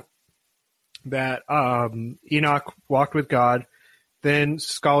saying that Enoch walked with God. Then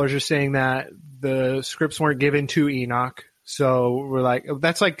scholars are saying that the scripts weren't given to Enoch. So we're like,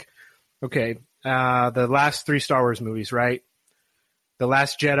 that's like, okay, the last 3 Star Wars movies, right? The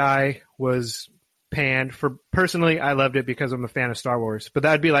Last Jedi was panned. Personally, I loved it because I'm a fan of Star Wars. But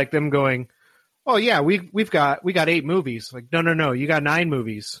that'd be like them going, oh yeah, we got 8 movies. Like, no, you got 9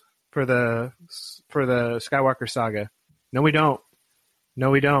 movies for the Skywalker saga. No, we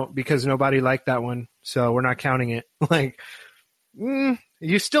don't, because nobody liked that one, so we're not counting it. Like,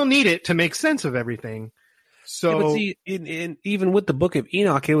 you still need it to make sense of everything. So, but see, even with the Book of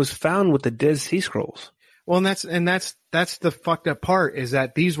Enoch, it was found with the Dead Sea Scrolls. Well, and that's the fucked up part, is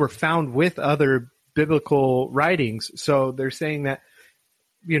that these were found with other biblical writings. So they're saying that,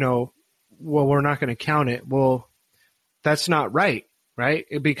 well, we're not going to count it. Well, that's not right?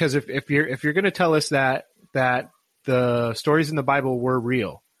 Because if you're going to tell us that the stories in the Bible were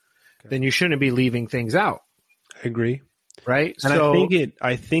real, then you shouldn't be leaving things out. I agree. Right. And so,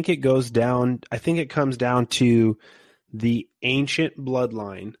 I think it comes down to the ancient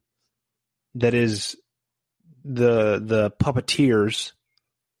bloodline that is the puppeteers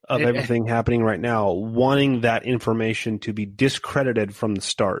of everything happening right now, wanting that information to be discredited from the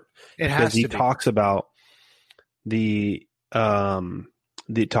start. Because he talks about the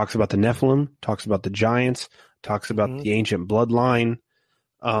talks about the Nephilim, talks about the giants, talks about the ancient bloodline.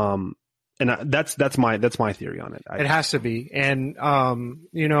 And that's my theory on it. It has to be. And,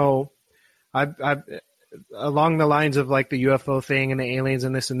 I've along the lines of like the UFO thing and the aliens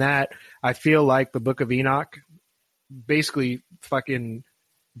and this and that, I feel like the Book of Enoch basically fucking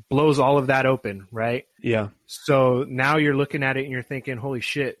blows all of that open, right? Yeah. So now you're looking at it and you're thinking, holy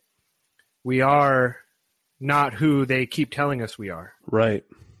shit, we are not who they keep telling us we are. Right.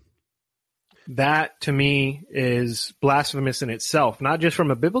 That to me is blasphemous in itself, not just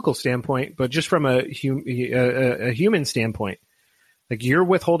from a biblical standpoint, but just from a human standpoint. Like, you're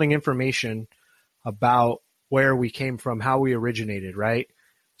withholding information about where we came from, how we originated, right?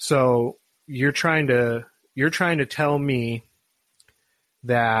 So you're trying to tell me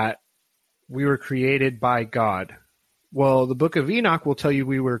that we were created by God. Well, the Book of Enoch will tell you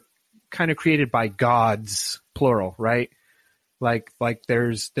we were kind of created by gods, plural, right? Like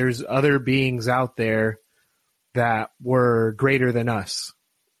there's other beings out there that were greater than us.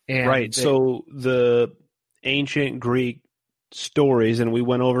 And right. So the ancient Greek stories, and we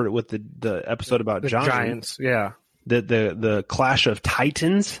went over it with the episode about giants. Yeah. The Clash of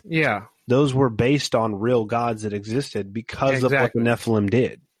Titans. Yeah. Those were based on real gods that existed because of what the Nephilim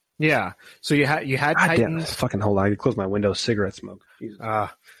did. Yeah. So you had Titans. Fucking hold on. I close my window. Cigarette smoke.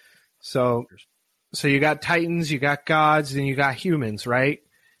 So you got Titans, you got gods, and you got humans, right?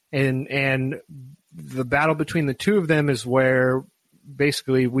 And the battle between the two of them is where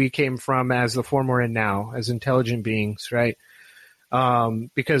basically we came from as the form we're in now, as intelligent beings, right?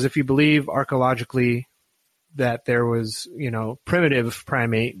 Because if you believe archaeologically that there was, primitive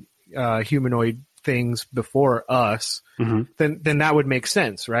primate, humanoid things before us, then that would make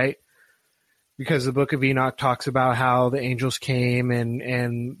sense, right? Because the Book of Enoch talks about how the angels came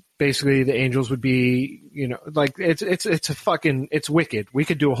and basically the angels would be, like it's wicked. We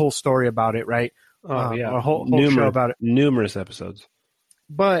could do a whole story about it, right? Yeah. A whole show about it. Numerous episodes.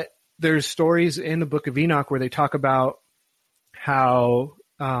 But there's stories in the Book of Enoch where they talk about how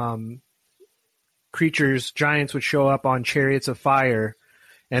creatures, giants would show up on chariots of fire,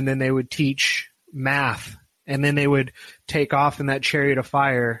 and then they would teach math, and then they would take off in that chariot of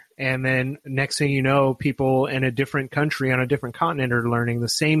fire, and then next thing you know, people in a different country on a different continent are learning the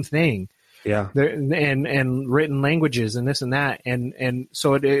same thing. Yeah. And written languages and this and that. And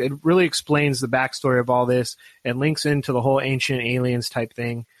so it really explains the backstory of all this and links into the whole ancient aliens type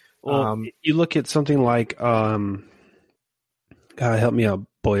thing. Well, you look at something like, God help me out,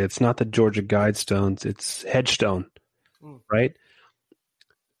 boy, it's not the Georgia Guidestones, it's Headstone, right?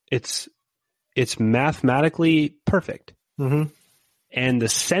 It's mathematically perfect. Mm-hmm. And the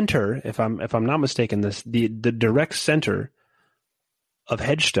center, if I'm not mistaken, the direct center of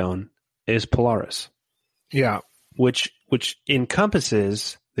Hedgestone is Polaris, Yeah. which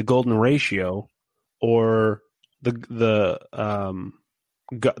encompasses the golden ratio, or the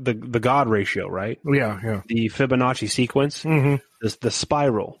God ratio, right? Yeah. The Fibonacci sequence, Hmm. the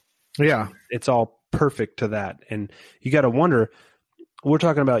spiral. Yeah. It's all perfect to that. And you got to wonder, we're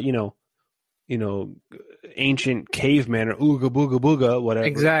talking about, ancient caveman or ooga booga booga, whatever.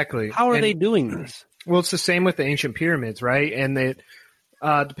 Exactly. How are And- they doing this? Well, it's the same with the ancient pyramids, right? And that,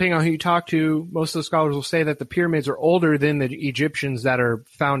 depending on who you talk to, most of the scholars will say that the pyramids are older than the Egyptians that are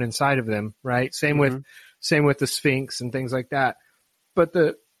found inside of them, right? Same with the Sphinx and things like that. But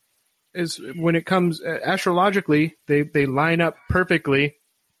when it comes astrologically, they line up perfectly.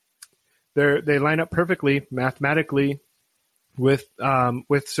 They line up perfectly mathematically with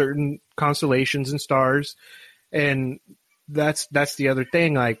certain constellations and stars, and that's the other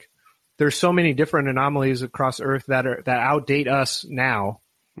thing. Like, there's so many different anomalies across Earth that outdate us now,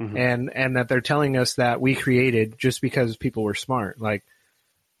 and that they're telling us that we created just because people were smart. Like,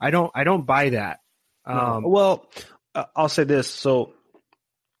 I don't buy that. Well, I'll say this. So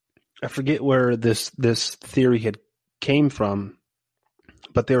I forget where this theory had came from,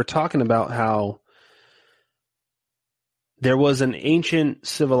 but they were talking about how there was an ancient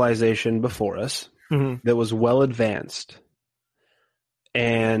civilization before us that was well advanced,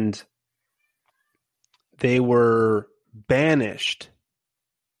 and they were banished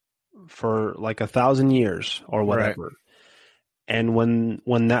for like 1,000 years or whatever. Right. And when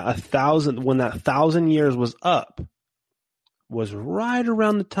that 1,000 years was up, was right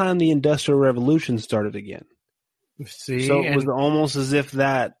around the time the Industrial Revolution started again. See, so it was almost as if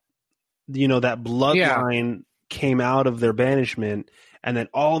that bloodline came out of their banishment, and then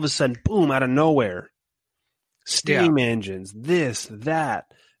all of a sudden, boom, out of nowhere, steam engines, this,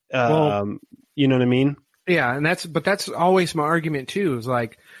 that. You know what I mean? Yeah, and that's always my argument too. Is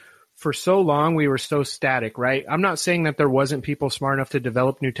like, for so long we were so static, right? I'm not saying that there wasn't people smart enough to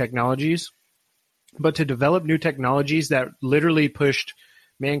develop new technologies, but to develop new technologies that literally pushed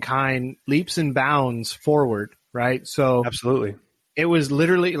mankind leaps and bounds forward, right? So absolutely, it was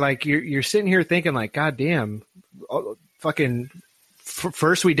literally like you're sitting here thinking like, God damn, fucking.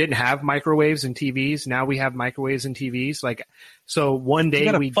 First, we didn't have microwaves and TVs. Now we have microwaves and TVs. Like, so one day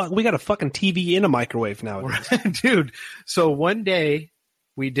we got a fucking TV in a microwave now, dude. So one day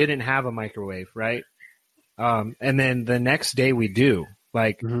we didn't have a microwave, right? And then the next day we do.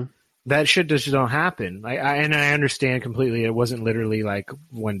 Like, that shit just don't happen. And I understand completely. It wasn't literally like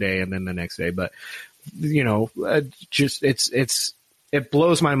one day and then the next day, but just it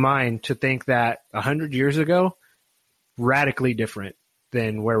blows my mind to think that 100 years ago, radically different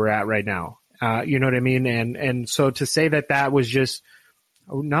than where we're at right now. You know what I mean? And so to say that was just,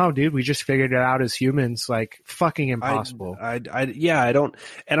 oh, no, dude, we just figured it out as humans, like, fucking impossible. I don't,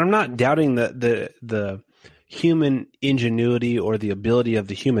 and I'm not doubting the human ingenuity or the ability of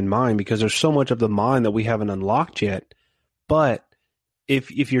the human mind, because there's so much of the mind that we haven't unlocked yet. But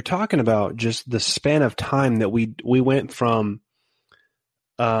if you're talking about just the span of time that we went from,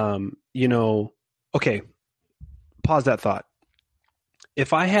 okay, pause that thought.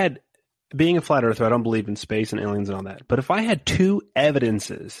 If I had, being a flat earther, I don't believe in space and aliens and all that, but if I had two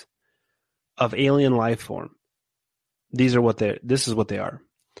evidences of alien life form, this is what they are.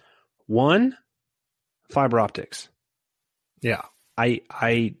 One, fiber optics. Yeah. I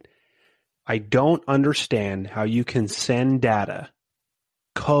don't understand how you can send data,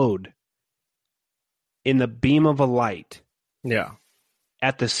 code, in the beam of a light. Yeah.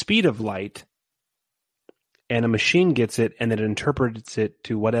 At the speed of light, and a machine gets it and it interprets it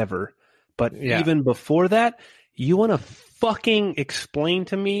to whatever. But even before that, you want to fucking explain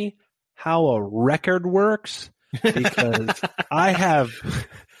to me how a record works? Because I have.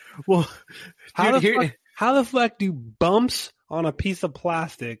 Well, how the fuck do bumps on a piece of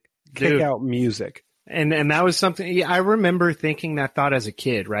plastic kick out music? And that was something I remember thinking that thought as a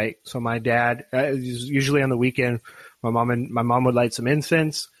kid, right? So my dad, usually on the weekend, my mom would light some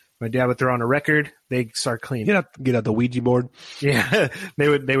incense. My dad would throw on a record. They'd start cleaning. Get out the Ouija board. Yeah, they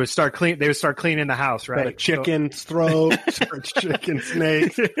would start clean. They would start cleaning the house, right? Got a chicken's throat, chicken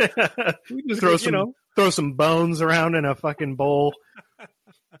snake. We just throw some bones around in a fucking bowl.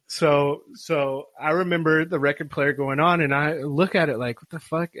 So I remember the record player going on, and I look at it like, what the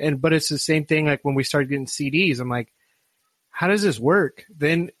fuck? But it's the same thing. Like when we started getting CDs, I'm like, how does this work?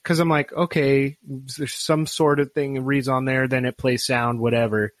 Then, because I'm like, okay, there's some sort of thing that reads on there, then it plays sound,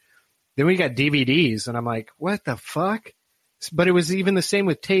 whatever. Then we got DVDs, and I'm like, what the fuck? But it was even the same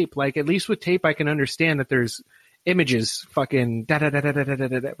with tape. Like, at least with tape, I can understand that there's images, fucking da da da da da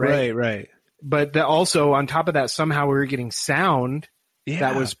da da, right? Right. But also on top of that, somehow we were getting sound Yeah.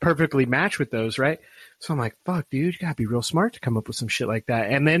 that was perfectly matched with those, right? So I'm like, fuck, dude, you gotta be real smart to come up with some shit like that.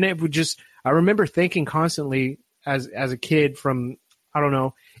 And then it would just, I remember thinking constantly as a kid from, I don't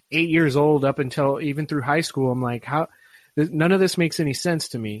know, 8 years old up until even through high school, I'm like, none of this makes any sense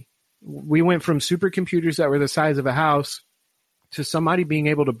to me. We went from supercomputers that were the size of a house to somebody being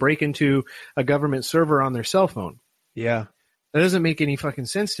able to break into a government server on their cell phone. Yeah. That doesn't make any fucking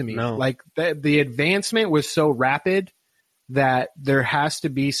sense to me. No. Like the advancement was so rapid that there has to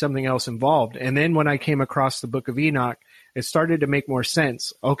be something else involved. And then when I came across the Book of Enoch, it started to make more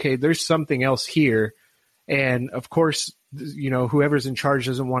sense. Okay, there's something else here. And of course, whoever's in charge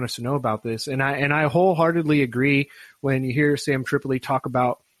doesn't want us to know about this. And I wholeheartedly agree when you hear Sam Tripoli talk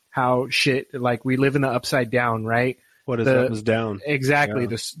about how shit, like we live in the upside down, right? What is up is down. Exactly.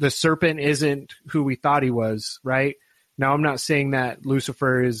 Yeah. The serpent isn't who we thought he was, right? Now, I'm not saying that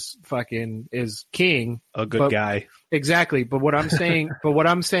Lucifer is king. A good guy. Exactly. But what I'm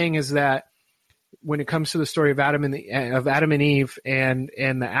saying is that when it comes to the story of Adam and Eve and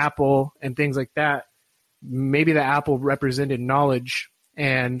the apple and things like that, maybe the apple represented knowledge,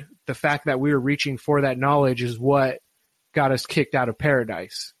 and the fact that we were reaching for that knowledge is what got us kicked out of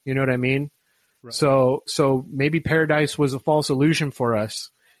paradise. You know what I mean? Right. So maybe paradise was a false illusion for us.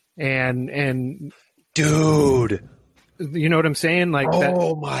 And dude, you know what I'm saying? Like,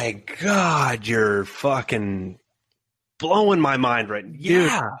 oh my God, you're fucking blowing my mind right now.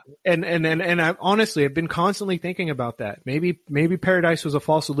 Yeah. Dude, and I honestly have been constantly thinking about that. Maybe paradise was a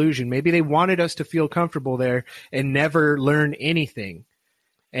false illusion. Maybe they wanted us to feel comfortable there and never learn anything.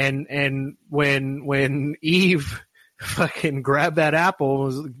 And when Eve fucking grabbed that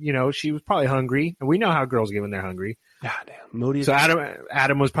apple, she was probably hungry. And we know how girls get when they're hungry. God damn. Moody. So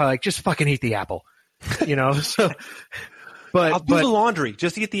Adam was probably like, just fucking eat the apple. So I'll do the laundry.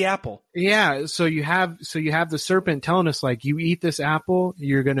 Just eat the apple. Yeah. So you have the serpent telling us, like, you eat this apple,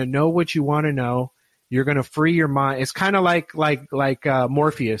 you're going to know what you want to know. You're going to free your mind. It's kind of like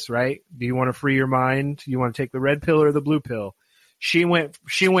Morpheus, right? Do you want to free your mind? You want to take the red pill or the blue pill? She went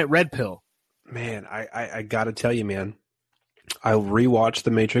red pill. Man, I got to tell you, man, I rewatched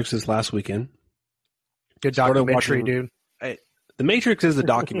The Matrix this last weekend. Good documentary, dude. The Matrix is a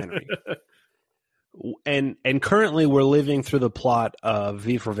documentary. And currently we're living through the plot of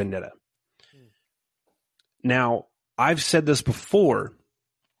V for Vendetta. Now, I've said this before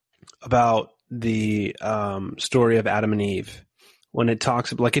about the story of Adam and Eve when it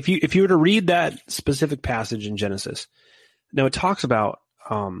talks about, like, if you were to read that specific passage in Genesis, now it talks about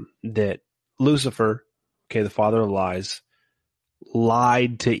that Lucifer, the father of lies,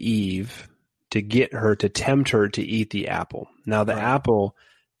 lied to Eve to get her, to tempt her to eat the apple. Now the apple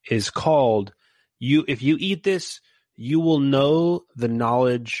is called, if you eat this, you will know the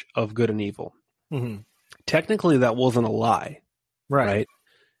knowledge of good and evil. Mm-hmm. Technically, that wasn't a lie, right?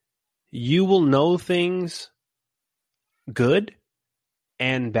 You will know things good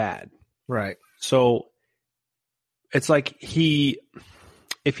and bad, right? So it's like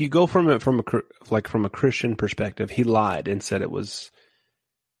if you go from a Christian perspective, he lied and said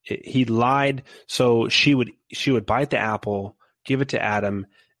he lied. So she would bite the apple, give it to Adam,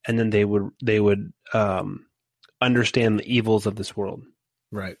 and then they would understand the evils of this world.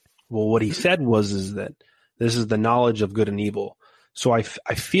 Right. Well, what he said is that this is the knowledge of good and evil. So I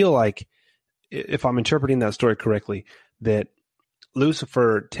feel like, if I'm interpreting that story correctly, that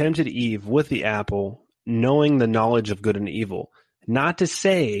Lucifer tempted Eve with the apple, knowing the knowledge of good and evil. Not to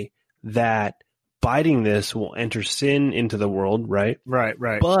say that biting this will enter sin into the world, right? Right.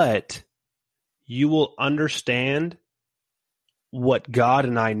 But you will understand what God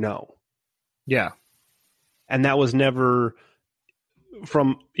and I know. Yeah. And that was never,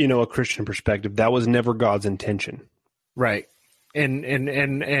 from a Christian perspective, that was never God's intention. Right.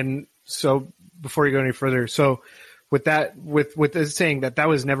 And so before you go any further, so with this saying that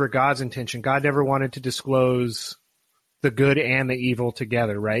was never God's intention, God never wanted to disclose the good and the evil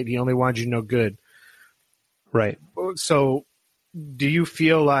together, right? He only wanted you to know good. Right. So do you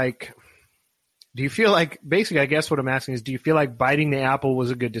feel like, basically, I guess what I'm asking is, do you feel like biting the apple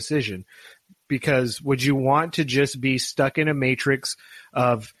was a good decision? Because would you want to just be stuck in a matrix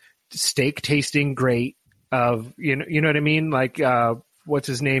of steak tasting great, of, you know what I mean? Like, what's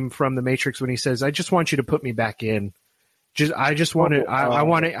his name from The Matrix when he says, I just want you to put me back in. I want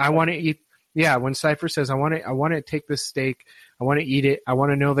to eat. Yeah. When Cypher says, I want to take this steak, I want to eat it, I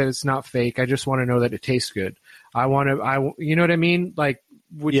want to know that it's not fake, I just want to know that it tastes good. You know what I mean? Like,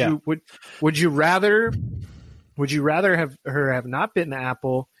 would you rather have her have not bitten the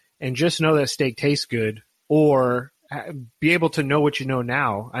apple and just know that steak tastes good, or be able to know what you know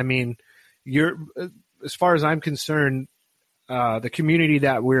now. I mean, you're, as far as I'm concerned, the community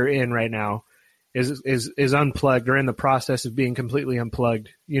that we're in right now is unplugged, or in the process of being completely unplugged.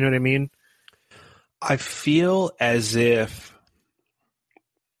 You know what I mean? I feel as if,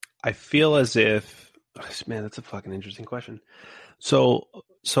 man, that's a fucking interesting question. So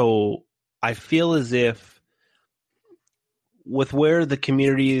I feel as if with where the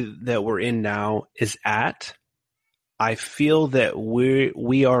community that we're in now is at, I feel that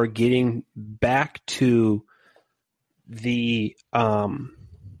we are getting back to the I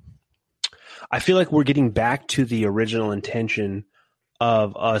feel like we're getting back to the original intention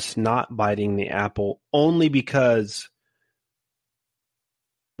of us not biting the apple, only because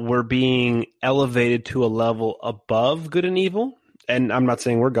we're being elevated to a level above good and evil. And I'm not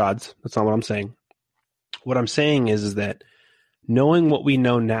saying we're gods. That's not what I'm saying. What I'm saying is that knowing what we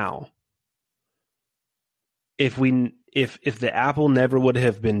know now, if the apple never would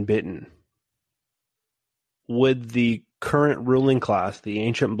have been bitten, would the current ruling class, the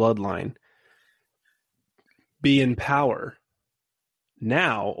ancient bloodline, be in power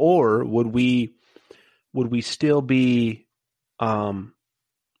now, or would we still be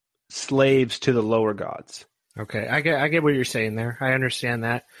slaves to the lower gods? Okay, I get what you're saying there. I understand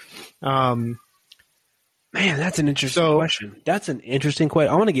that. Man, that's an interesting question. That's an interesting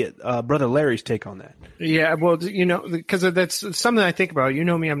question. I want to get Brother Larry's take on that. Yeah, well, because that's something I think about. You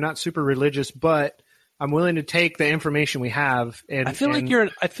know me, I'm not super religious, but I'm willing to take the information we have. And I feel like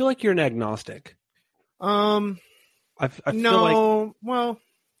you're an agnostic. I feel no, like, well,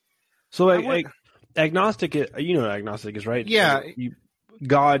 so agnostic. You know what agnostic is, right? Yeah, you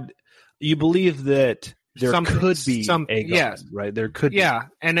believe that there could be a God, yes, right? There could, yeah,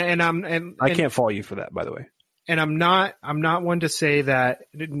 be. And I can't fault you for that, by the way. And I'm not one to say that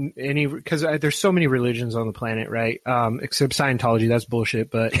because there's so many religions on the planet, right? Except Scientology, that's bullshit.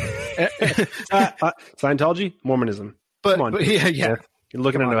 But Scientology, Mormonism. Come on, yeah. You're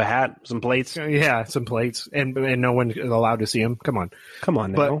looking into a hat, some plates. Yeah, some plates, and no one is allowed to see them. Come on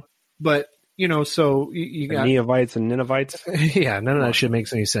now. But so you got Neophytes and Ninevites. Yeah, none of that shit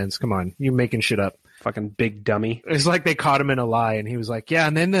makes any sense. Come on, you making shit up. Fucking big dummy. It's like they caught him in a lie, and he was like, "Yeah,"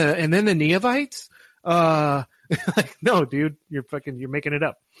 and then the Neophytes. Like, no, dude, you're making it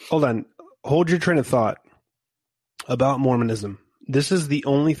up. Hold on, hold your train of thought about Mormonism. This is the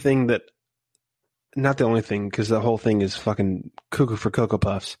only thing that, not the only thing, because the whole thing is fucking cuckoo for Cocoa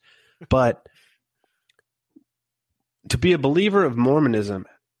Puffs. But to be a believer of Mormonism,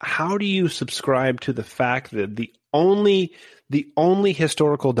 how do you subscribe to the fact that the only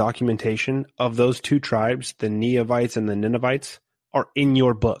historical documentation of those two tribes, the Neophytes and the Ninevites, are in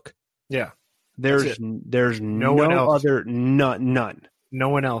your book? Yeah. There's no one else. None. No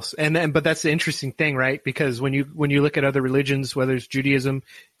one else. But that's the interesting thing, right? Because when you look at other religions, whether it's Judaism,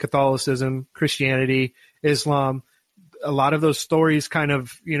 Catholicism, Christianity, Islam, a lot of those stories kind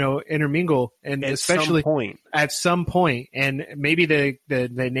of, intermingle, and especially at some point, and maybe the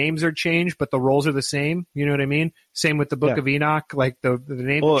names are changed, but the roles are the same. You know what I mean? Same with the Book of Enoch, like the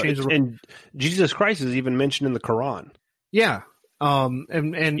name changed. And Jesus Christ is even mentioned in the Quran. Yeah.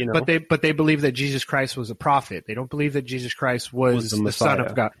 But they believe that Jesus Christ was a prophet. They don't believe that Jesus Christ was the Son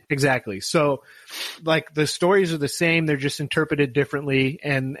of God. Exactly. So, like, the stories are the same. They're just interpreted differently.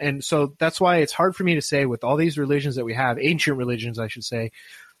 And so that's why it's hard for me to say, with all these religions that we have, ancient religions, I should say,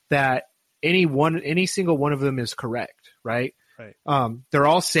 that any single one of them is correct. Right. Right. They're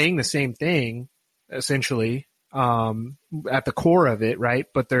all saying the same thing, essentially, at the core of it. Right.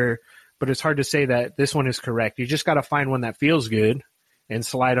 But it's hard to say that this one is correct. You just got to find one that feels good and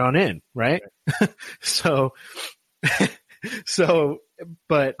slide on in, right?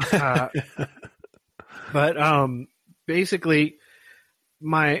 But basically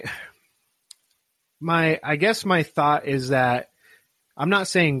I guess my thought is that I'm not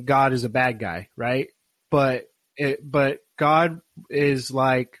saying God is a bad guy, right? But God is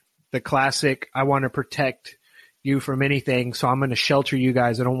like the classic, I want to protect you from anything, so I'm going to shelter you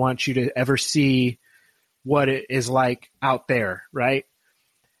guys. I don't want you to ever see what it is like out there, right?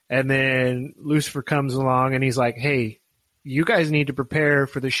 And then Lucifer comes along and he's like, hey, you guys need to prepare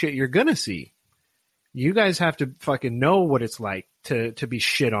for the shit you're going to see. You guys have to fucking know what it's like to be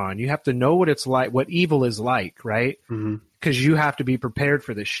shit on. You have to know what it's like, what evil is like, right? Because you have to be prepared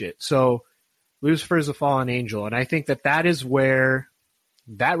for this shit. So Lucifer is a fallen angel, and I think that is where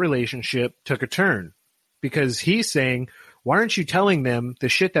that relationship took a turn. Because he's saying, why aren't you telling them the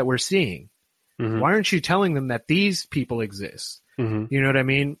shit that we're seeing? Why aren't you telling them that these people exist? You know what I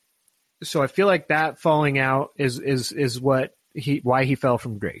mean? So I feel like that falling out is why he fell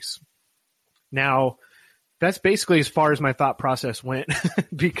from grace. Now, That's basically as far as my thought process went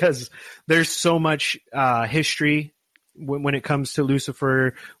because there's so much history when it comes to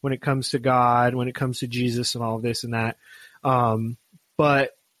Lucifer, when it comes to God, when it comes to Jesus and all of this and that.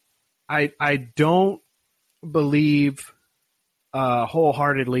 But I don't believe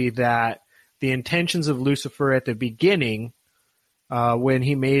wholeheartedly that the intentions of Lucifer at the beginning, when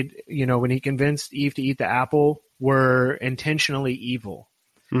he convinced Eve to eat the apple, were intentionally evil.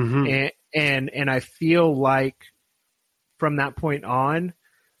 Mm-hmm. And I feel like from that point on,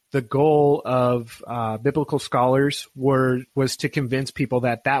 the goal of biblical scholars was to convince people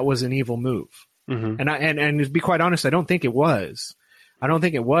that was an evil move. Mm-hmm. And to be quite honest, I don't think it was. I don't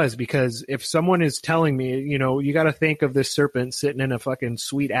think it was, because if someone is telling me, you got to think of this serpent sitting in a fucking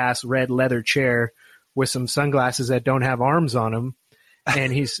sweet ass red leather chair with some sunglasses that don't have arms on them,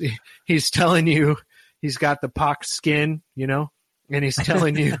 and he's telling you he's got the pox skin, and he's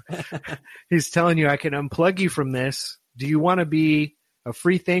telling you I can unplug you from this. Do you want to be a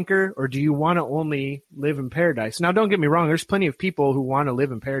free thinker, or do you want to only live in paradise? Now, don't get me wrong. There's plenty of people who want to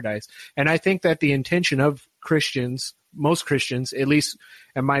live in paradise. And I think that the intention of Christians, most Christians, at least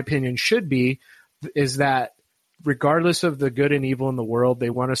in my opinion, is that regardless of the good and evil in the world, they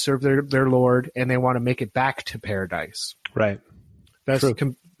want to serve their Lord, and they want to make it back to paradise. Right.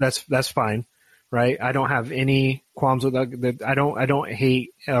 That's fine. Right. I don't have any qualms with that. I don't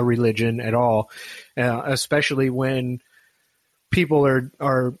hate religion at all, especially when people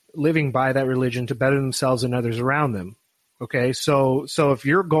are living by that religion to better themselves and others around them. Okay. So if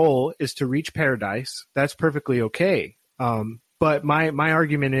your goal is to reach paradise, that's perfectly okay. But my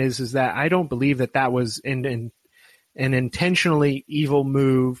argument is that I don't believe that was an intentionally evil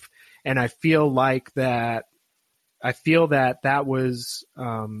move. And I feel that was,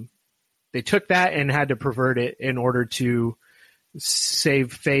 they took that and had to pervert it in order to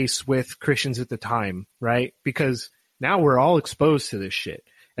save face with Christians at the time. Right. Because now we're all exposed to this shit,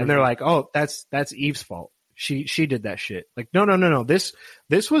 and they're like, "Oh, that's Eve's fault. She did that shit." Like, no. This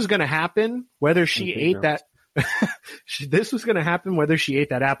was going to happen whether she ate that. This was going to happen whether she ate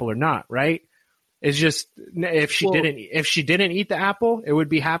that apple or not, right? It's just if she didn't eat the apple, it would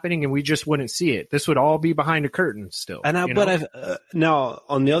be happening, and we just wouldn't see it. This would all be behind a curtain still. And now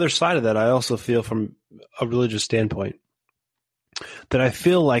on the other side of that, I also feel from a religious standpoint that I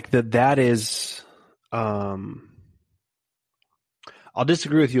feel like that is. I'll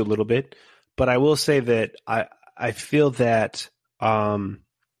disagree with you a little bit, but I will say that I feel that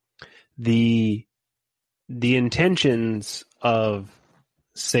the intentions of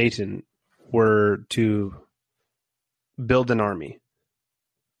Satan were to build an army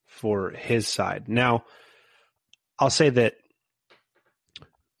for his side. Now, I'll say that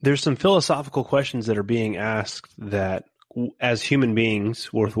there's some philosophical questions that are being asked that, as human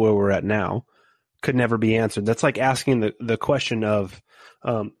beings, with where we're at now, could never be answered. That's like asking the question of,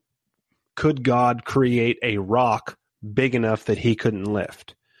 could God create a rock big enough that he couldn't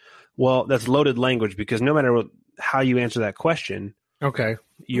lift? Well, that's loaded language, because no matter how you answer that question, okay,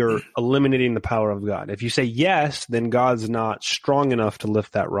 you're eliminating the power of God. If you say yes, then God's not strong enough to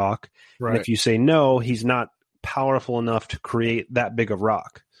lift that rock. Right. And if you say no, he's not powerful enough to create that big of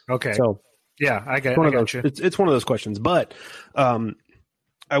rock. Okay. So yeah, I got you. It's one of those questions. But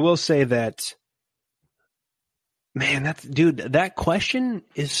I will say that, man, that question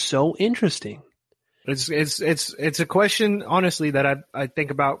is so interesting. It's a question, honestly, that I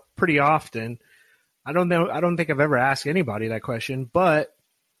think about pretty often. I don't know. I don't think I've ever asked anybody that question, but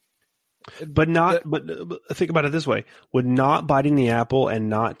think about it this way: would not biting the apple and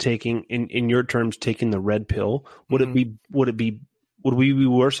not taking, in your terms, taking the red pill, would we be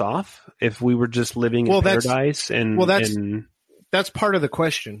worse off if we were just living in paradise? That's part of the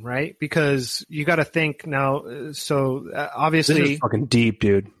question, right? Because you got to think now. So obviously, this is fucking deep,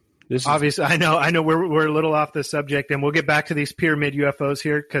 dude. Obviously, I know we're a little off the subject, and we'll get back to these pyramid UFOs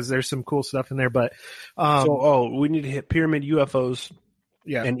here because there's some cool stuff in there. But we need to hit pyramid UFOs,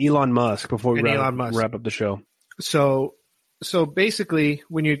 and Elon Musk before we wrap up the show. So basically,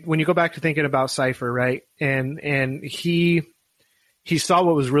 when you go back to thinking about Cypher, right, and he saw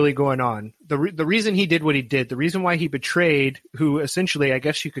what was really going on. The reason he did what he did, the reason why he betrayed, who essentially, I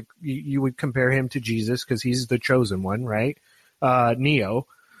guess you would compare him to Jesus because he's the chosen one, right? Neo.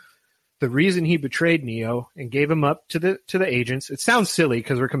 The reason he betrayed Neo and gave him up to the agents. It sounds silly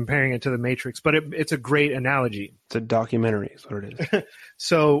because we're comparing it to the Matrix, but it's a great analogy. It's a documentary, is what it is.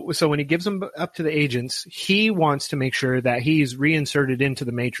 So when he gives him up to the agents, he wants to make sure that he's reinserted into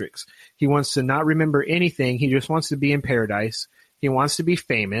the Matrix. He wants to not remember anything. He just wants to be in paradise. He wants to be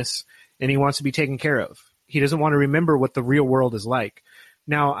famous, and he wants to be taken care of. He doesn't want to remember what the real world is like.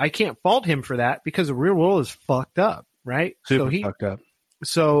 Now, I can't fault him for that because the real world is fucked up, right? Super fucked up.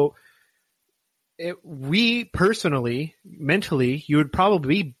 So we personally, mentally, you would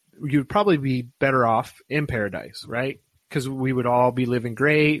probably be better off in paradise, right? Because we would all be living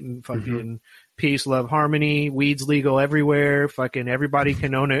great and fucking peace, love, harmony, weeds legal everywhere. Fucking everybody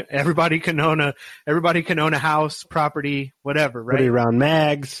can own a house, property, whatever, right? 30 round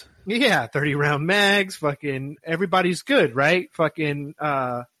mags. Yeah, 30 round mags. Fucking everybody's good, right? Fucking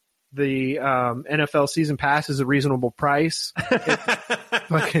the NFL season pass is a reasonable price.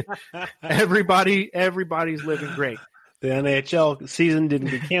 Fucking everybody's living great. The NHL season didn't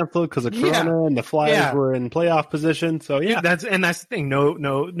get canceled because of Corona, and the Flyers were in playoff position. So that's the thing.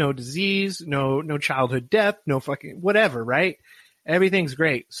 No disease, no childhood death, no fucking whatever, right? Everything's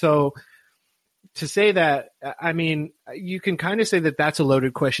great. So to say that, I mean, you can kind of say that that's a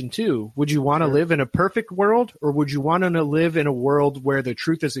loaded question too. Would you want to live in a perfect world, or would you want to live in a world where the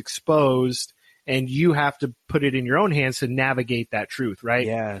truth is exposed and you have to put it in your own hands to navigate that truth, right?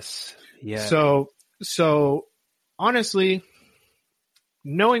 Yes. Yeah. So honestly,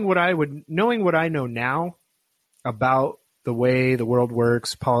 knowing what I know now about the way the world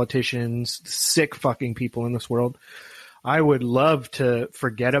works, politicians, sick fucking people in this world, I would love to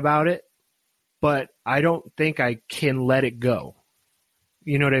forget about it, but I don't think I can let it go.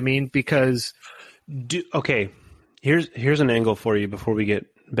 You know what I mean? Because okay, here's an angle for you before we get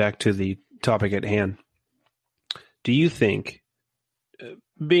back to the topic at hand. Do you think,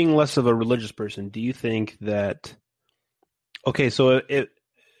 being less of a religious person, do you think that, okay, so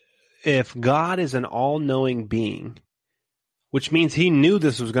if God is an all-knowing being, which means he knew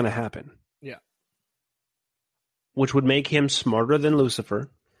this was going to happen. Yeah. Which would make him smarter than Lucifer.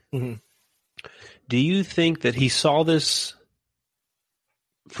 Mm-hmm. Do you think that he saw this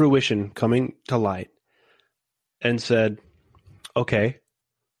fruition coming to light and said, okay,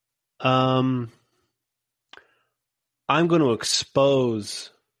 I'm going to expose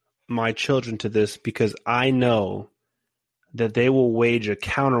my children to this because I know that they will wage a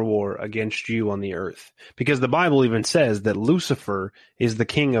counter war against you on the earth? Because the Bible even says that Lucifer is the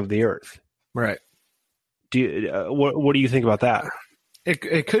king of the earth. Right. What do you think about that?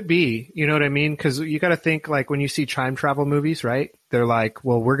 It could be, you know what I mean? Because you got to think, like, when you see time travel movies, right? They're like,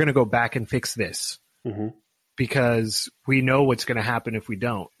 well, we're going to go back and fix this because we know what's going to happen if we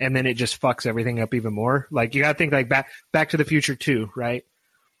don't. And then it just fucks everything up even more. Like, you got to think like Back to the Future 2, right?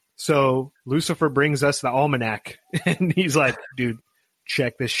 So Lucifer brings us the almanac and he's like, dude,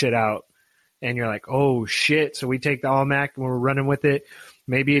 check this shit out. And you're like, oh shit. So we take the almanac and we're running with it.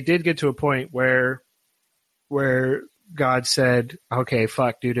 Maybe it did get to a point where God said, okay,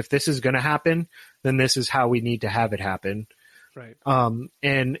 fuck, dude, if this is going to happen, then this is how we need to have it happen. Right. And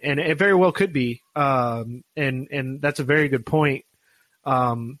it very well could be. And that's a very good point.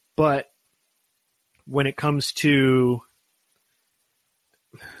 But when it comes to,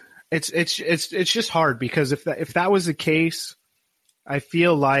 it's just hard because if that was the case, I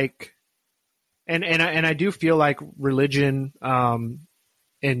feel like, and I do feel like religion,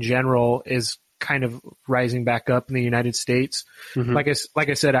 in general is kind of rising back up in the United States. Mm-hmm. Like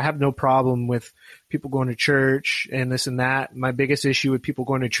I said, I have no problem with people going to church and this and that. My biggest issue with people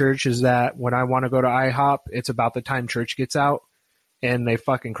going to church is that when I want to go to IHOP, it's about the time church gets out and they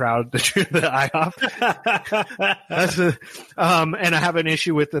fucking crowd the IHOP. And I have an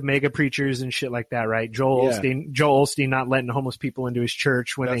issue with the mega preachers and shit like that, right? Joel Osteen not letting homeless people into his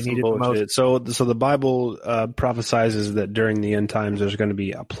church when they needed the most. So the Bible prophesizes that during the end times there's going to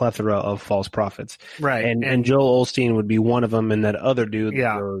be a plethora of false prophets, right? And Joel Osteen would be one of them, and that other dude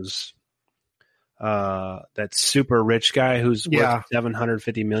goes, that super rich guy who's worth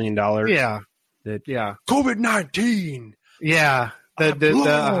 $750 million. COVID-19. Yeah.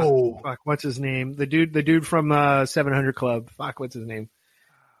 Fuck, what's his name? The dude from 700 Club. Fuck, what's his name?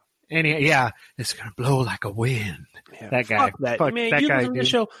 It's gonna blow like a wind. Yeah, that guy. Fuck that guy. The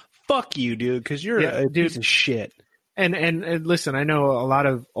show. Fuck you, dude, because you're a piece of shit. And listen, I know a lot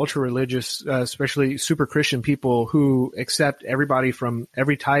of ultra religious, especially super Christian people who accept everybody from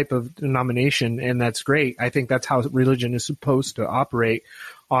every type of denomination, and that's great. I think that's how religion is supposed to operate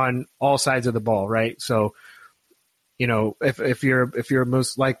on all sides of the ball, right? So, you know, if you're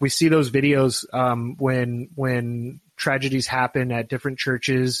most, like, we see those videos when tragedies happen at different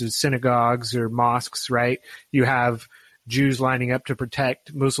churches, or synagogues or mosques, right? You have Jews lining up to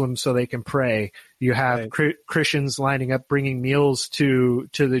protect Muslims so they can pray. You have Christians lining up, bringing meals to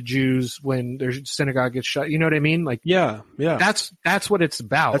the Jews when their synagogue gets shut. You know what I mean? Like, yeah. That's what it's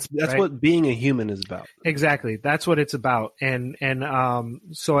about. That's right? what being a human is about. Exactly. That's what it's about.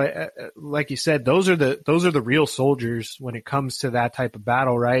 So I, like you said, those are the real soldiers when it comes to that type of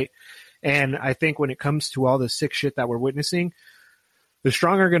battle, right? And I think when it comes to all the sick shit that we're witnessing, the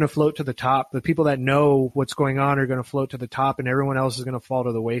strong are going to float to the top. The people that know what's going on are going to float to the top, and everyone else is going to fall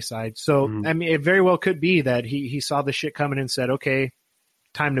to the wayside. So, I mean, it very well could be that he saw the shit coming and said, okay,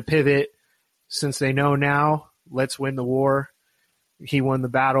 time to pivot. Since they know now, let's win the war. He won the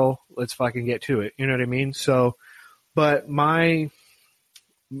battle. Let's fucking get to it. You know what I mean? So, but my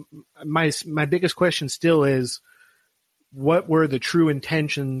biggest question still is, what were the true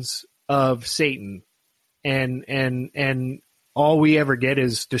intentions of Satan? And all we ever get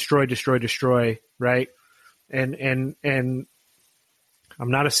is destroy, destroy, destroy, right? And I'm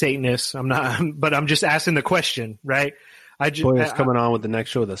not a Satanist. But I'm just asking the question, right? Boy, it's coming on with the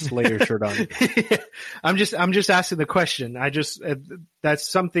next show with a Slayer shirt on. I'm just asking the question.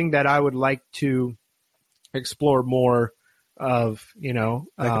 That's something that I would like to explore more of, That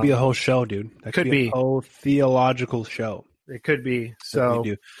could be a whole show, dude. That could be a whole theological show. It could be. So,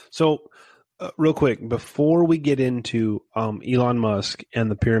 real quick, before we get into Elon Musk and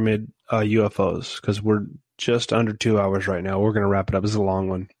the pyramid UFOs, because we're just under 2 hours right now, we're going to wrap it up. This is a long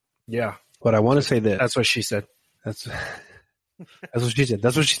one. Yeah. But I want to say this. That's what she said. That's what she said.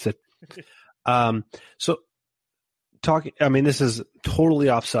 That's what she said. So talking, I mean, this is totally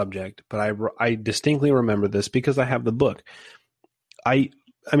off subject, but I distinctly remember this because I have the book. I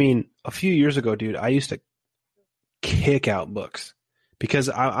mean, a few years ago, dude, I used to kick out books because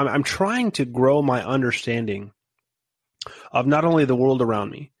I'm trying to grow my understanding of not only the world around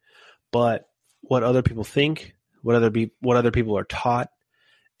me, but what other people think, what other people are taught.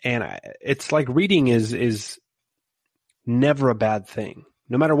 And it's like reading is never a bad thing.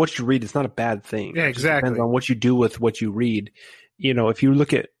 No matter what you read, it's not a bad thing. Yeah, exactly. It depends on what you do with what you read. If you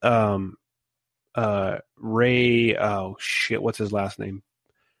look at Ray, what's his last name?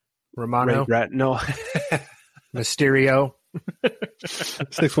 Romano? No. Mysterio?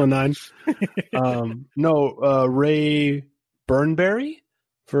 619? Ray Burnberry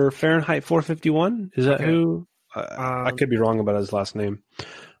for Fahrenheit 451? Is that who? I could be wrong about his last name.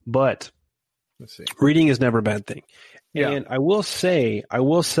 But let's see. Reading is never a bad thing. Yeah. And I will say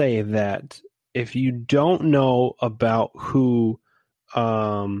that if you don't know about who Ray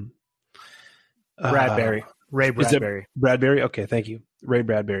Bradbury. Bradbury? Okay, thank you. Ray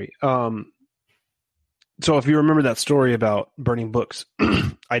Bradbury. So if you remember that story about burning books,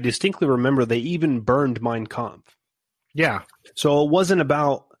 I distinctly remember they even burned Mein Kampf. Yeah. So it wasn't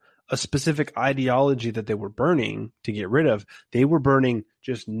about a specific ideology that they were burning to get rid of. They were burning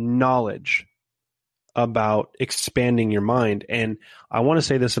just knowledge about expanding your mind. And I want to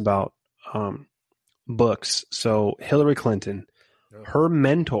say this about books. So Hillary Clinton, her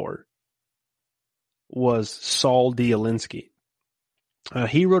mentor was Saul D. Alinsky.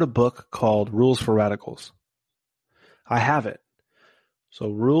 He wrote a book called Rules for Radicals. I have it. So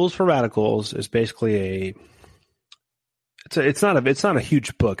Rules for Radicals is basically it's not a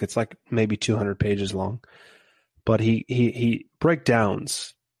huge book. It's like maybe 200 pages long. But he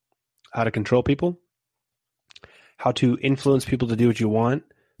breakdowns how to control people, how to influence people to do what you want,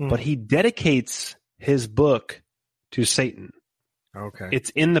 but he dedicates his book to Satan. Okay. It's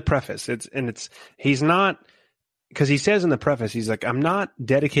in the preface. He's not, because he says in the preface, he's like, I'm not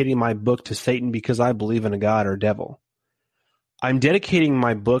dedicating my book to Satan because I believe in a God or devil. I'm dedicating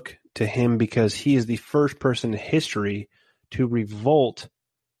my book to him because he is the first person in history to revolt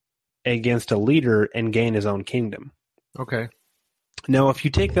against a leader and gain his own kingdom. Okay. Now, if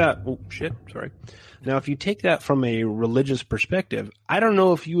you take that, Now, if you take that from a religious perspective, I don't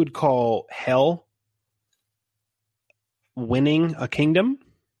know if you would call hell winning a kingdom,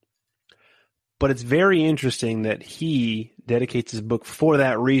 but it's very interesting that he dedicates his book for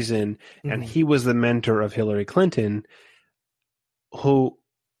that reason, and he was the mentor of Hillary Clinton, who,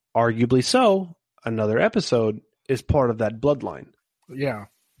 arguably so, another episode, is part of that bloodline. Yeah.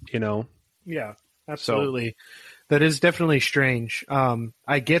 Yeah, absolutely. That is definitely strange.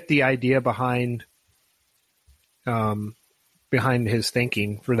 I get the idea behind his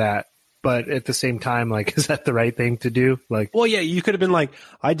thinking for that, but at the same time, like, is that the right thing to do? Like, well, yeah, you could have been like,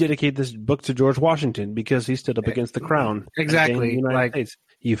 I dedicate this book to George Washington because he stood up against the crown. Exactly. Like, States.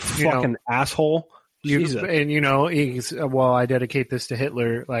 You fucking asshole. I dedicate this to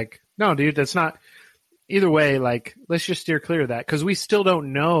Hitler. Like, no, dude, that's not. Either way, like, let's just steer clear of that because we still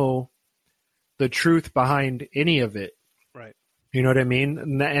don't know the truth behind any of it. You know what I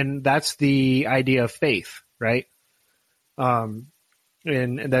mean? And that's the idea of faith, right? And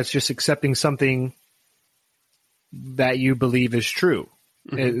that's just accepting something that you believe is true,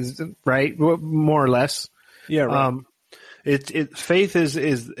 is right? More or less. Yeah. Right. Faith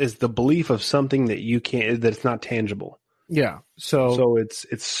is the belief of something that you can't, that's not tangible. Yeah. So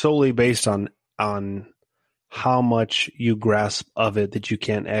it's solely based on how much you grasp of it that you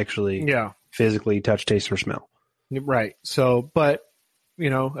can't actually physically touch, taste, or smell. Right. So, but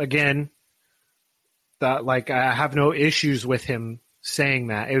again, that like I have no issues with him saying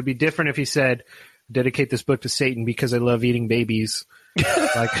that. It would be different if he said, "Dedicate this book to Satan because I love eating babies."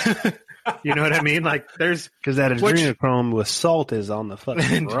 Like, you know what I mean? Like, there's because that adrenochrome with salt is on the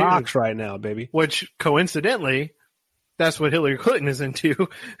fucking rocks right now, baby. Which coincidentally, that's what Hillary Clinton is into.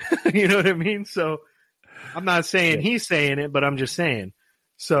 You know what I mean? So I'm not saying he's saying it, but I'm just saying.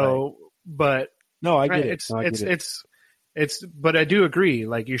 So, but no, I get it. It's, but I do agree.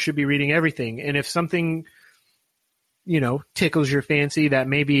 Like, you should be reading everything, and if something, tickles your fancy that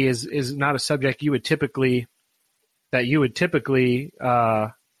maybe is not a subject you would typically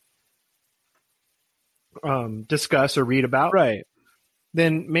discuss or read about, right?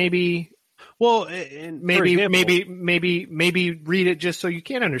 Then maybe. Well, maybe read it just so you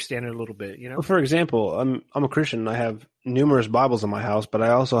can understand it a little bit. Well, for example, I'm a Christian. I have numerous Bibles in my house, but I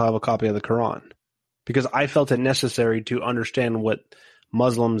also have a copy of the Quran because I felt it necessary to understand what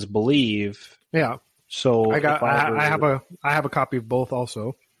Muslims believe. Yeah. So I have a copy of both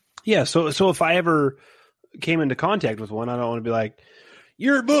also. Yeah. So if I ever came into contact with one, I don't want to be like,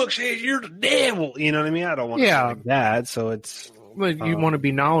 your book says you're the devil. You know what I mean? I don't want to be like that. So it's. Well, you want to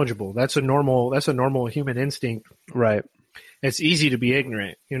be knowledgeable. That's a normal human instinct. Right. It's easy to be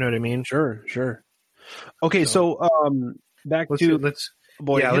ignorant. You know what I mean? Sure. Okay. So back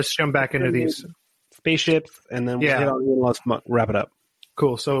let's jump back into these spaceships and then we'll hit on and let's wrap it up.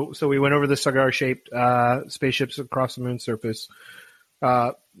 Cool. So we went over the cigar-shaped spaceships across the moon's surface.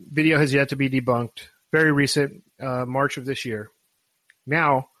 Video has yet to be debunked. Very recent, March of this year.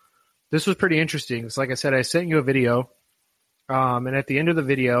 Now, this was pretty interesting. It's like I said, I sent you a video. And at the end of the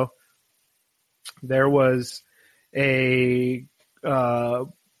video, there was a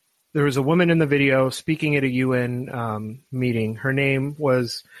woman in the video speaking at a UN meeting. Her name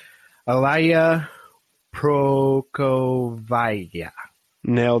was Alaya Prokofiev.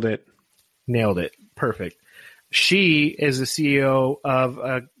 Nailed it. Perfect. She is the CEO of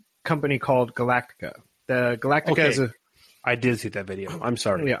a company called Galactica. The Galactica is I did see that video. I'm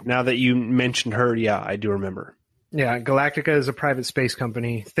sorry. Yeah. Now that you mentioned her, I do remember. Yeah, Galactica is a private space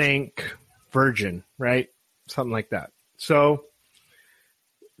company. Think Virgin, right? Something like that. So,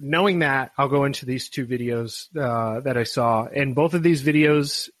 knowing that, I'll go into these two videos that I saw. And both of these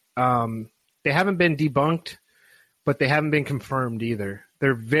videos, they haven't been debunked, but they haven't been confirmed either.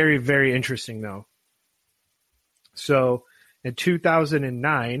 They're very, very interesting, though. So, in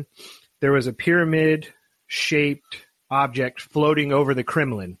 2009, there was a pyramid-shaped object floating over the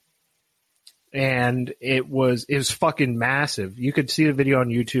Kremlin. And it was fucking massive. You could see the video on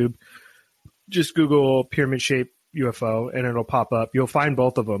YouTube. Just Google pyramid-shaped UFO, and it'll pop up. You'll find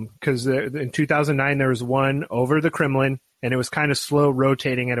both of them because in 2009 there was one over the Kremlin, and it was kind of slow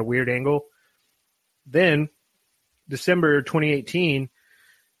rotating at a weird angle. Then, December 2018,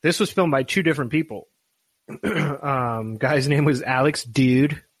 this was filmed by two different people. Guy's name was Alex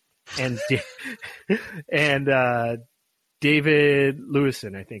Dude, and David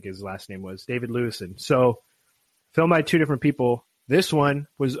Lewison, I think his last name was. David Lewison. So, filmed by two different people. This one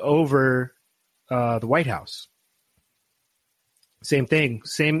was over the White House. Same thing.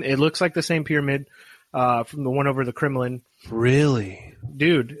 It looks like the same pyramid from the one over the Kremlin. Really?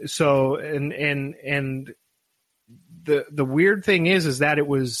 Dude. So, and the weird thing is that it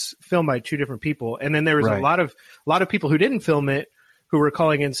was filmed by two different people. And then there was a lot of people who didn't film it, who were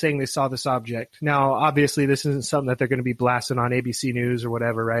calling in saying they saw this object. Now, obviously, this isn't something that they're going to be blasting on ABC News or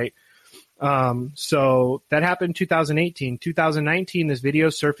whatever, right? So that happened in 2018. 2019, this video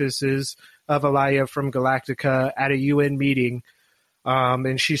surfaces of Alaya from Galactica at a UN meeting,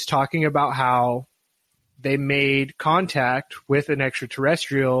 and she's talking about how they made contact with an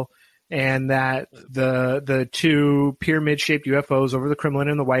extraterrestrial and that the two pyramid-shaped UFOs over the Kremlin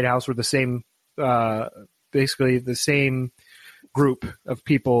and the White House were the same, basically the same group of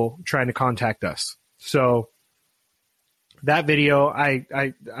people trying to contact us. So that video, I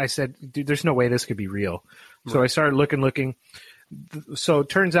said, dude, there's no way this could be real. Right. So I started looking. So it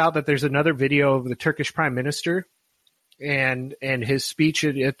turns out that there's another video of the Turkish Prime Minister and his speech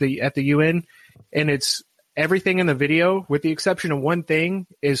at the UN, and it's everything in the video, with the exception of one thing,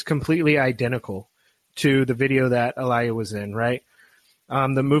 is completely identical. to the video that Elijah was in, right?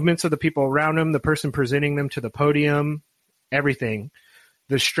 The movements of the people around him, the person presenting them to the podium, everything.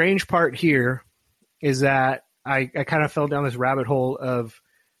 The strange part here is that I kind of fell down this rabbit hole of,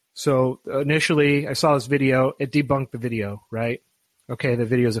 so initially I saw this video, it debunked the video, right? Okay, the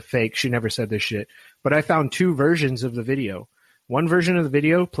video's a fake. She never said this shit. But I found two versions of the video. One version of the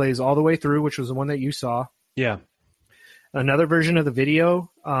video plays all the way through, which was the one that you saw. Yeah. Another version of the video,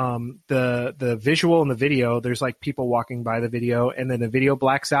 the visual in the video, there's like people walking by the video, and then the video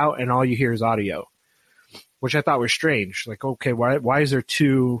blacks out, and all you hear is audio, which I thought was strange. Like, okay, why is there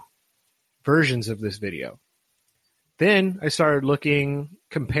two versions of this video? Then I started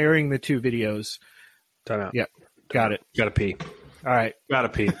comparing the two videos. Time out. Yep, got it. Gotta pee. All right, Gotta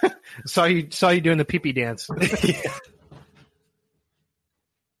pee. saw you doing the pee-pee dance. Yeah.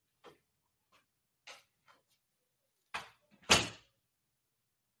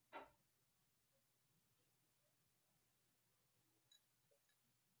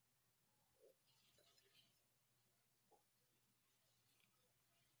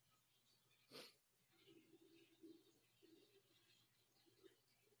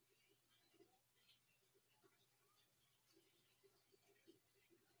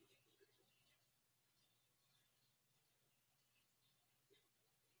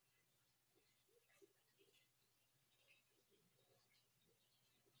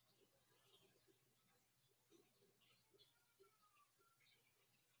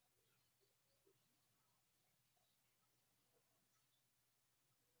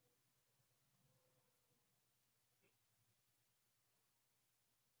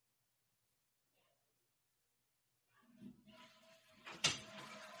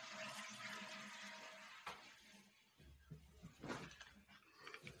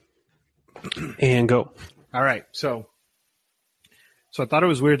 And go. All right, so I thought it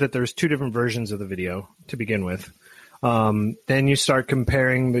was weird that there's two different versions of the video to begin with. Then you start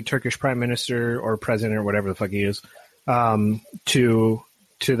comparing the Turkish prime minister or president or whatever the fuck he is to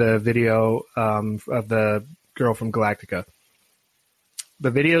the video of the girl from Galactica.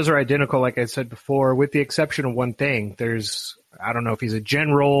 The videos are identical, like I said before, with the exception of one thing. There's, I don't know if he's a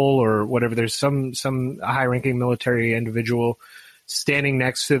general or whatever. There's some high-ranking military individual standing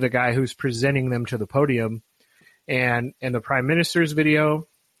next to the guy who's presenting them to the podium. And in the Prime Minister's video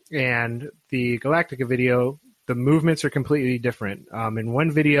and the Galactica video, the movements are completely different. In one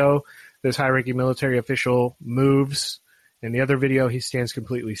video, this high-ranking military official moves. In the other video, he stands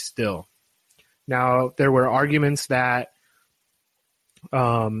completely still. Now, there were arguments that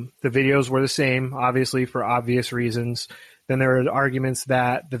the videos were the same, obviously, for obvious reasons. Then there were arguments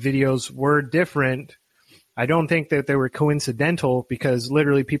that the videos were different. I don't think that they were coincidental because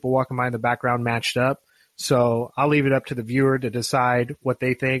literally people walking by in the background matched up. So I'll leave it up to the viewer to decide what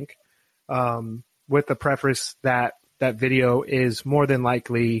they think, with the preface that that video is more than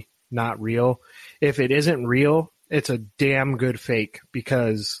likely not real. If it isn't real, it's a damn good fake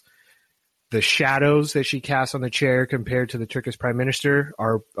because the shadows that she casts on the chair compared to the Turkish prime minister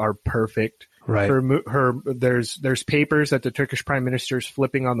are perfect. Right. There's papers that the Turkish prime minister is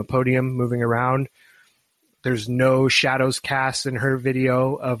flipping on the podium, moving around. There's no shadows cast in her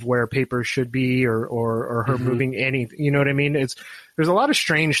video of where papers should be or her moving any, you know what I mean? There's a lot of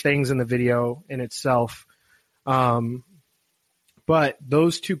strange things in the video in itself. But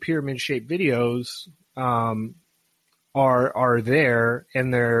those two pyramid shaped videos, are there,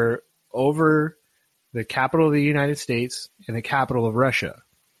 and they're over the capital of the United States and the capital of Russia.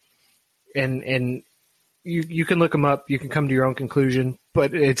 And you can look them up. You can come to your own conclusion,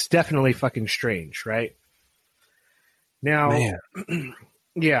 but it's definitely fucking strange, right? Now,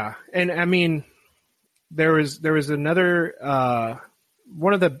 yeah, and I mean, there was another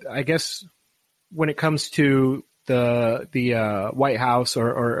one of the, I guess, when it comes to the White House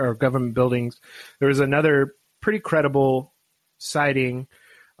or government buildings, there was another pretty credible sighting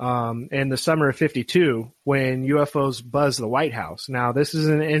in the summer of '52 when UFOs buzzed the White House. Now, this is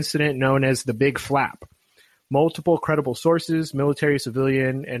an incident known as the Big Flap. Multiple credible sources, military,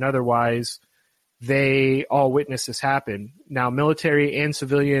 civilian, and otherwise, they all witnessed this happen. Now, military and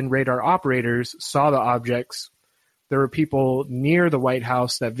civilian radar operators saw the objects. There were people near the White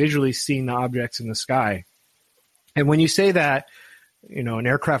House that visually seen the objects in the sky. And when you say that, you know, an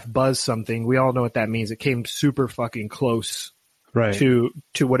aircraft buzzed something, we all know what that means. It came super fucking close, right, to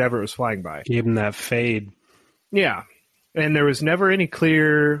whatever it was flying by. Gave him that fade. Yeah. And there was never any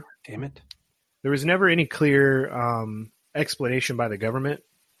clear... Damn it. There was never any clear explanation by the government.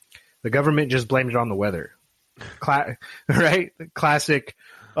 The government just blamed it on the weather. Right? Classic.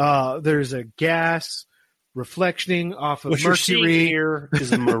 There's a gas reflecting off of What you're seeing Mercury. here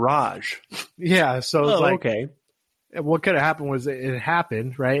is a mirage. Yeah, so it's like, okay. what could have happened was it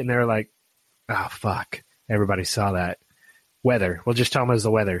happened, right? And they're like, oh, fuck. Everybody saw that. Weather. We'll just tell them it was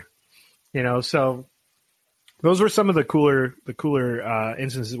the weather. You know, so those were some of the cooler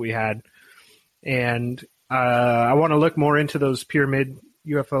instances we had. And I want to look more into those pyramid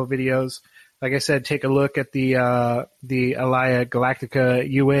UFO videos. Like I said, take a look at the Alaya Galactica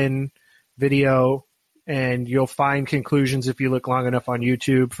UN video, and you'll find conclusions if you look long enough on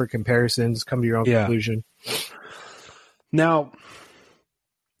YouTube for comparisons. Come to your own conclusion. Now,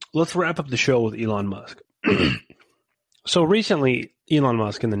 let's wrap up the show with Elon Musk. So recently, Elon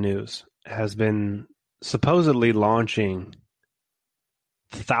Musk in the news has been supposedly launching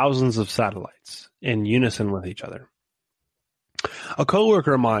thousands of satellites in unison with each other. A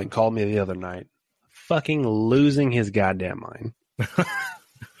coworker of mine called me the other night, fucking losing his goddamn mind,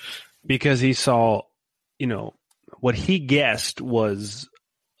 because he saw, what he guessed was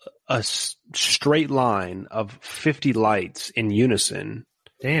a straight line of 50 lights in unison.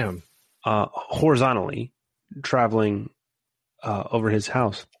 Damn. Horizontally traveling over his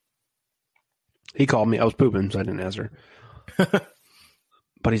house. He called me. I was pooping, so I didn't answer.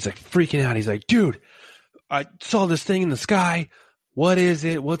 But he's like freaking out. He's like, dude, I saw this thing in the sky. What is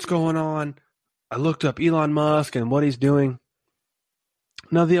it? What's going on? I looked up Elon Musk and what he's doing.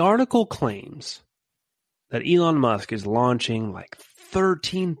 Now, the article claims that Elon Musk is launching like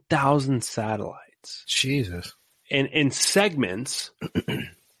 13,000 satellites. Jesus. In segments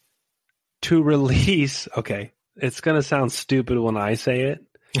to release. Okay, it's going to sound stupid when I say it.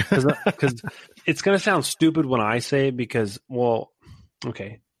 Because it's going to sound stupid when I say it because, well,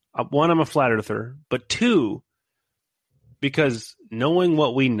 okay. One, I'm a flat earther. But two, because knowing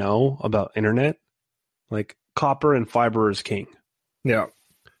what we know about internet, like copper and fiber is king. Yeah.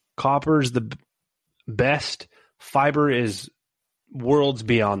 Copper is the best. Fiber is worlds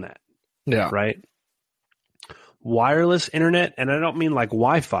beyond that. Yeah. Right? Wireless internet, and I don't mean like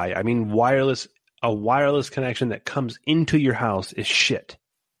Wi-Fi. I mean wireless. A wireless connection that comes into your house is shit.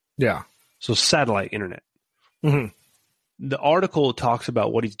 Yeah. So satellite internet. Mm-hmm. The article talks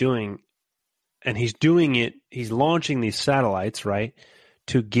about what he's doing, and he's doing it. He's launching these satellites, right,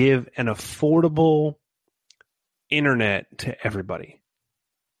 to give an affordable internet to everybody.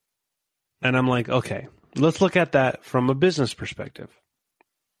 And I'm like, okay, let's look at that from a business perspective.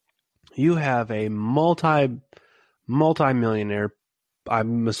 You have a multi-millionaire.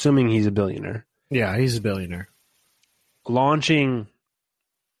 I'm assuming he's a billionaire. Yeah, he's a billionaire. Launching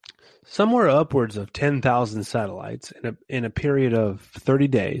somewhere upwards of 10,000 satellites in a period of 30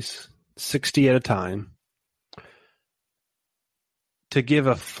 days, 60 at a time, to give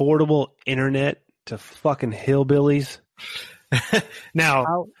affordable internet to fucking hillbillies.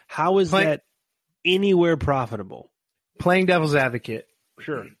 Now, how is that anywhere profitable? Playing devil's advocate.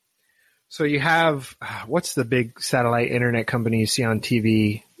 Sure. So you have, what's the big satellite internet company you see on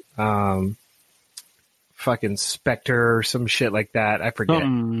TV? Fucking Spectre or some shit like that. I forget.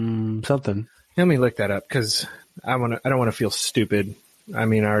 Something. Let me look that up because I don't want to feel stupid. I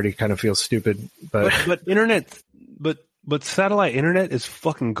mean, I already kind of feel stupid, but internet, but satellite internet is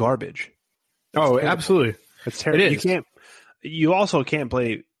fucking garbage. Oh, absolutely. It's terrible. It is. You also can't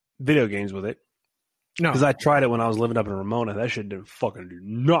play video games with it. No, because I tried it when I was living up in Ramona. That shit didn't fucking do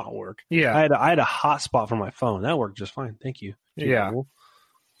not work. Yeah, I had a hotspot for my phone. That worked just fine. Thank you. Yeah.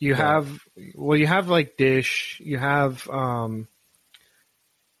 You have like Dish. You have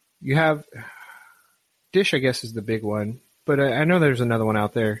Dish, I guess, is the big one, but I know there's another one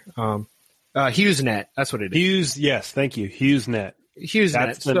out there. HughesNet, that's what it is. Yes, thank you. HughesNet.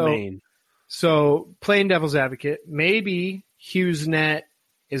 That's the main. So, playing devil's advocate, maybe HughesNet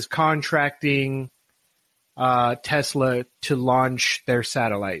is contracting Tesla to launch their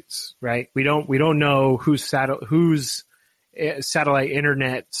satellites, right? We don't know whose satellite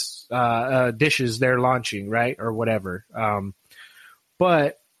internet's dishes they're launching, right, or whatever.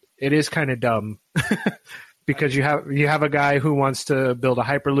 But it is kind of dumb because you have a guy who wants to build a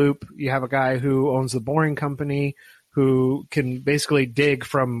Hyperloop. You have a guy who owns the Boring Company who can basically dig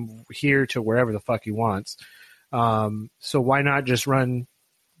from here to wherever the fuck he wants. So why not just run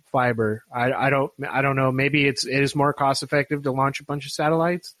fiber? I don't know. Maybe it is more cost effective to launch a bunch of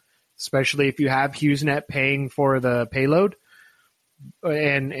satellites, especially if you have HughesNet paying for the payload,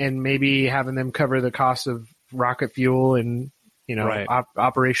 and maybe having them cover the cost of rocket fuel and right.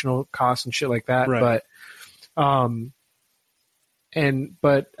 Operational costs and shit like that. Right.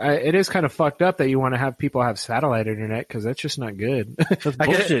 But it is kind of fucked up that you want to have people have satellite internet because that's just not good. That's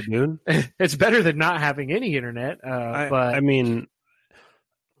bullshit, dude. It's better than not having any internet. But I mean,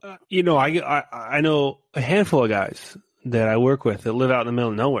 I know a handful of guys that I work with that live out in the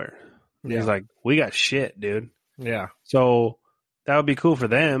middle of nowhere. And he's like, we got shit, dude. Yeah. So that would be cool for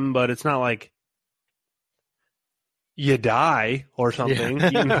them, but it's not like you die or something,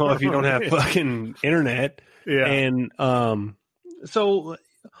 if you don't have fucking internet. Yeah. And so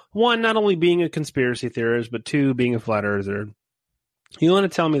one, not only being a conspiracy theorist, but two, being a flat earther. You want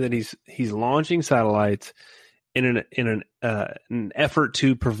to tell me that he's launching satellites in an effort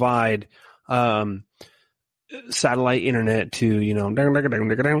to provide satellite internet to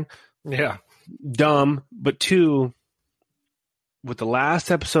Yeah. dumb, but two, with the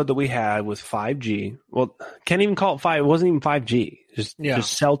last episode that we had with 5G, well, can't even call it 5. It wasn't even 5G.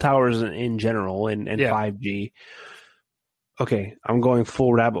 Just cell towers in general and 5G. Okay, I'm going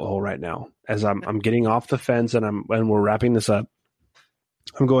full rabbit hole right now as I'm getting off the fence and we're wrapping this up.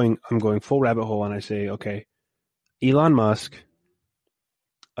 I'm going full rabbit hole and I say, okay, Elon Musk,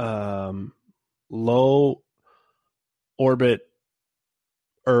 low orbit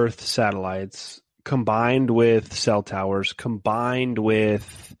Earth satellites combined with cell towers, combined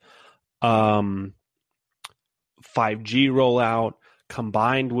with 5G rollout,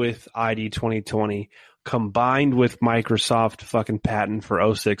 combined with ID 2020, combined with Microsoft fucking patent for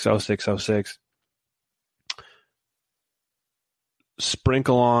 060606.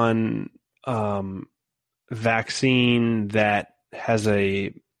 Sprinkle on vaccine that has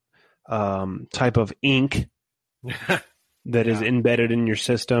a type of ink that is embedded in your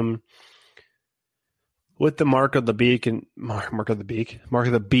system with the mark of the beast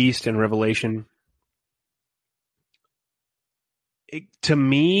and Revelation. To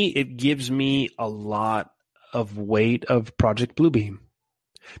me, it gives me a lot of weight of Project Bluebeam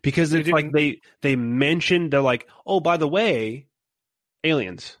because it's like they mentioned, they're like, oh, by the way,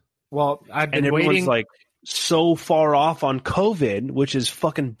 aliens. Well, I've been and everyone's waiting. Like so far off on COVID, which is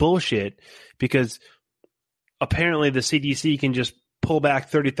fucking bullshit because apparently the CDC can just pull back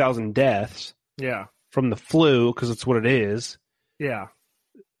 30,000 deaths from the flu because it's what it is. Yeah.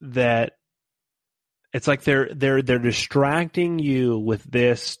 That it's like they're distracting you with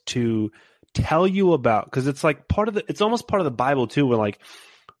this to tell you about, because it's like it's almost part of the Bible too, where like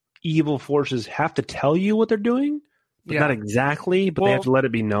evil forces have to tell you what they're doing. But not exactly, but they have to let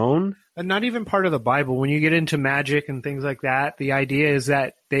it be known. And not even part of the Bible. When you get into magic and things like that, the idea is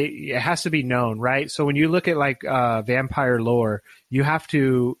that it has to be known, right? So when you look at like vampire lore, you have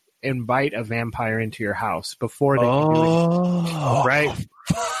to invite a vampire into your house before they can do anything, right?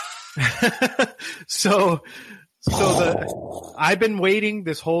 I've been waiting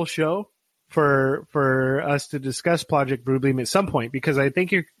this whole show for us to discuss Project Bluebeam at some point, because I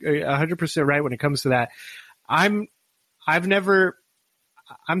think you're 100% right when it comes to that. I'm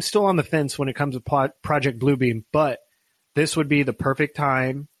still on the fence when it comes to Project Bluebeam, but this would be the perfect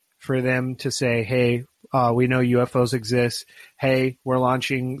time for them to say, hey, we know UFOs exist. Hey, we're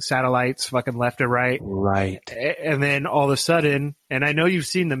launching satellites fucking left and right. Right. And then all of a sudden, and I know you've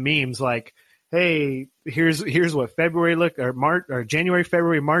seen the memes like, hey, here's what January,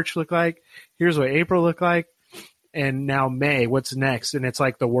 February, March look like. Here's what April look like. And now May, what's next? And it's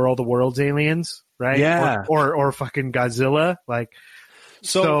like the War of the Worlds aliens, right? Yeah. Or fucking Godzilla. Like,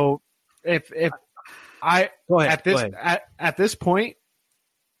 so if I go ahead, at this point,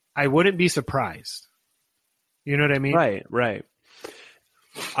 I wouldn't be surprised. You know what I mean? Right.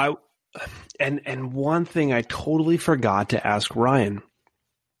 And one thing I totally forgot to ask Ryan,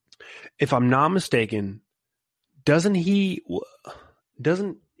 if I'm not mistaken, didn't he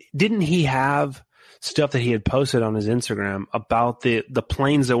have stuff that he had posted on his Instagram about the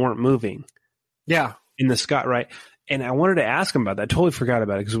planes that weren't moving? Yeah. In the sky, right? And I wanted to ask him about that. I totally forgot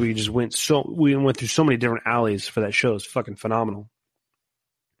about it because we went through so many different alleys for that show. It's fucking phenomenal.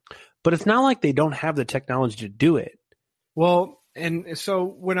 But it's not like they don't have the technology to do it. Well, and so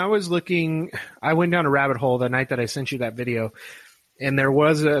when I was looking, I went down a rabbit hole the night that I sent you that video, and there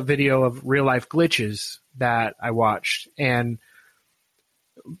was a video of real life glitches that I watched. And,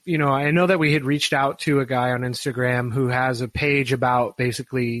 you know, I know that we had reached out to a guy on Instagram who has a page about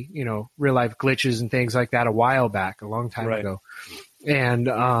basically, you know, real life glitches and things like that a while back, a long time ago. And,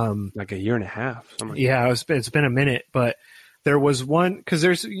 like a year and a half. It's been a minute, but there was one, because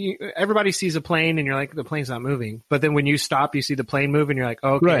everybody sees a plane and you're like, the plane's not moving. But then when you stop, you see the plane move and you're like,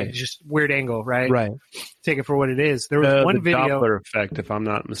 oh, okay, It's just weird angle, right? Right. Take it for what it is. There was one video. Doppler effect, if I'm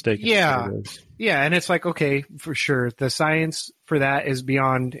not mistaken. Yeah. Yeah. And it's like, okay, for sure. The science for that is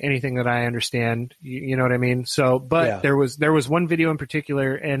beyond anything that I understand. You know what I mean? So, but there was one video in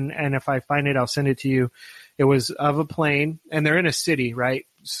particular, and if I find it, I'll send it to you. It was of a plane, and they're in a city, right?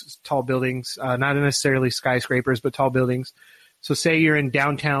 Tall buildings, not necessarily skyscrapers, but tall buildings. So say you're in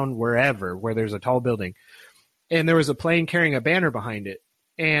downtown wherever, where there's a tall building, and there was a plane carrying a banner behind it.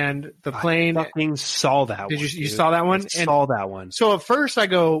 And the plane... I fucking saw that one. Did you saw that one? I saw that one. So at first I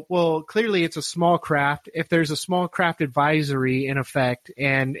go, well, clearly it's a small craft. If there's a small craft advisory in effect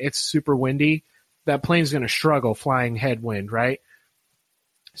and it's super windy, that plane's going to struggle flying headwind, right?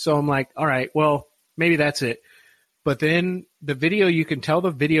 So I'm like, all right, well, maybe that's it. But then the video, you can tell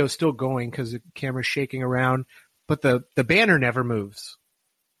the video is still going because the camera's shaking around, but the banner never moves.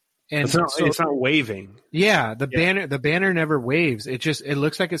 And it's not waving. Yeah, the banner never waves. It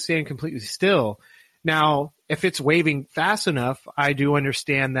looks like it's staying completely still. Now, if it's waving fast enough, I do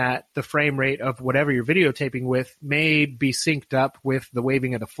understand that the frame rate of whatever you're videotaping with may be synced up with the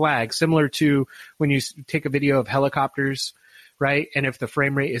waving of the flag, similar to when you take a video of helicopters, right? And if the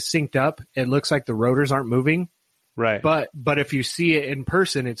frame rate is synced up, it looks like the rotors aren't moving. Right. But if you see it in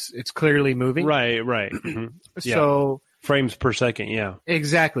person, it's clearly moving. Right. Mm-hmm. Yeah. So frames per second, yeah.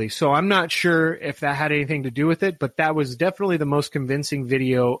 Exactly. So I'm not sure if that had anything to do with it, but that was definitely the most convincing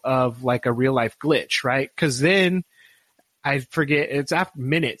video of like a real life glitch, right? Because then I forget, it's after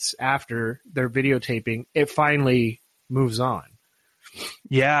minutes after their videotaping, it finally moves on.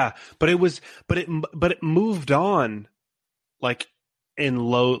 Yeah, but it moved on like in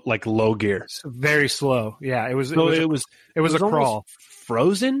low gear. It's very slow. Yeah, it was a crawl.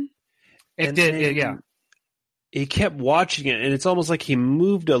 Frozen. It did. Yeah. He kept watching it, and it's almost like he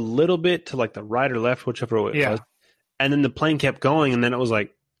moved a little bit to like the right or left, whichever way it was. And then the plane kept going, and then it was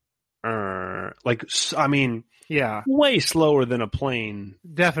like, way slower than a plane.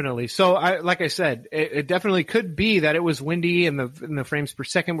 Definitely. So, like I said, it definitely could be that it was windy and the frames per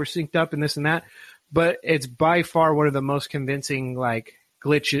second were synced up and this and that, but it's by far one of the most convincing like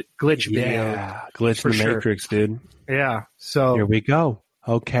glitch video. Yeah, glitch in the Matrix, dude. Yeah. So here we go.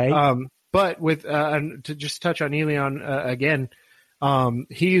 Okay. But with to just touch on Elion again,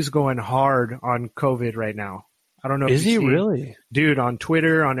 he's going hard on COVID right now. I don't know. Is he really? Dude, on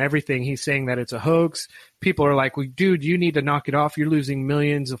Twitter, on everything, he's saying that it's a hoax. People are like, well, dude, you need to knock it off. You're losing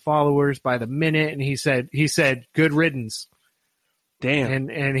millions of followers by the minute. And he said, good riddance. Damn.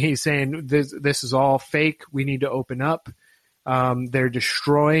 And he's saying this is all fake. We need to open up. They're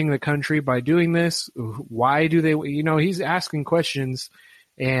destroying the country by doing this. Why do they, he's asking questions,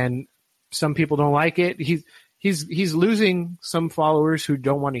 and some people don't like it. He's losing some followers who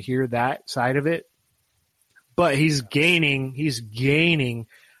don't want to hear that side of it, but he's gaining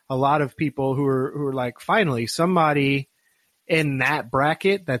a lot of people who are like, finally somebody in that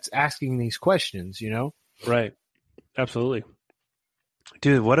bracket that's asking these questions, Right. Absolutely.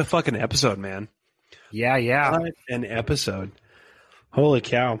 Dude, what a fucking episode, man. Yeah. What an episode. Holy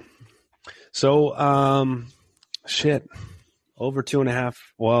cow. So, shit. Over 2.5,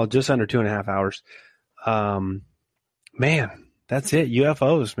 well, just under 2.5 hours. Man, that's it.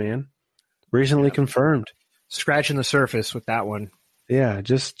 UFOs, man. Recently confirmed. Scratching the surface with that one. Yeah,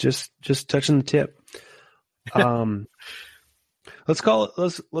 just touching the tip. Let's call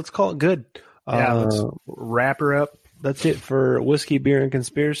it good. Let's wrap her up. That's it for Whiskey, Beer, and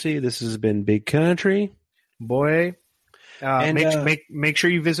Conspiracy. This has been Big Country. Boy. Make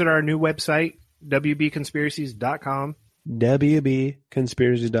sure you visit our new website, wbconspiracies.com.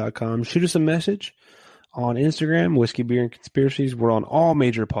 wbconspiracies.com. Shoot us a message on Instagram, Whiskey, Beer, and Conspiracies. We're on all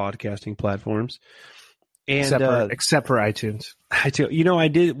major podcasting platforms. And except for iTunes.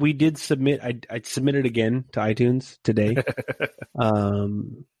 We did submit. I submitted again to iTunes today.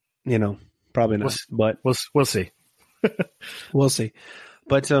 Probably not, but we'll see. We'll see.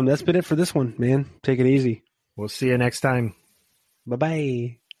 But that's been it for this one, man. Take it easy. We'll see you next time.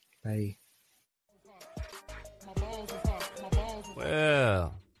 Bye-bye. Bye.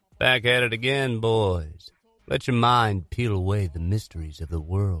 Well, back at it again, boys. Let your mind peel away the mysteries of the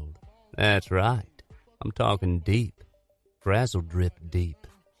world. That's right. I'm talking deep. Frazzle drip deep.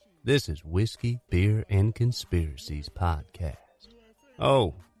 This is Whiskey, Beer, and Conspiracies podcast.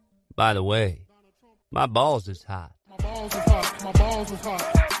 Oh, by the way, my balls is hot. My balls is hot. My balls is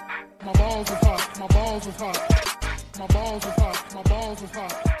hot. My balls is hot. My balls is hot. My balls is hot. My balls is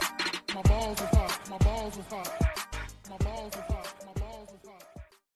hot. My balls is hot. My balls is hot.